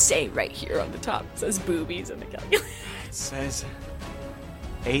does this say right here on the top? It says boobies on the calculator. It says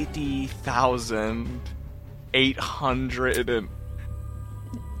 80,800 and...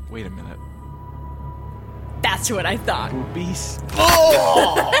 Wait a minute. That's what I thought. Boobies?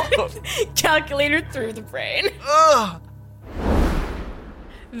 Oh! Calculator through the brain. Ugh.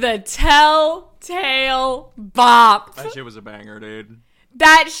 The telltale bop. That shit was a banger, dude.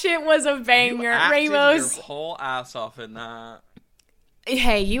 That shit was a banger. You acted Ramos. your whole ass off in that.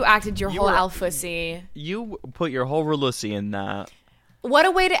 Hey, you acted your whole alphacy. You put your whole relussy in that. What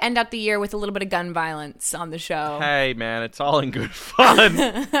a way to end up the year with a little bit of gun violence on the show. Hey, man, it's all in good fun.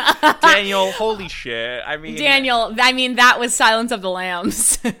 Daniel, holy shit. Daniel, that was Silence of the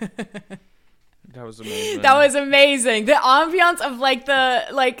Lambs. That was amazing. That was amazing. The ambiance of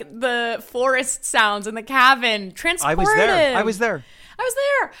the forest sounds in the cabin. Transported. I was there.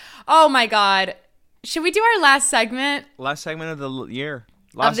 Oh my god. Should we do our last segment? Last segment of the year.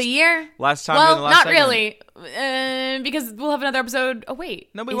 Of the year? Last time. Well, not segment. really. Because we'll have another episode. Oh, wait.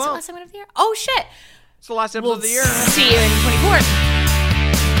 No, we Is won't. it last segment of the year? Oh, shit. It's the last episode of the year. See you in 24.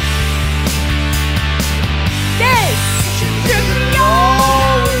 This should be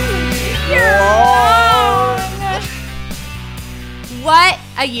all year long. What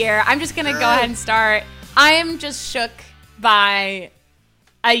a year. I'm just going to go ahead and start. I am just shook by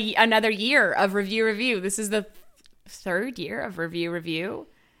another year of Revue. This is the third year of Revue.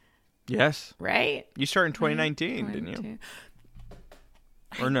 Yes. Right? You started in 2019, didn't you?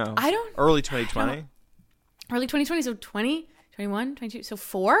 Or no? I don't. Early 2020? Early 2020, so 20, 21, 22, so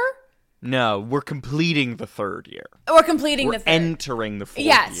 4? No, we're completing the third year. We're completing the third. Entering the fourth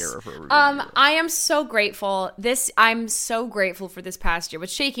year of Revue. I am so grateful. I'm so grateful for this past year.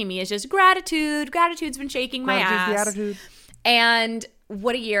 What's shaking me is just gratitude. Gratitude's been shaking my ass. Gratitude. And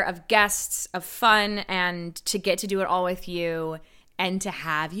what a year of guests, of fun, and to get to do it all with you and to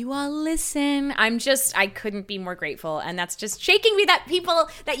have you all listen. I couldn't be more grateful. And that's just shaking me that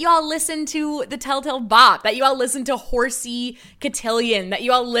you all listen to the Telltale Bop, that you all listen to Horsey Cotillion, that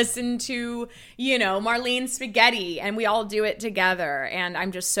you all listen to, Marlene Spaghetti, and we all do it together. And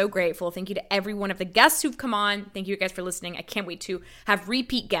I'm just so grateful. Thank you to every one of the guests who've come on. Thank you guys for listening. I can't wait to have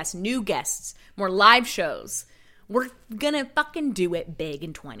repeat guests, new guests, more live shows. We're gonna fucking do it big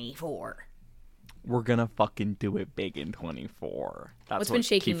in 24. We're gonna fucking do it big in 24. That's What's been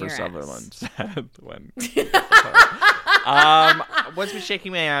shaking Kiefer your Sutherland said when. What's been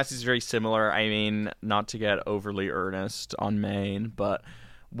shaking my ass is very similar. I mean, not to get overly earnest on Maine, but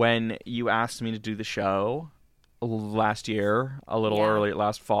when you asked me to do the show last year, a little early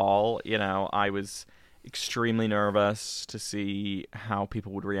last fall, I was extremely nervous to see how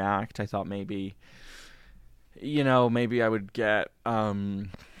people would react. I thought maybe I would get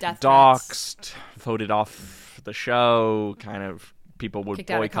doxxed, voted off the show, kind of people would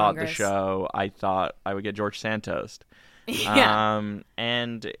boycott the show. I thought I would get George Santos. And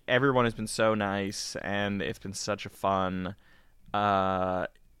everyone has been so nice, and it's been such a fun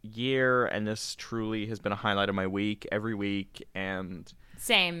year, and this truly has been a highlight of my week every week, and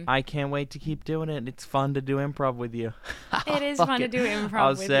same. I can't wait to keep doing it. It's fun to do improv with you. It is fun to do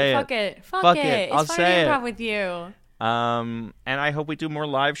improv with you. Fuck it. Fuck it. It's I'll fun say to improv with you. And I hope we do more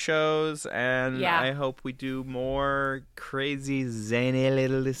live shows, and I hope we do more crazy zany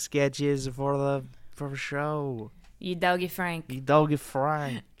little sketches for the show. You doggy Frank.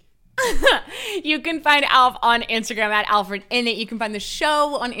 You can find Alf on Instagram at AlfredInit. You can find the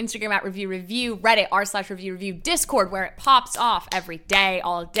show on Instagram at Revue, Reddit r/Revue, Discord where it pops off every day,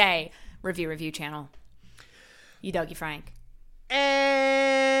 all day. Revue channel. You doggy Frank.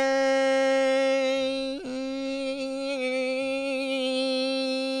 And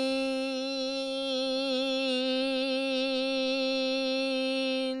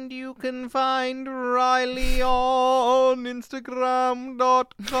you can find Riley on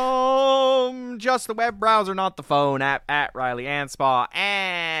Instagram.com. Just the web browser, not the phone app, at Riley Anspaugh.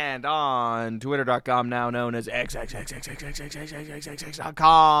 And on Twitter.com, now known as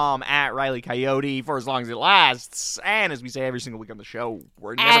xxxxxxxxxxxxx.com, at Riley Coyote, for as long as it lasts. And as we say every single week on the show,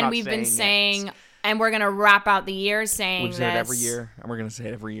 we're never and not we've been saying saying, and we're going to wrap out the year saying we've said it every year, and we're going to say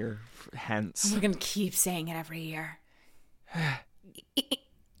it every year hence. We're going to keep saying it every year.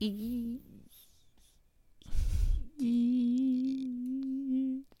 Doggy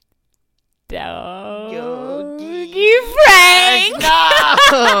Frank! No,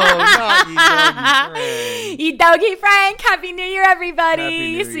 not you, Doggy Frank. You Doggy Frank. Happy New Year, everybody.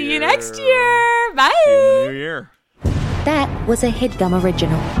 Happy New See Year. you next year. Bye. See you in the new year. That was a HeadGum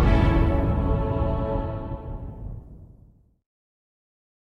original.